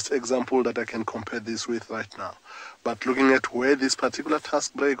smallest example that I can compare this with right now. But looking at where this particular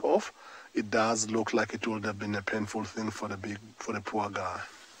tusk break off, it does look like it would have been a painful thing for the poor guy.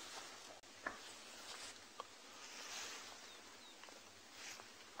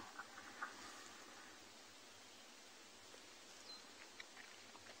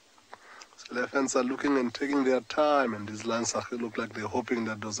 Elephants are looking and taking their time, and these lions look like they're hoping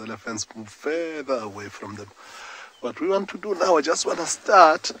that those elephants move further away from them. What we want to do now, I just want to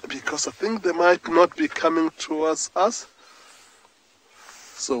start because I think they might not be coming towards us.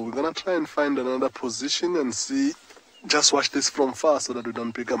 So we're going to try and find another position and see, just watch this from far so that we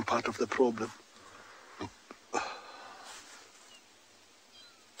don't become part of the problem.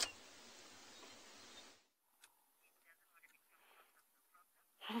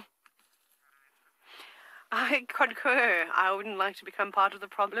 I concur. I wouldn't like to become part of the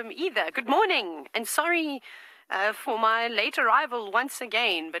problem either. Good morning, and sorry for my late arrival once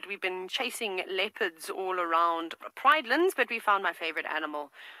again, but we've been chasing leopards all around Pridelands, but we found my favorite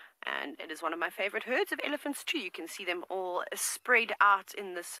animal, and it is one of my favorite herds of elephants too. You can see them all spread out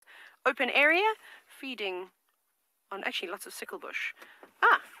in this open area, feeding on actually lots of sickle bush.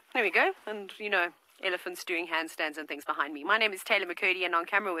 There we go, and elephants doing handstands and things behind me. My name is Taylor McCurdy, and on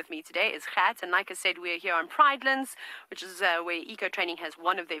camera with me today is Gert. And like I said, we're here on Pridelands, which is where Eco Training has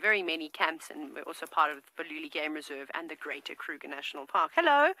one of their very many camps, and we're also part of the Tswalu Game Reserve and the Greater Kruger National Park.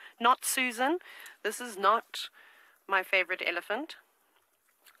 Hello, not Susan. This is not my favorite elephant,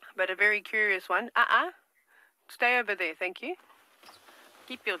 but a very curious one. Stay over there, thank you.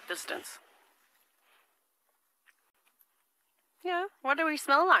 Keep your distance. Yeah, what do we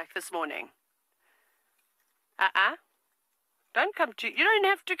smell like this morning? Don't come too, you don't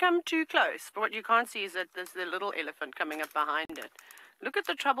have to come too close. But what you can't see is that there's the little elephant coming up behind it. Look at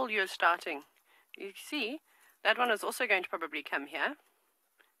the trouble you're starting. You see, that one is also going to probably come here.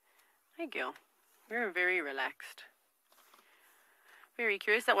 Hey, girl. You're very relaxed. Very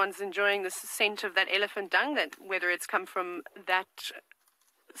curious. That one's enjoying the scent of that elephant dung, whether it's come from that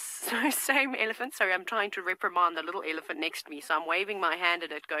same elephant. Sorry, I'm trying to reprimand the little elephant next to me, so I'm waving my hand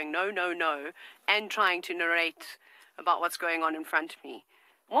at it going no, no, no, and trying to narrate about what's going on in front of me.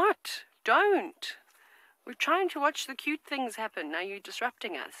 What? Don't. We're trying to watch the cute things happen. Now you're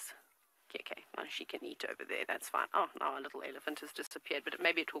disrupting us. Okay, well, she can eat over there. That's fine. Oh, now our little elephant has disappeared, but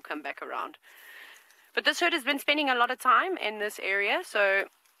maybe it will come back around. But this herd has been spending a lot of time in this area, so...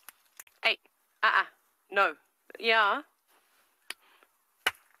 Hey, no. Yeah.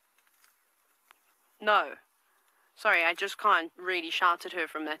 No. Sorry, I just can't really shout at her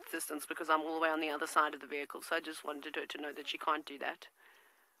from that distance because I'm all the way on the other side of the vehicle, so I just wanted her to know that she can't do that.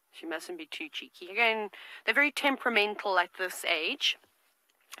 She mustn't be too cheeky. Again, they're very temperamental at this age,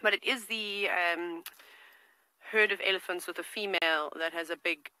 but it is the herd of elephants with a female that has a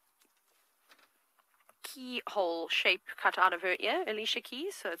big keyhole shape cut out of her ear, Alicia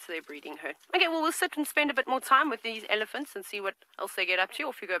Keys, so it's their breeding herd. Okay, well, we'll sit and spend a bit more time with these elephants and see what else they get up to.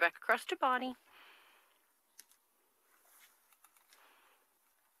 Off you go back across to Barney.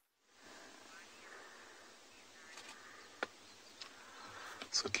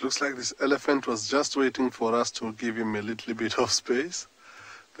 So it looks like this elephant was just waiting for us to give him a little bit of space.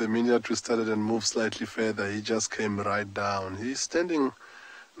 The minute we started and moved slightly further, he just came right down. He's standing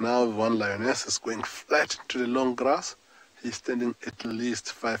now, one lioness is going flat into the long grass. He's standing at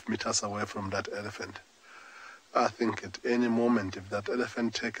least 5 meters away from that elephant. I think at any moment, if that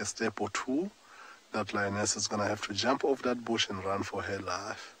elephant takes a step or two, that lioness is going to have to jump off that bush and run for her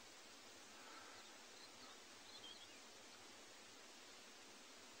life.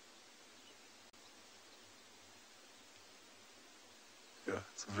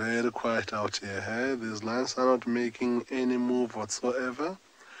 It's very quiet out here. Hey? These lions are not making any move whatsoever.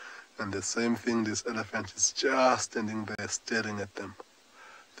 And the same thing, this elephant is just standing there staring at them.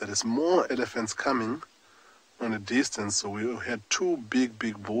 There is more elephants coming on a distance. So we had two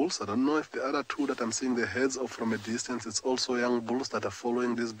big bulls. I don't know if the other two that I'm seeing their heads off from a distance, it's also young bulls that are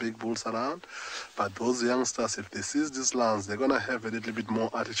following these big bulls around. But those youngsters, if they see these lions, they're going to have a little bit more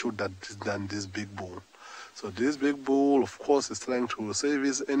attitude than this big bull. So this big bull, of course, is trying to save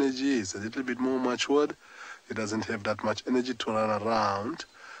his energy. He's a little bit more matured. He doesn't have that much energy to run around.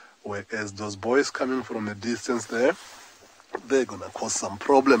 Whereas those boys coming from a distance there, they're going to cause some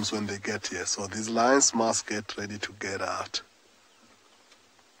problems when they get here. So these lions must get ready to get out.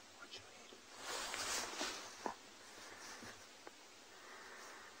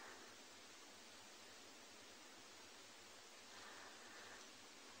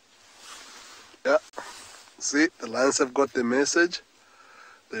 Yeah. See, the lions have got the message.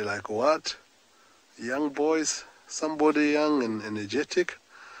 They're like, what? Young boys, somebody young and energetic.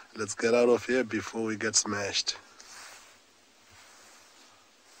 Let's get out of here before we get smashed.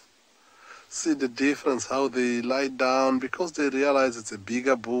 See the difference, how they lie down, because they realize it's a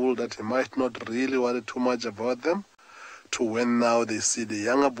bigger bull that he might not really worry too much about them, to when now they see the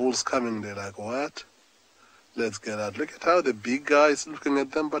younger bulls coming, they're like, what? Let's get out. Look at how the big guy is looking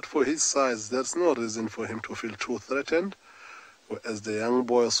at them, but for his size, there's no reason for him to feel too threatened, whereas the young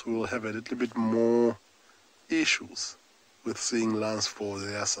boys will have a little bit more issues with seeing lions for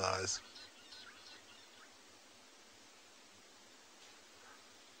their size.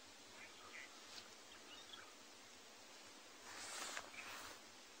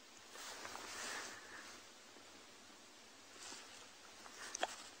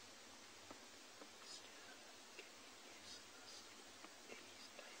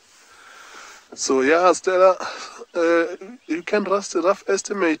 So yeah, Stella, you can rough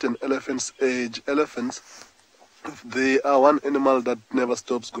estimate an elephant's age. Elephants, they are one animal that never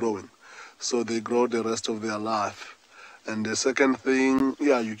stops growing. So they grow the rest of their life. And the second thing,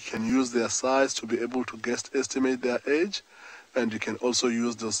 yeah, you can use their size to be able to estimate their age. And you can also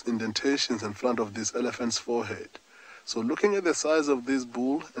use those indentations in front of this elephant's forehead. So looking at the size of this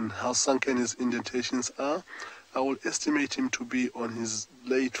bull and how sunken his indentations are, I will estimate him to be on his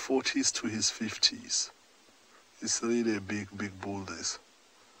late 40s to his 50s. It's really a big bull, this.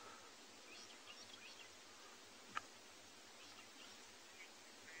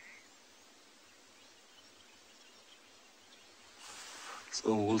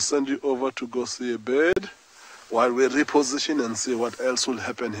 So we'll send you over to go see a bird while we reposition and see what else will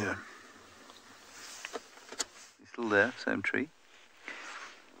happen here. Still there, same tree.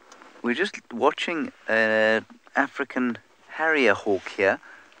 We're just watching an African harrier hawk here.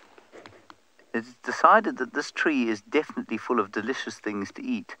 It's decided that this tree is definitely full of delicious things to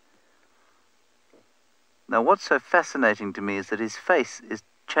eat. Now what's so fascinating to me is that his face is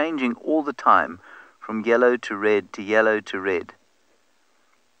changing all the time, from yellow to red to yellow to red.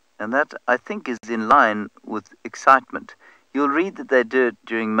 And that, I think, is in line with excitement. You'll read that they do it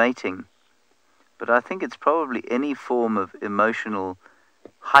during mating, but I think it's probably any form of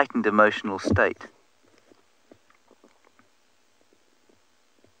heightened emotional state.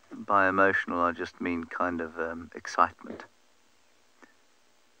 by emotional, I just mean kind of excitement.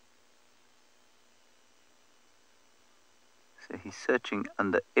 So he's searching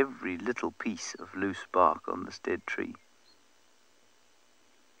under every little piece of loose bark on this dead tree.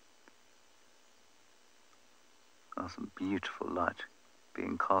 There's some beautiful light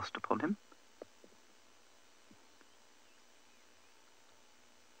being cast upon him.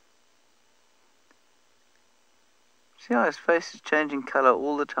 See how his face is changing colour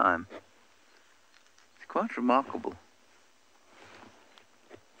all the time? It's quite remarkable.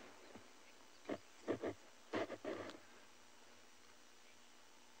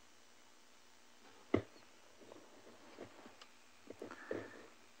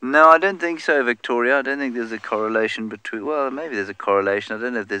 No, I don't think so, Victoria. I don't think there's a correlation between... Well, maybe there's a correlation. I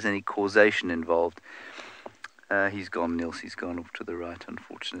don't know if there's any causation involved. He's gone, Niels. He's gone off to the right,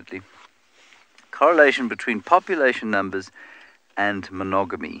 unfortunately. Correlation between population numbers and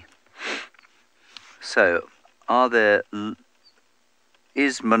monogamy. So,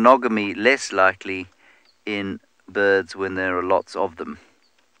 is monogamy less likely in birds when there are lots of them?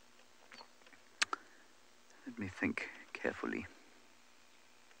 Let me think carefully.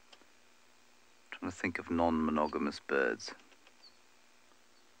 I'm trying to think of non-monogamous birds.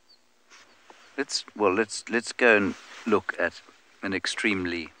 Let's go and look at an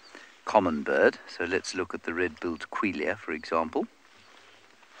extremely common bird. So let's look at the red-billed quelea, for example.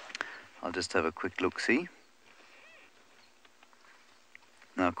 I'll just have a quick look-see.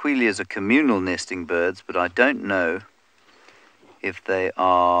 Now, queleas are communal nesting birds, but I don't know if they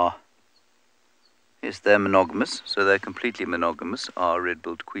are... Yes, they're monogamous, so they're completely monogamous, are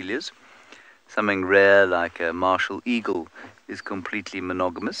red-billed queleas. Something rare like a martial eagle is completely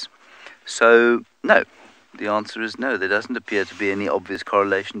monogamous. So, no. The answer is no. There doesn't appear to be any obvious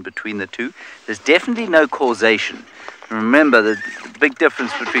correlation between the two. There's definitely no causation. Remember the big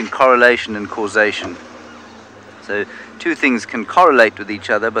difference between correlation and causation. So two things can correlate with each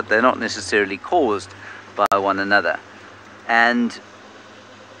other, but they're not necessarily caused by one another. And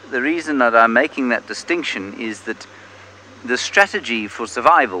the reason that I'm making that distinction is that the strategy for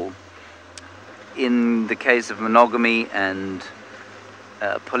survival in the case of monogamy and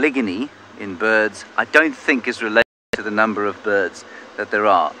polygyny in birds, I don't think is related to the number of birds that there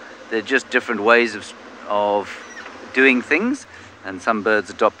are. They're just different ways of doing things, and some birds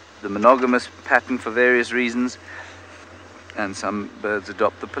adopt the monogamous pattern for various reasons, and some birds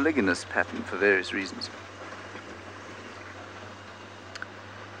adopt the polygynous pattern for various reasons.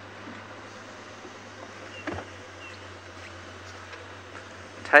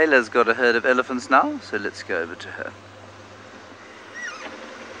 Taylor's got a herd of elephants now, so let's go over to her.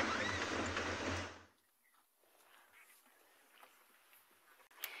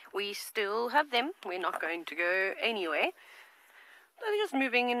 We still have them. We're not going to go anywhere. They're just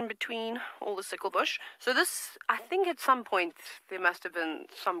moving in between all the sickle bush. So this, I think at some point there must have been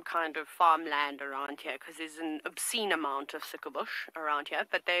some kind of farmland around here, because there's an obscene amount of sickle bush around here,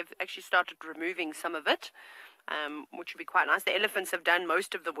 but they've actually started removing some of it, which would be quite nice. The elephants have done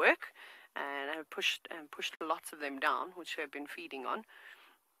most of the work and have pushed lots of them down, which they've been feeding on.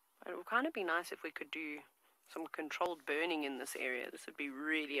 It would kind of be nice if we could do some controlled burning in this area. This would be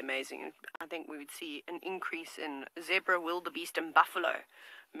really amazing. I think we would see an increase in zebra, wildebeest and buffalo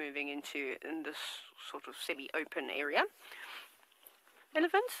moving in this sort of semi-open area.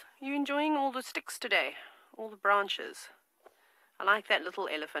 Elephants, you enjoying all the sticks today? All the branches? I like that little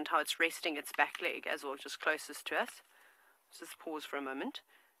elephant, how it's resting its back leg as well, just closest to us. Let's just pause for a moment.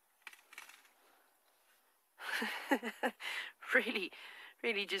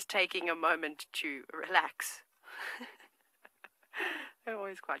 Really just taking a moment to relax. They're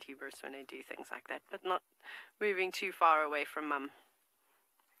always quite humorous when they do things like that, but not moving too far away from Mum.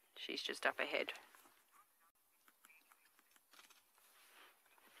 She's just up ahead.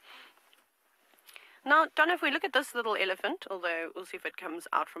 Now, Donna, if we look at this little elephant, although we'll see if it comes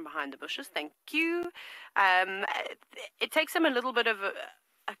out from behind the bushes. Thank you. It takes them a little bit of a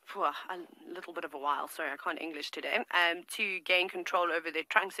while, sorry, I can't English today, to gain control over their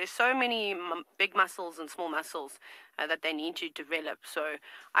trunks. There's so many big muscles and small muscles that they need to develop. So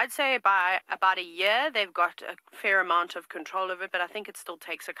I'd say by about a year, they've got a fair amount of control over it, but I think it still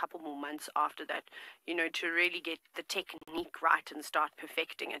takes a couple more months after that, to really get the technique right and start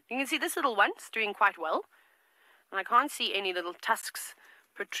perfecting it. You can see this little one's doing quite well, and I can't see any little tusks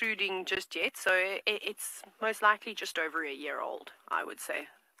protruding just yet, so it's most likely just over a year old, I would say.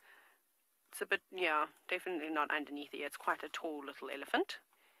 It's a bit, yeah, definitely not underneath here. It's quite a tall little elephant.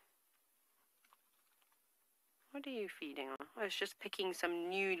 What are you feeding on? Oh, it's just picking some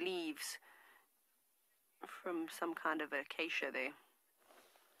new leaves from some kind of acacia there.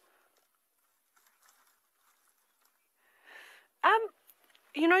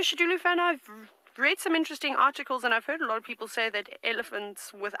 you know, Shadulu fan, I've read some interesting articles and I've heard a lot of people say that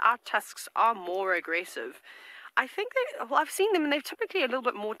elephants without tusks are more aggressive. I think I've seen them and they're typically a little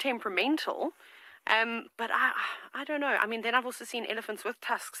bit more temperamental. But I don't know. I mean, then I've also seen elephants with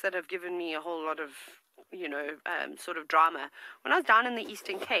tusks that have given me a whole lot of, you know, sort of drama. When I was down in the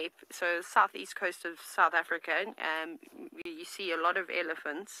Eastern Cape, so southeast coast of South Africa, you see a lot of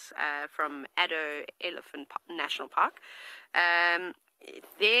elephants from Addo National Park.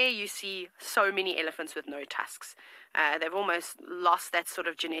 There you see so many elephants with no tusks. They've almost lost that sort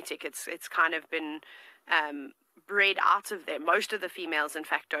of genetic. It's kind of been bred out of them. Most of the females, in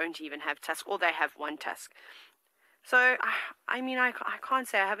fact, don't even have tusks, or they have one tusk. So, I mean, I can't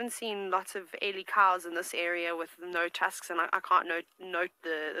say I haven't seen lots of early cows in this area with no tusks, and I can't note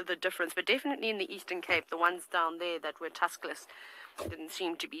the difference. But definitely in the Eastern Cape, the ones down there that were tuskless didn't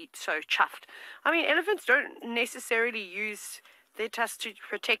seem to be so chuffed. I mean, elephants don't necessarily use their tusks to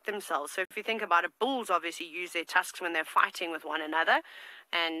protect themselves. So if you think about it, bulls obviously use their tusks when they're fighting with one another,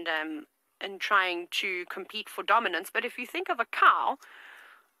 and trying to compete for dominance. But if you think of a cow,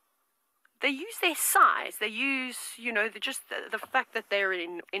 they use their size. They use, you know, the fact that they're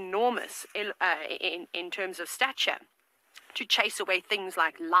enormous in terms of stature to chase away things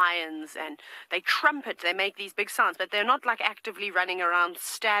like lions, and they trumpet. They make these big sounds, but they're not like actively running around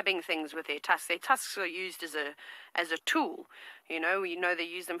stabbing things with their tusks. Their tusks are used as a tool. You know, we know they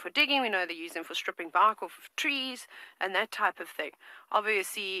use them for digging. We know they use them for stripping bark off of trees and that type of thing.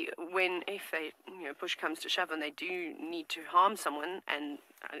 Obviously, if they, you know, push comes to shove and they do need to harm someone, and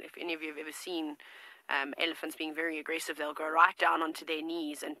if any of you have ever seen elephants being very aggressive, they'll go right down onto their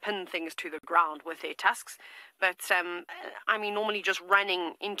knees and pin things to the ground with their tusks. But I mean, normally just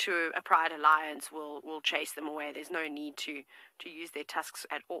running into a pride of lions will chase them away. There's no need to use their tusks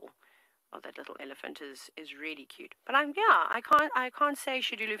at all. Oh, that little elephant is really cute. But I can't say,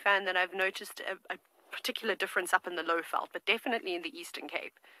 Shadulu fan, that I've noticed a particular difference up in the Lowveld, but definitely in the Eastern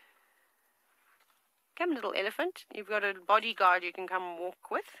Cape. Come, little elephant. You've got a bodyguard you can come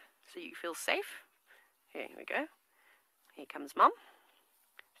walk with, so you feel safe. Here we go. Here comes Mom,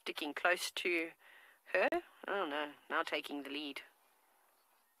 sticking close to her. Oh no, now taking the lead.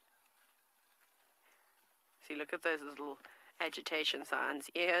 See, look at those little agitation signs.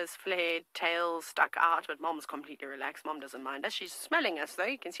 Ears flared, tails stuck out, but Mom's completely relaxed. Mom doesn't mind us. She's smelling us, though.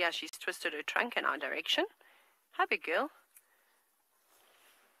 You can see how she's twisted her trunk in our direction. Hi, big girl.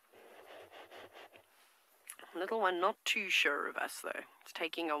 Little one not too sure of us, though. It's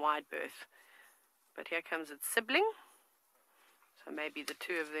taking a wide berth. But here comes its sibling. So maybe the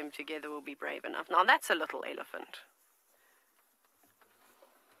two of them together will be brave enough. Now, that's a little elephant.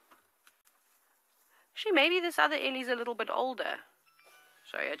 Actually, maybe this other Ellie's a little bit older.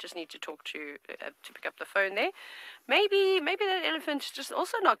 Sorry, I just need to talk to pick up the phone there. Maybe that elephant's just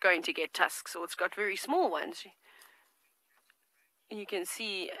also not going to get tusks, or it's got very small ones. You can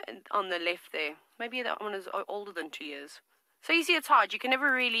see on the left there. Maybe that one is older than 2 years. So you see, it's hard. You can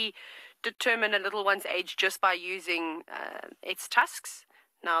never really determine a little one's age just by using its tusks.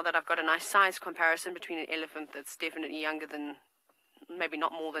 Now that I've got a nice size comparison between an elephant that's definitely younger than, maybe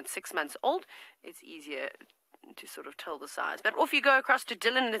not more than 6 months old, it's easier to sort of tell the size. But off you go across to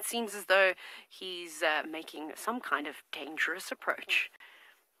Dylan, and it seems as though he's making some kind of dangerous approach.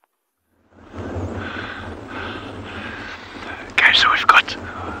 Okay, so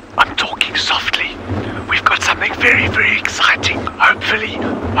I'm talking softly. We've got something very, very exciting. Hopefully,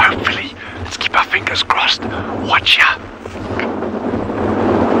 let's keep our fingers crossed. Watch ya.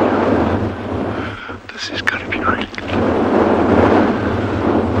 This is going to be really good.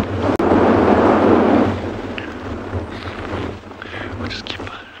 We'll just keep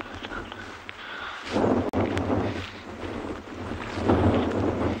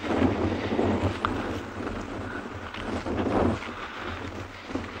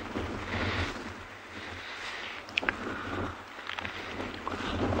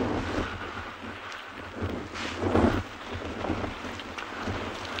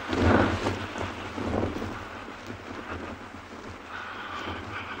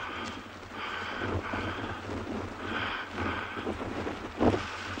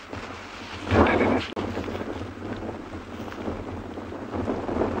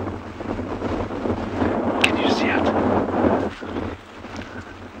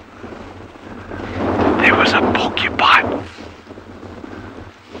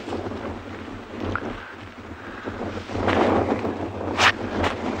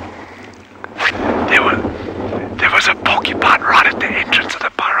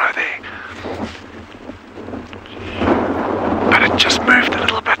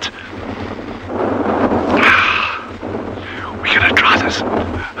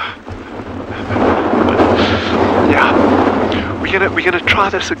try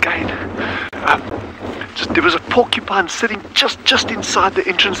this again. There was a porcupine sitting just inside the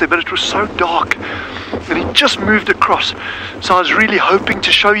entrance there, but it was so dark, and he just moved across. So I was really hoping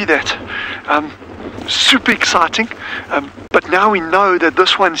to show you that. Super exciting, but now we know that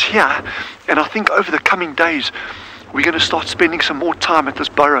this one's here, and I think over the coming days we're going to start spending some more time at this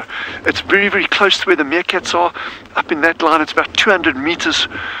burrow. It's very, very close to where the meerkats are. Up in that line, it's about 200 meters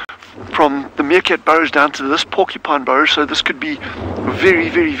from the meerkat burrows down to this porcupine burrow, so this could be very,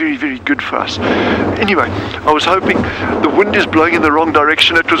 very, very, very good for us. Anyway, I was hoping. The wind is blowing in the wrong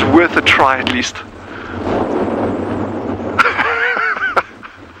direction. It was worth a try at least.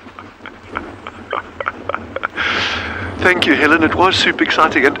 Thank you, Helen. It was super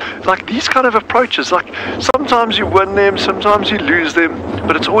exciting. And like these kind of approaches, like sometimes you win them, sometimes you lose them,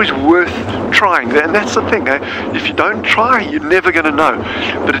 but it's always worth trying. And that's the thing, eh? If you don't try, you're never going to know.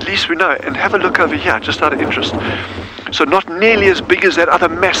 But at least we know. And have a look over here, just out of interest. So not nearly as big as that other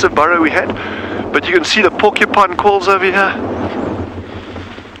massive burrow we had, but you can see the porcupine calls over here.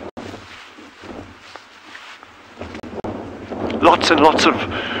 Lots and lots of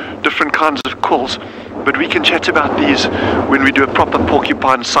different kinds of calls. But we can chat about these when we do a proper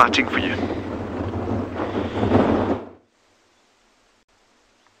porcupine sighting for you.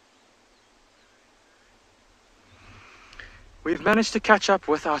 We've managed to catch up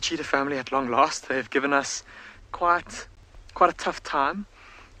with our cheetah family at long last. They've given us quite a tough time.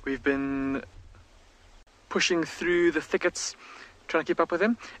 We've been pushing through the thickets, trying to keep up with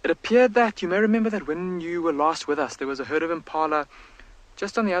them. It appeared that, you may remember that when you were last with us, there was a herd of impala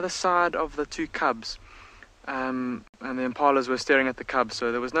just on the other side of the two cubs. And the impalas were staring at the cubs,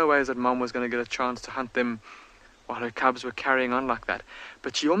 so there was no way that Mom was going to get a chance to hunt them while her cubs were carrying on like that.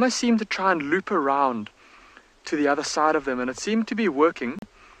 But she almost seemed to try and loop around to the other side of them, and it seemed to be working.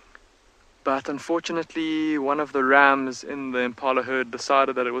 But unfortunately, one of the rams in the impala herd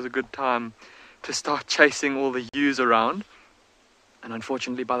decided that it was a good time to start chasing all the ewes around. And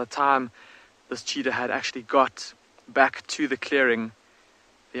unfortunately, by the time this cheetah had actually got back to the clearing,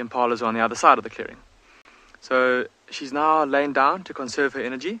 the impalas were on the other side of the clearing. So she's now laying down to conserve her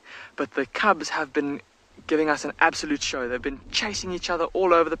energy, but the cubs have been giving us an absolute show. They've been chasing each other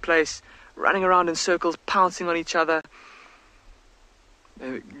all over the place, running around in circles, pouncing on each other.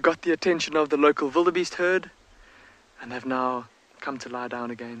 They got the attention of the local wildebeest herd, and they've now come to lie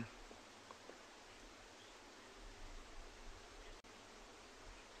down again.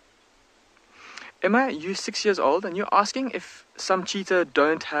 Emma, you're 6 years old, and you're asking if some cheetah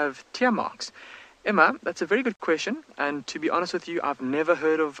don't have tear marks. Emma, that's a very good question, and to be honest with you, I've never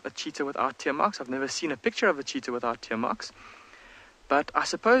heard of a cheetah without tear marks. I've never seen a picture of a cheetah without tear marks. But I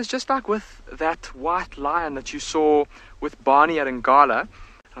suppose just like with that white lion that you saw with Barney at Ngala,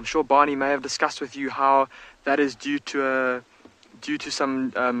 I'm sure Barney may have discussed with you how that is due to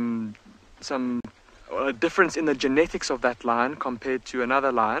some difference in the genetics of that lion compared to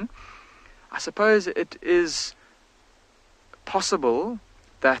another lion. I suppose it is possible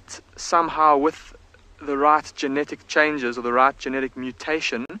that somehow with the right genetic changes or the right genetic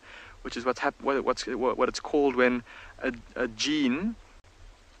mutation, which is what it's called when a gene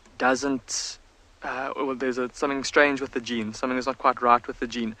doesn't, there's something strange with the gene, something is not quite right with the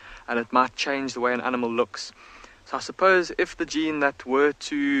gene, and it might change the way an animal looks. So I suppose if the gene that were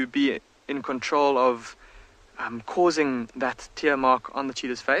to be in control of causing that tear mark on the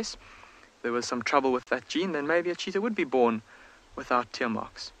cheetah's face, there was some trouble with that gene, then maybe a cheetah would be born without tear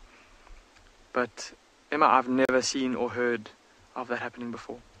marks. But Emma, I've never seen or heard of that happening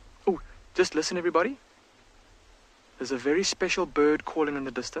before. Oh, just listen everybody. There's a very special bird calling in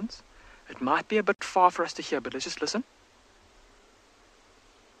the distance. It might be a bit far for us to hear, but let's just listen.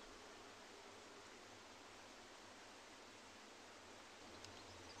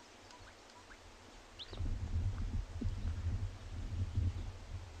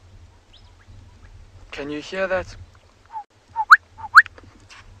 Can you hear that?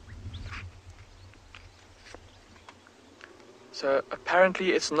 So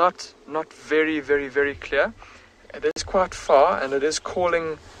apparently it's not very, very, very clear. It is quite far and it is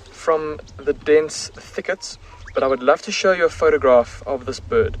calling from the dense thickets, but I would love to show you a photograph of this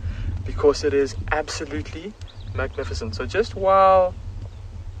bird because it is absolutely magnificent. So just while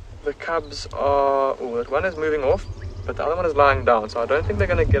the cubs are, oh, that one is moving off, but the other one is lying down, so I don't think they're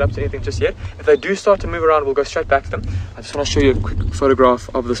going to get up to anything just yet. If they do start to move around, we'll go straight back to them. I just want to show you a quick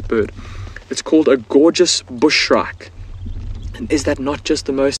photograph of this bird. It's called a gorgeous bush shrike. And is that not just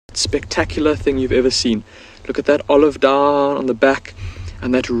the most spectacular thing you've ever seen? Look at that olive down on the back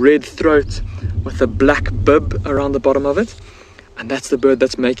and that red throat with the black bib around the bottom of it. And that's the bird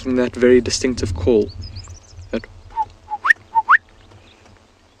that's making that very distinctive call.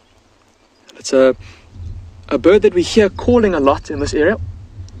 It's a bird that we hear calling a lot in this area,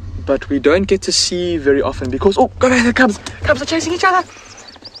 but we don't get to see very often because, oh, go back, the cubs are chasing each other.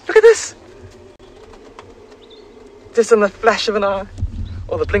 Look at this. Just in the flash of an eye,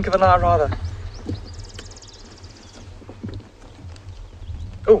 or the blink of an eye rather.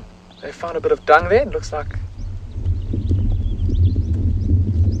 Oh, they found a bit of dung there. It looks like,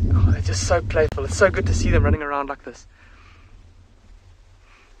 oh, they're just so playful. It's so good to see them running around like this.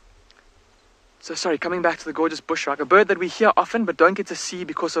 So sorry, coming back to the gorgeous bushrock, a bird that we hear often but don't get to see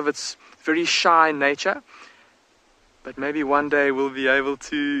because of its very shy nature. But maybe one day we'll be able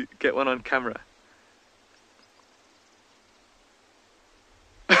to get one on camera.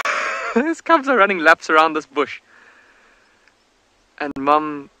 These cubs are running laps around this bush. And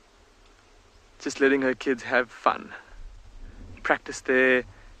Mum just letting her kids have fun. Practice their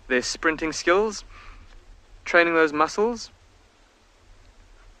sprinting skills, training those muscles.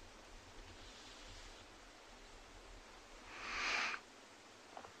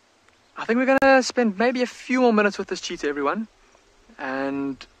 I think we're going to spend maybe a few more minutes with this cheetah, everyone.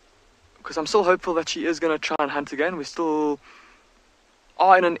 And because I'm still hopeful that she is going to try and hunt again. We still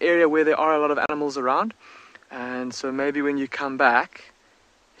are in an area where there are a lot of animals around. And so maybe when you come back,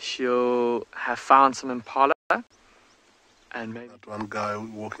 she'll have found some impala. And maybe that one guy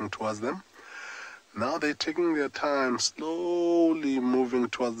walking towards them. Now they're taking their time, slowly moving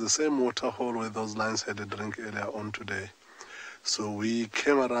towards the same waterhole where those lions had a drink earlier on today. So we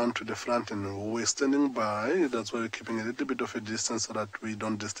came around to the front and we were standing by. That's why we're keeping a little bit of a distance so that we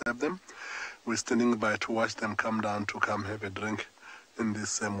don't disturb them. We're standing by to watch them come down to come have a drink in this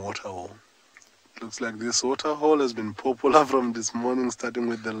same waterhole. Looks like this waterhole has been popular from this morning, starting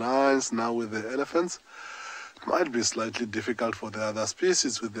with the lions, now with the elephants. It might be slightly difficult for the other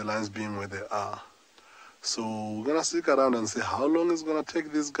species with the lions being where they are. So we're going to stick around and see how long it's going to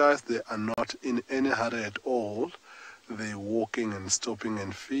take these guys. They are not in any hurry at all. They're walking and stopping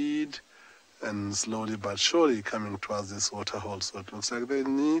and feed and slowly but surely coming towards this waterhole. So it looks like they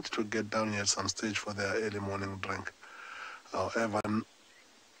need to get down here at some stage for their early morning drink. However,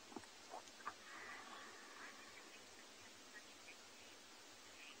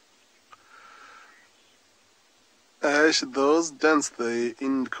 those dents,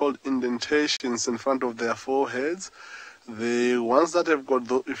 called indentations in front of their foreheads, the ones that have got,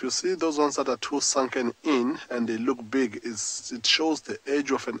 if you see those ones that are too sunken in and they look big, it shows the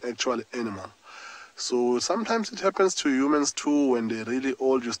age of an actual animal. So sometimes it happens to humans too. When they're really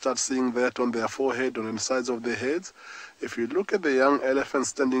old, you start seeing that on their forehead, on the sides of their heads. If you look at the young elephants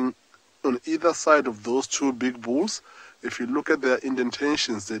standing on either side of those two big bulls, if you look at their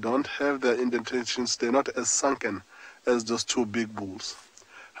indentations, they don't have their indentations, they're not as sunken as those two big bulls.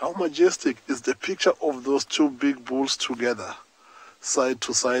 How majestic is the picture of those two big bulls together, side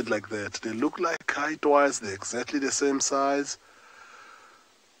to side like that. They look like height-wise, they're exactly the same size,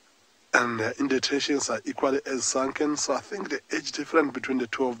 and their indentations are equally as sunken. So I think the age difference between the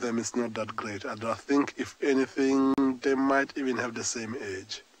two of them is not that great. And I think, if anything, they might even have the same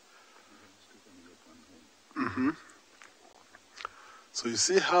age. So you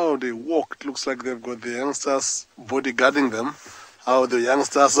see how they walk. It looks like they've got the youngsters bodyguarding them. How the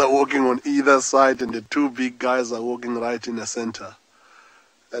youngsters are walking on either side and the two big guys are walking right in the center.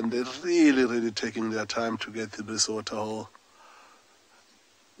 And they're really taking their time to get to this waterhole.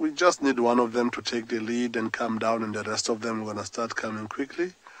 We just need one of them to take the lead and come down, and the rest of them are going to start coming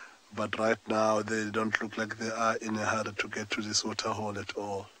quickly. But right now they don't look like they are in a hurry to get to this waterhole at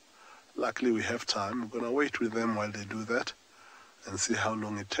all. Luckily we have time. We're going to wait with them while they do that and see how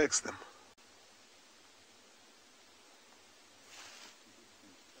long it takes them.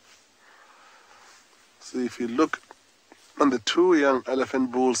 So if you look on the two young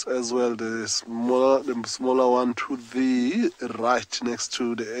elephant bulls as well, the smaller one to the right next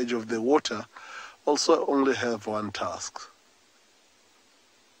to the edge of the water also only have one task.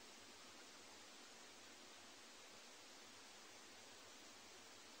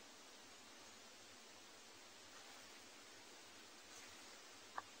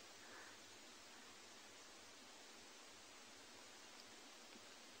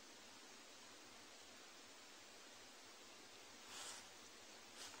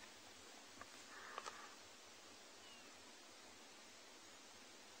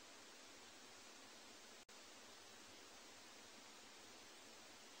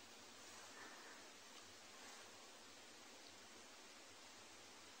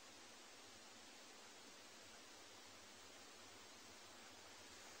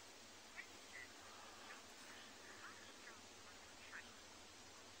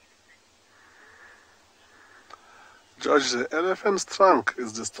 George, the elephant's trunk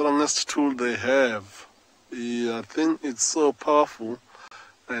is the strongest tool they have. I think it's so powerful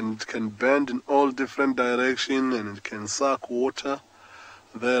and can bend in all different directions and it can suck water.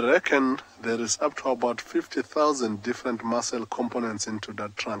 They reckon there is up to about 50,000 different muscle components into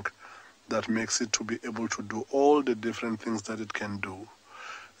that trunk that makes it to be able to do all the different things that it can do.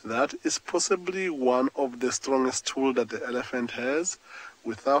 That is possibly one of the strongest tools that the elephant has.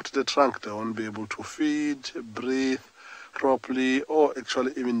 Without the trunk, they won't be able to feed, breathe properly, or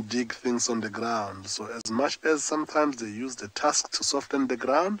actually even dig things on the ground. So as much as sometimes they use the tusk to soften the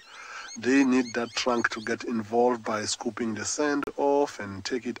ground, they need that trunk to get involved by scooping the sand off and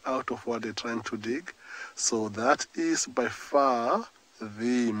take it out of what they're trying to dig. So that is by far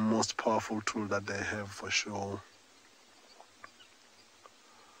the most powerful tool that they have for sure.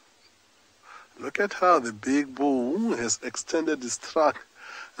 Look at how the big bull has extended his trunk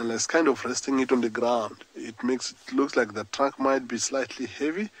and is kind of resting it on the ground. It makes it look like the trunk might be slightly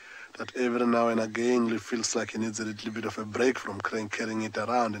heavy, that every now and again it feels like it needs a little bit of a break from carrying it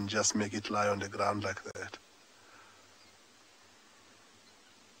around and just make it lie on the ground like that.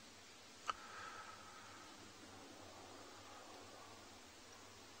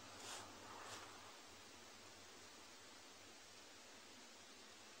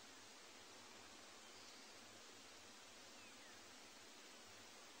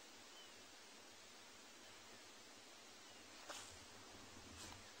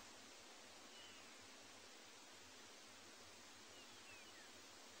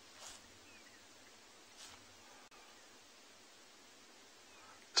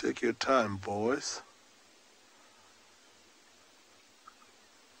 Take your time, boys.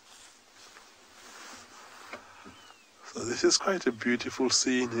 So this is quite a beautiful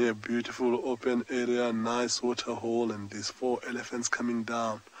scene here, beautiful open area, nice water hole, and these 4 elephants coming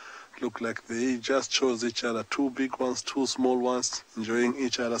down. Look like they just chose each other, 2 big ones, 2 small ones, enjoying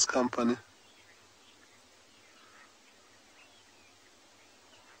each other's company.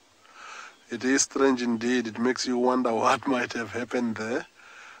 It is strange indeed. It makes you wonder what might have happened there.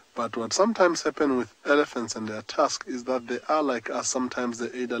 But what sometimes happens with elephants and their tusk is that they are like us. Sometimes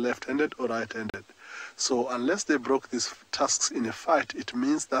they're either left-handed or right-handed. So unless they broke these tusks in a fight, it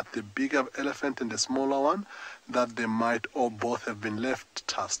means that the bigger elephant and the smaller one, that they might or both have been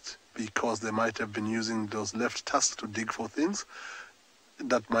left-tusked, because they might have been using those left tusks to dig for things.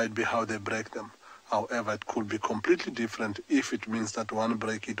 That might be how they break them. However, it could be completely different if it means that one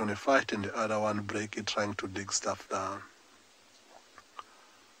break it on a fight and the other one break it trying to dig stuff down.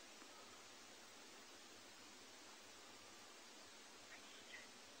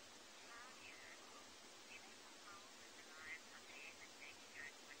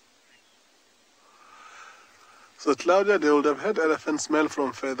 So Claudia, they would have had elephant smell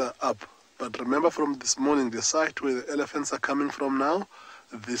from further up. But remember from this morning, the site where the elephants are coming from now,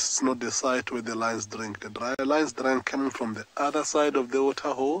 this is not the site where the lions drink. The lions drink coming from the other side of the water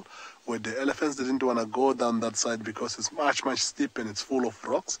hole, where the elephants didn't want to go down that side because it's much, much steep and it's full of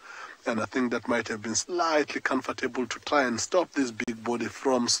rocks. And I think that might have been slightly comfortable to try and stop this big body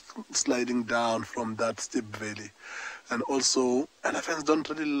from sliding down from that steep valley. And also, elephants don't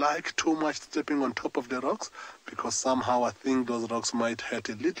really like too much stepping on top of the rocks, because somehow I think those rocks might hurt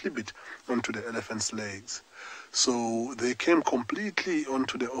a little bit onto the elephant's legs. So they came completely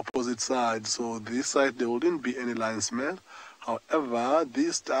onto the opposite side. So this side there wouldn't be any lion smell. However,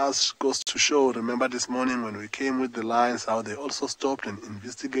 this does goes to show, remember this morning when we came with the lions, how they also stopped and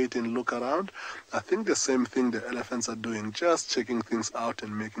investigate and look around. I think the same thing the elephants are doing, just checking things out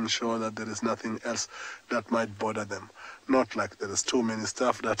and making sure that there is nothing else that might bother them. Not like there is too many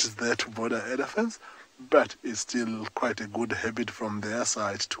stuff that is there to bother elephants, but it's still quite a good habit from their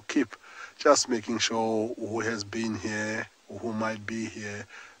side to keep, just making sure who has been here, who might be here,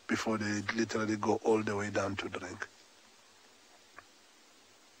 before they literally go all the way down to drink.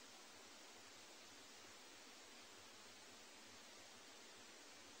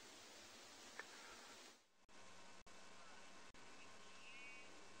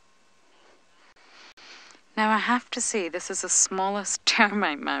 Now I have to say, this is the smallest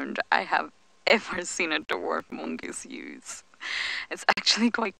termite mound I have ever seen a dwarf mongoose use. It's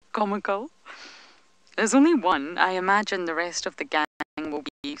actually quite comical. There's only one. I imagine the rest of the gang will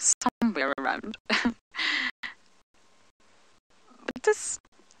be somewhere around. But this,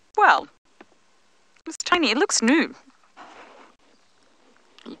 well, it's tiny. It looks new.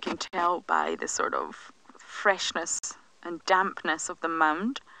 You can tell by the sort of freshness and dampness of the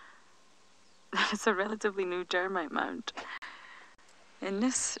mound. It's a relatively new termite mound. And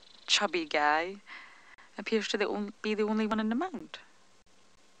this chubby guy appears to be the only one in the mound.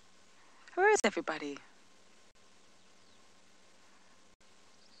 Where is everybody?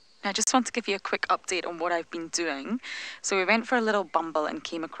 I just want to give you a quick update on what I've been doing. So we went for a little bumble and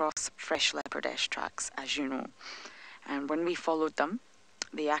came across fresh leopardess tracks, as you know. And when we followed them,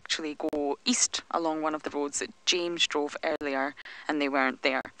 they actually go east along one of the roads that James drove earlier, and they weren't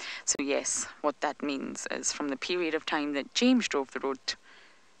there. So yes, what that means is from the period of time that James drove the road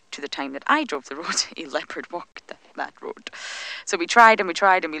to the time that I drove the road, a leopard walked that road. So we tried and we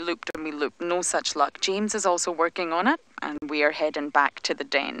tried and we looped and we looped. No such luck. James is also working on it, and we are heading back to the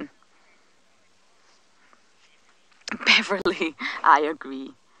den. Beverly, I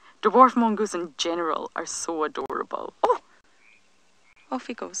agree. Dwarf mongoose in general are so adorable. Oh, off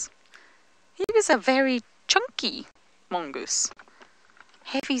he goes. He was a very chunky mongoose.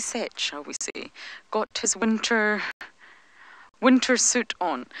 Heavy set, shall we say. Got his winter suit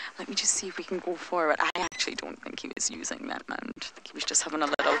on. Let me just see if we can go forward. I actually don't think he was using that mount. I think he was just having a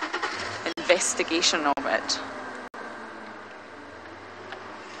little investigation of it.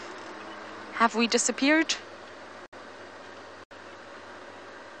 Have we disappeared?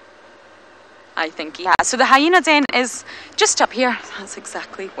 I think he has. So the hyena den is just up here. That's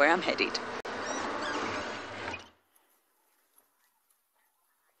exactly where I'm headed.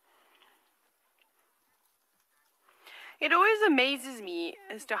 It always amazes me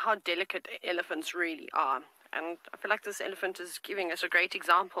as to how delicate elephants really are. And I feel like this elephant is giving us a great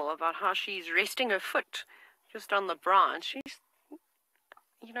example about how she's resting her foot just on the branch. She's,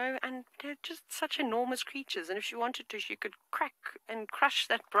 you know, and they're just such enormous creatures. And if she wanted to, she could crack and crush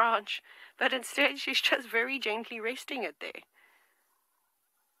that branch. But instead, she's just very gently resting it there.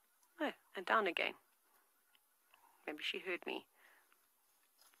 Oh, and down again. Maybe she heard me.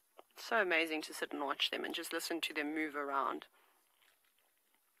 It's so amazing to sit and watch them and just listen to them move around.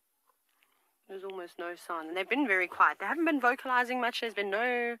 There's almost no sound. And they've been very quiet. They haven't been vocalizing much. There's been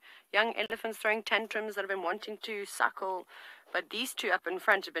no young elephants throwing tantrums that have been wanting to suckle. But these two up in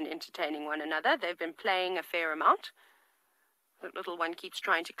front have been entertaining one another. They've been playing a fair amount. The little one keeps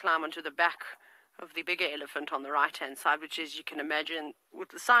trying to climb onto the back of the bigger elephant on the right-hand side, which, as you can imagine, with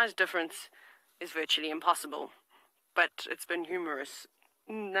the size difference, is virtually impossible. But it's been humorous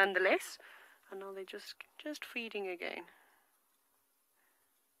nonetheless. And now they're just feeding again.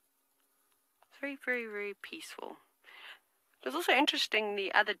 It's very, very, very peaceful. It was also interesting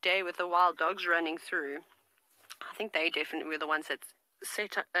the other day with the wild dogs running through. I think they definitely were the ones that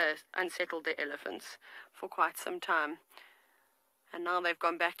unsettled the elephants for quite some time. And now they've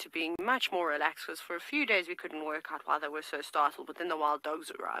gone back to being much more relaxed, because for a few days we couldn't work out why they were so startled, but then the wild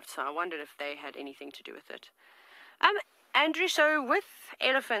dogs arrived, so I wondered if they had anything to do with it. Andrew, so with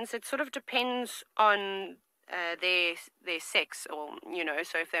elephants, it sort of depends on their sex, or, you know,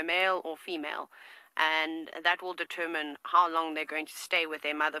 so if they're male or female, and that will determine how long they're going to stay with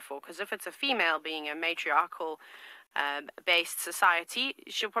their mother for, because if it's a female, being a matriarchal based society,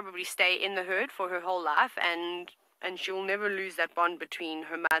 she'll probably stay in the herd for her whole life, and she'll never lose that bond between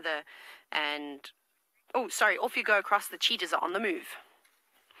her mother and... Oh, sorry, off you go across. The cheetahs are on the move.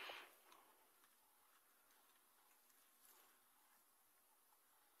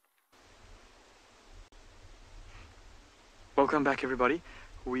 Welcome back, everybody.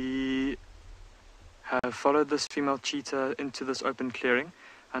 We have followed this female cheetah into this open clearing,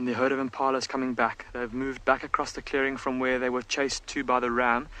 and the herd of impalas coming back. They've moved back across the clearing from where they were chased to by the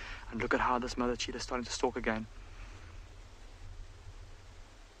ram, and look at how this mother cheetah is starting to stalk again.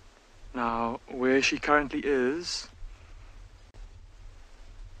 Now, where she currently is,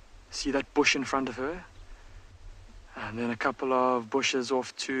 see that bush in front of her? And then a couple of bushes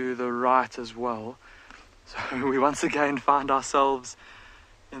off to the right as well. So we once again find ourselves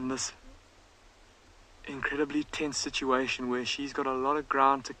in this incredibly tense situation where she's got a lot of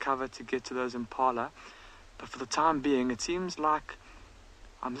ground to cover to get to those impala. But for the time being, it seems like,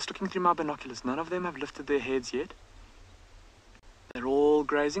 I'm just looking through my binoculars, none of them have lifted their heads yet. They're all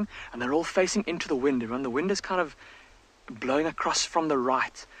grazing, and they're all facing into the wind. Everyone, the wind is kind of blowing across from the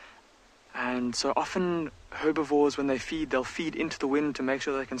right. And so often herbivores, when they feed, they'll feed into the wind to make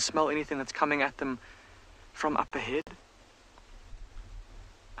sure they can smell anything that's coming at them from up ahead.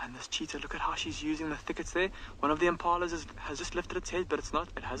 And this cheetah, look at how she's using the thickets there. One of the impalas has just lifted its head, but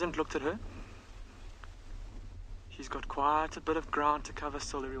it hasn't looked at her. She's got quite a bit of ground to cover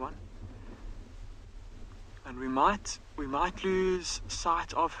still, everyone. And we might lose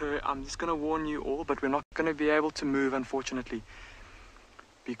sight of her. I'm just going to warn you all, but we're not going to be able to move, unfortunately.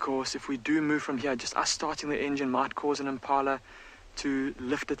 Because if we do move from here, just us starting the engine might cause an impala to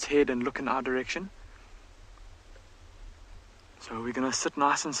lift its head and look in our direction. So we're going to sit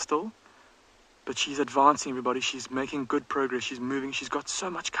nice and still. But she's advancing, everybody. She's making good progress. She's moving. She's got so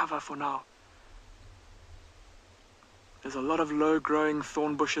much cover for now. There's a lot of low-growing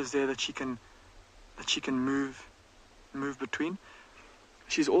thorn bushes there that she can move between.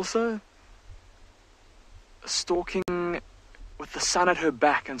 She's also stalking with the sun at her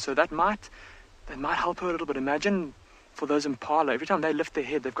back, and so that might help her a little bit. Imagine for those impala, every time they lift their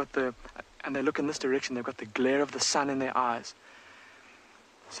head, and they look in this direction, they've got the glare of the sun in their eyes.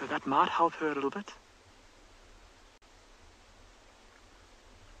 So that might help her a little bit.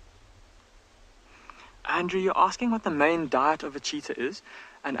 Andrew, you're asking what the main diet of a cheetah is.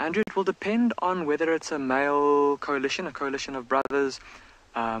 And Andrew, it will depend on whether it's a male coalition, a coalition of brothers,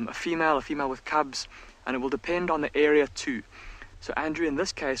 a female with cubs, and it will depend on the area too. So Andrew, in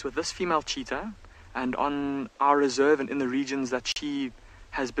this case, with this female cheetah, and on our reserve and in the regions that she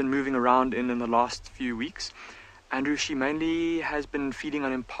has been moving around in the last few weeks, Andrew, she mainly has been feeding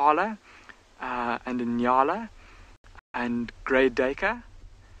on impala and inyala and grey duiker.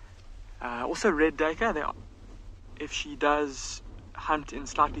 Also red duiker, if she does hunt in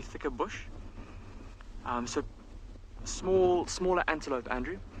slightly thicker bush. So smaller antelope,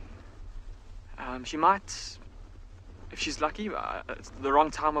 Andrew. She might, if she's lucky, it's the wrong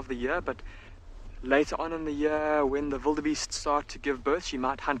time of the year, but later on in the year when the wildebeest start to give birth, she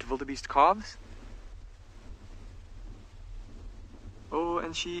might hunt wildebeest calves. Oh,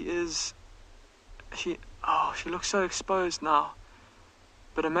 and she looks so exposed now.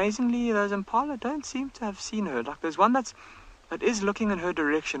 But amazingly, those impala don't seem to have seen her. Like there's one that is looking in her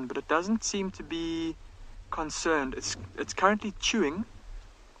direction, but it doesn't seem to be concerned. It's currently chewing.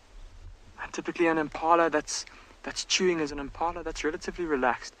 And typically an impala that's chewing is an impala that's relatively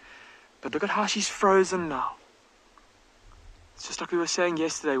relaxed. But look at how she's frozen now. It's just like we were saying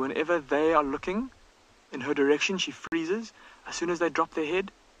yesterday, whenever they are looking in her direction, she freezes. As soon as they drop their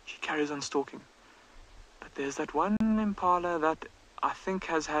head, she carries on stalking. But there's that one impala that I think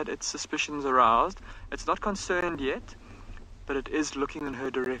has had its suspicions aroused. It's not concerned yet, but it is looking in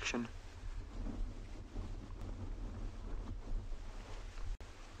her direction.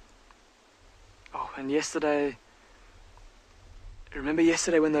 Oh, and remember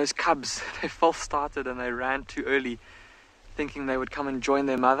yesterday when those cubs, they false started and they ran too early, thinking they would come and join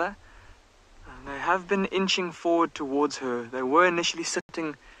their mother? And they have been inching forward towards her. They were initially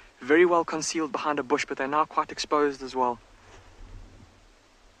sitting very well concealed behind a bush, but they're now quite exposed as well.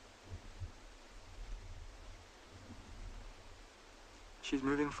 She's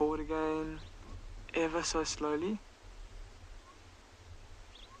moving forward again, ever so slowly.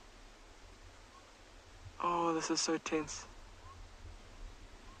 Oh, this is so tense.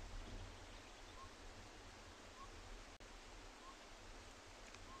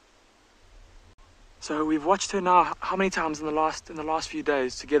 So we've watched her now, how many times in the last few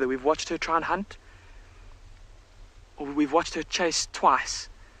days together? We've watched her try and hunt, or we've watched her chase twice.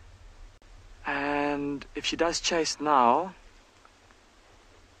 And if she does chase now,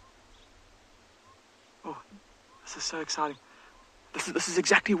 oh, this is so exciting. This is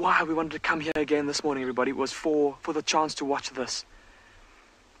exactly why we wanted to come here again this morning, everybody. It was for the chance to watch this.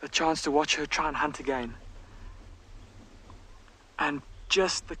 The chance to watch her try and hunt again. And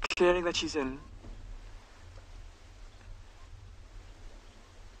just the clearing that she's in.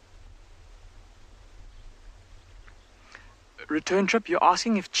 Return trip, you're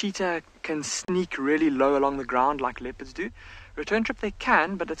asking if cheetah can sneak really low along the ground like leopards do. Return trip they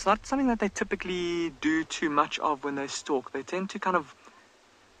can, but it's not something that they typically do too much of when they stalk. They tend to kind of,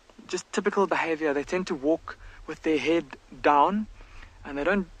 just typical behavior, they tend to walk with their head down, and they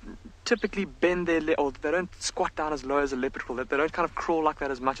don't typically bend their leg, or they don't squat down as low as a leopard will. They don't kind of crawl like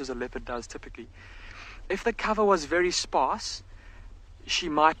that as much as a leopard does typically. If the cover was very sparse, she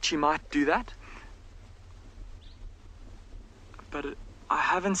might do that. But I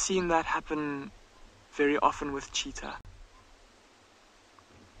haven't seen that happen very often with cheetah.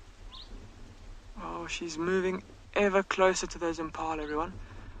 Oh, she's moving ever closer to those impala, everyone.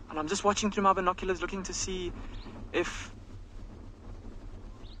 And I'm just watching through my binoculars, looking to see if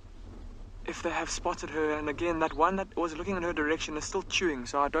they have spotted her. And again, that one that was looking in her direction is still chewing,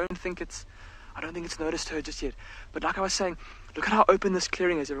 so I don't think it's noticed her just yet. But like I was saying, look at how open this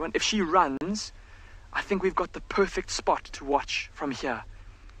clearing is, everyone. If she runs, I think we've got the perfect spot to watch from here.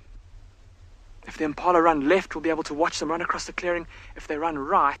 If the impala run left, we'll be able to watch them run across the clearing. If they run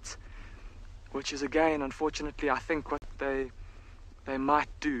right, which is again, unfortunately, I think what they might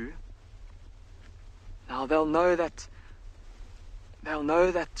do. Now they'll know that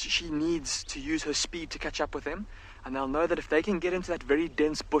she needs to use her speed to catch up with them, and they'll know that if they can get into that very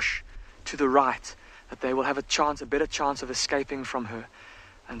dense bush to the right, that they will have a better chance of escaping from her.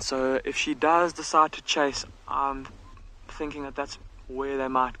 And so if she does decide to chase, I'm thinking that that's where they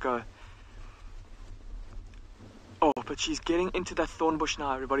might go. Oh, but she's getting into that thorn bush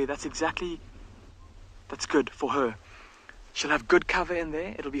now, everybody. That's good for her. She'll have good cover in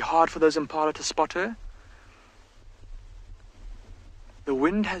there. It'll be hard for those impala to spot her. The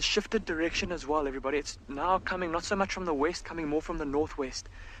wind has shifted direction as well, everybody. It's now coming not so much from the west, coming more from the northwest.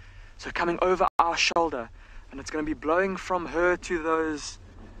 So coming over our shoulder. And it's going to be blowing from her to those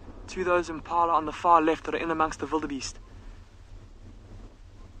impala on the far left that are in amongst the wildebeest.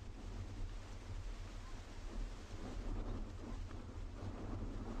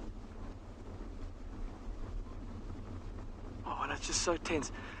 Oh, that's just so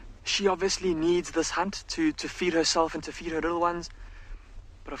tense. She obviously needs this hunt to feed herself and to feed her little ones.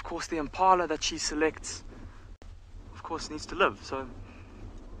 But of course the impala that she selects, of course, needs to live. So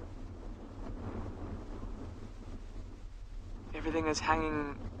everything is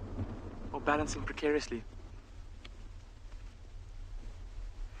hanging or balancing precariously.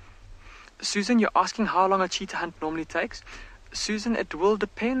 Susan, you're asking how long a cheetah hunt normally takes. Susan, it will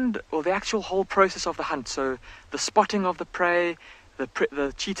depend, or the actual whole process of the hunt. So the spotting of the prey,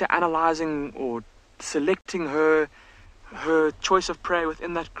 the cheetah analyzing or selecting her choice of prey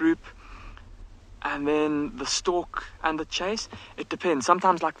within that group, and then the stalk and the chase. It depends.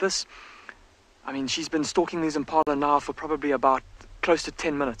 Sometimes like this, I mean, she's been stalking these impala now for probably about close to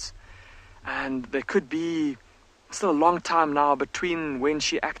 10 minutes. And there could be still a long time now between when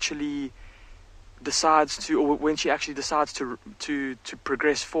she actually decides to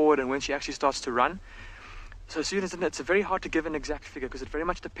progress forward and when she actually starts to run. So Susan, it's very hard to give an exact figure because it very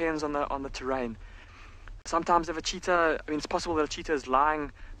much depends on the terrain. Sometimes if a cheetah, I mean, it's possible that a cheetah is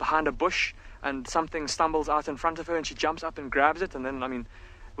lying behind a bush and something stumbles out in front of her and she jumps up and grabs it, and then, I mean,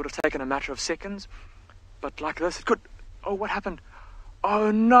 it would have taken a matter of seconds. But like this, it could... Oh, what happened?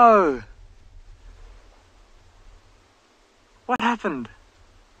 Oh, no! What happened?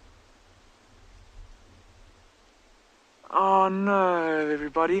 Oh, no,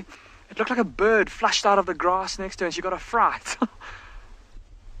 everybody. It looked like a bird flushed out of the grass next to her and she got a fright.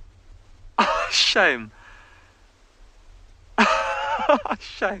 Oh, shame.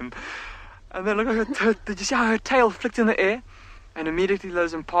 Shame. And then look at her, did you see how her tail flicked in the air? And immediately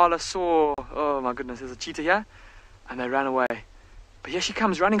those impala saw, oh my goodness, there's a cheetah here, and they ran away. But here she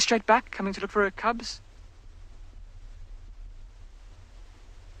comes, running straight back, coming to look for her cubs.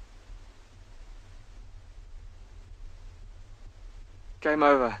 Game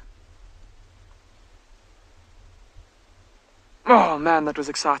over. Oh man, that was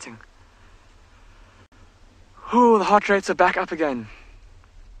exciting. Ooh, the heart rates are back up again.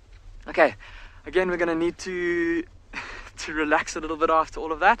 Okay, again we're going to need to relax a little bit after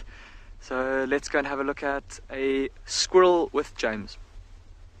all of that. So let's go and have a look at a squirrel with James.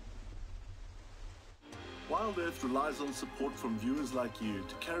 Wild Earth relies on support from viewers like you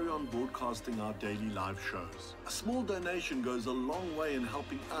to carry on broadcasting our daily live shows. A small donation goes a long way in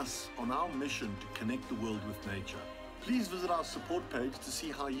helping us on our mission to connect the world with nature. Please visit our support page to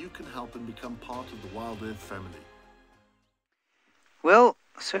see how you can help and become part of the Wild Earth family. Well,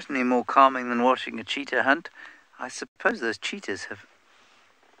 certainly more calming than watching a cheetah hunt. I suppose those cheetahs have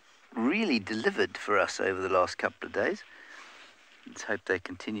really delivered for us over the last couple of days. Let's hope they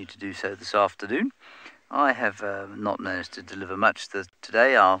continue to do so this afternoon. I have not managed to deliver much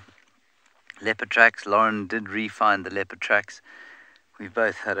today. Our leopard tracks, Lauren did re-find the leopard tracks. We've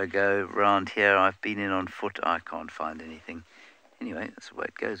both had a go round here. I've been in on foot. I can't find anything. Anyway, that's the way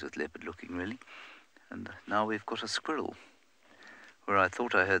it goes with leopard looking, really. And now we've got a squirrel, where I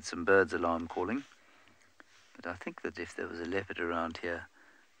thought I heard some birds alarm calling. But I think that if there was a leopard around here,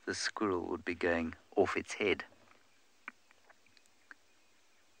 the squirrel would be going off its head.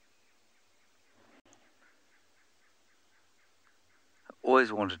 I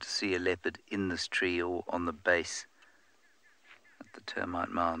always wanted to see a leopard in this tree or on the base at the termite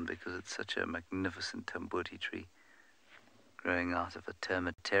mound, because it's such a magnificent tambuti tree growing out of a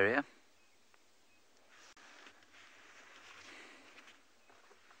termite terrier.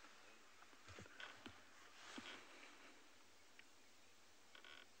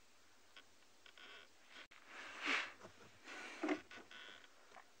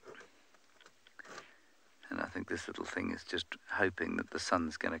 And I think this little thing is just hoping that the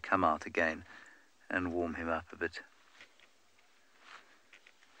sun's going to come out again and warm him up a bit.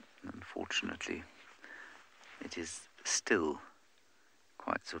 Unfortunately, it is still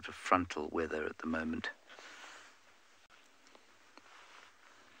quite sort of frontal weather at the moment.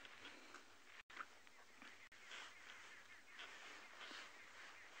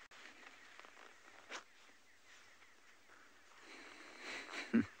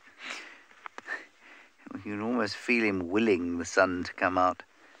 You can almost feel him willing the sun to come out.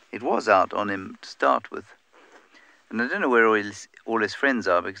 It was out on him to start with, And I don't know where all his friends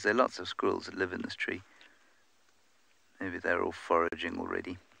are, because there are lots of squirrels that live in this tree. Maybe they're all foraging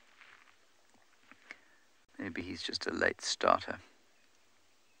already. Maybe he's just a late starter.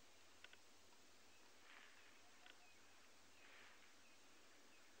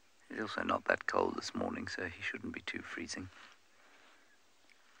 It's also not that cold this morning, so he shouldn't be too freezing.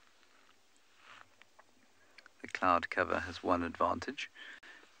 The cloud cover has one advantage,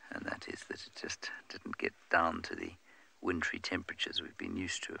 and that is that it just didn't get down to the wintry temperatures we've been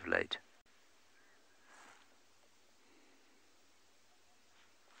used to of late.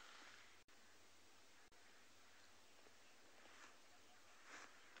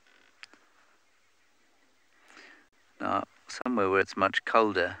 Now, somewhere where it's much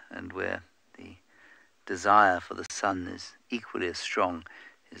colder and where the desire for the sun is equally as strong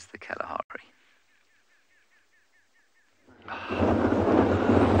is the Kalahari.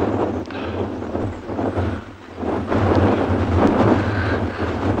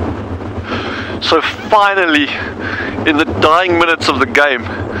 So finally, in the dying minutes of the game,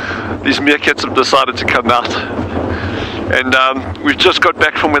 these meerkats have decided to come out. And we've just got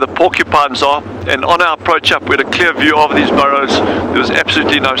back from where the porcupines are, and on our approach up we had a clear view of these burrows. There was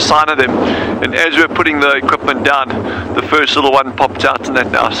absolutely no sign of them, and as we were putting the equipment down, the first little one popped out in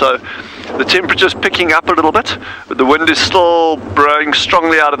that now. So the temperature's picking up a little bit, but the wind is still blowing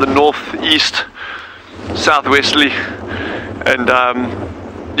strongly out of the northeast, southwesterly, and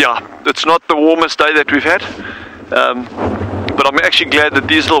yeah, it's not the warmest day that we've had, but I'm actually glad that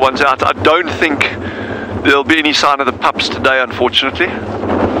these little ones are out. I don't think there'll be any sign of the pups today, unfortunately.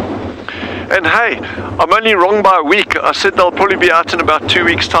 And hey, I'm only wrong by a week. I said they'll probably be out in about 2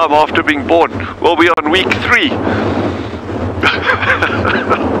 weeks' time after being born. Well, we're on week 3.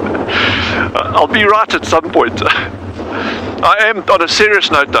 I'll be right at some point. I am, on a serious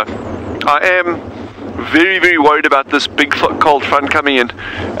note though, I am very, very worried about this big cold front coming in.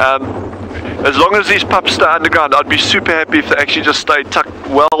 As long as these pups stay underground, I'd be super happy if they actually just stay tucked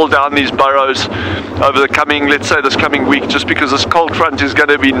well down these burrows over the coming, let's say this coming week, just because this cold front is going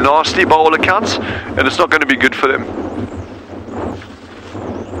to be nasty by all accounts, and it's not going to be good for them.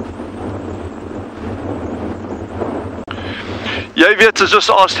 Javiet has just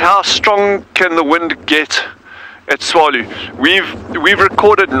asked, how strong can the wind get at Tswalu? We've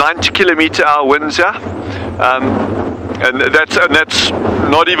recorded 90 km/h winds here. And that's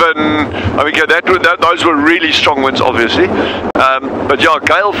not even, I mean, those were really strong winds, obviously. But yeah,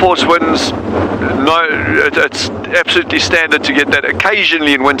 gale force winds, no, it's absolutely standard to get that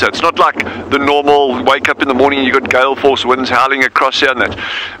occasionally in winter. It's not like the normal wake up in the morning and you got gale force winds howling across here and that.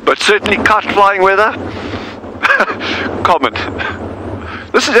 But certainly kite flying weather, common.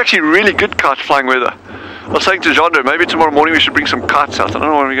 This is actually really good kite flying weather. I was saying to Jandre, maybe tomorrow morning we should bring some kites out. I don't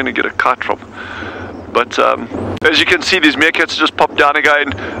know where we're going to get a kite from. But as you can see, these meerkats just popped down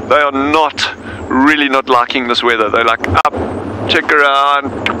again. They are really not liking this weather. They're like up, check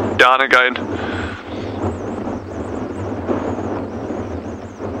around, down again.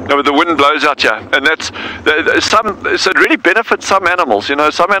 No, but the wind blows out here, and so it really benefits some animals. You know,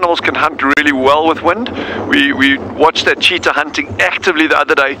 some animals can hunt really well with wind. We watched that cheetah hunting actively the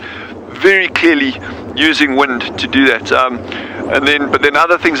other day, very clearly using wind to do that. But then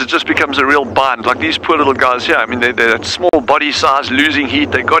other things, it just becomes a real bind. Like these poor little guys here, I mean, they're that small body size, losing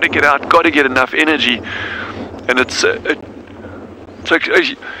heat. They got to get out, got to get enough energy, and it's like,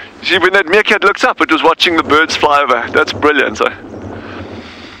 see, when that meerkat looks up, it was watching the birds fly over. That's brilliant. So,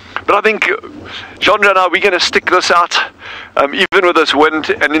 but I think Jandre and I, we're going to stick this out, even with this wind,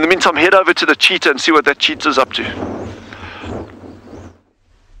 and in the meantime, head over to the cheetah and see what that cheetah's up to.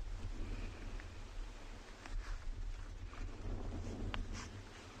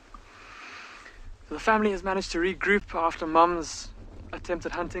 The family has managed to regroup after Mum's attempt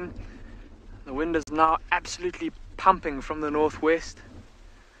at hunting. The wind is now absolutely pumping from the northwest,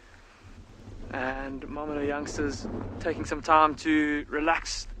 and Mum and her youngsters taking some time to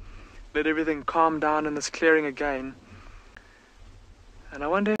relax, let everything calm down in this clearing again. And I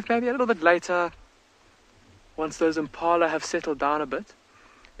wonder if maybe a little bit later, once those impala have settled down a bit,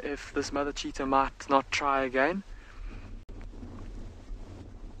 if this mother cheetah might not try again.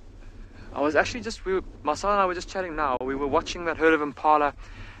 I was actually my son and I were just chatting now. We were watching that herd of impala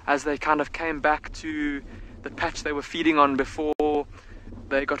as they kind of came back to the patch they were feeding on before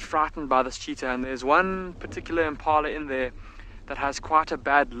they got frightened by this cheetah. And there's one particular impala in there that has quite a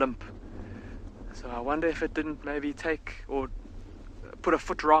bad limp. So I wonder if it didn't maybe take or put a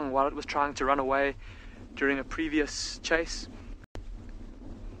foot wrong while it was trying to run away during a previous chase.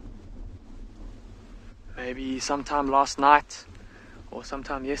 Maybe sometime last night or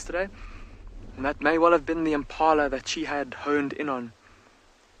sometime yesterday. And that may well have been the impala that she had honed in on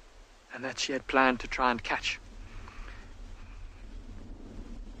and that she had planned to try and catch.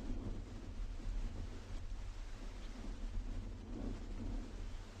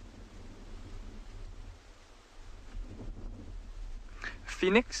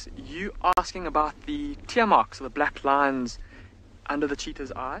 Phoenix, you asking about the tear marks, or the black lines under the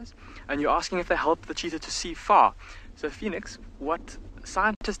cheetah's eyes, and you're asking if they help the cheetah to see far. So Phoenix, what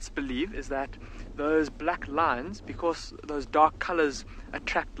scientists believe is that those black lines, because those dark colors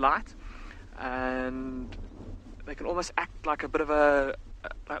attract light, and they can almost act like a bit of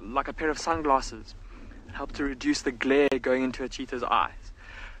like a pair of sunglasses, help to reduce the glare going into a cheetah's eyes.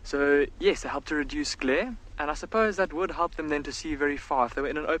 So yes, they help to reduce glare, and I suppose that would help them then to see very far. If they were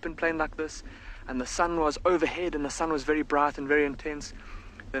in an open plain like this and the sun was overhead and the sun was very bright and very intense,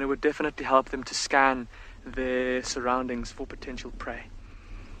 then it would definitely help them to scan their surroundings for potential prey.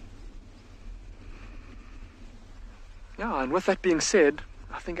 Yeah, and with that being said,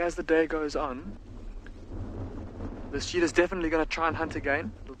 I think as the day goes on, this cheetah's definitely going to try and hunt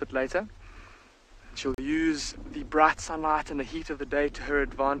again a little bit later. She'll use the bright sunlight and the heat of the day to her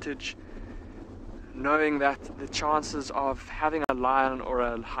advantage, knowing that the chances of having a lion or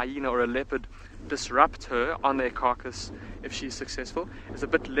a hyena or a leopard disrupt her on their carcass, if she's successful, is a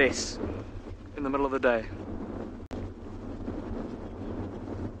bit less in the middle of the day.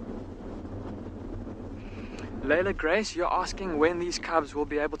 Layla Grace, you're asking when these cubs will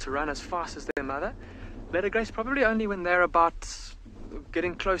be able to run as fast as their mother. Layla Grace, probably only when they're about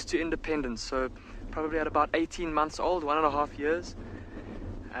getting close to independence, so probably at about 18 months old, 1.5 years.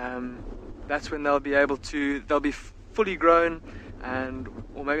 That's when they'll be fully grown, and,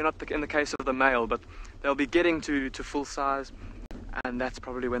 or maybe not in the case of the male, but they'll be getting to full size, and that's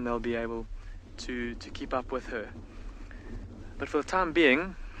probably when they'll be able to keep up with her. But for the time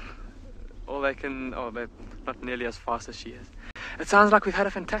being, they're not nearly as fast as she is. It sounds like we've had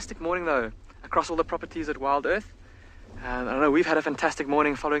a fantastic morning though, across all the properties at Wild Earth. I know we've had a fantastic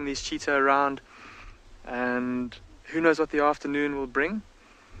morning following these cheetah around, and who knows what the afternoon will bring.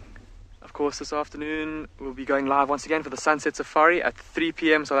 Of course, this afternoon we'll be going live once again for the Sunset Safari at 3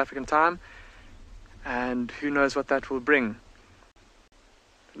 p.m. South African time, and who knows what that will bring.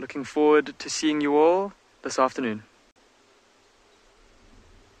 Looking forward to seeing you all this afternoon.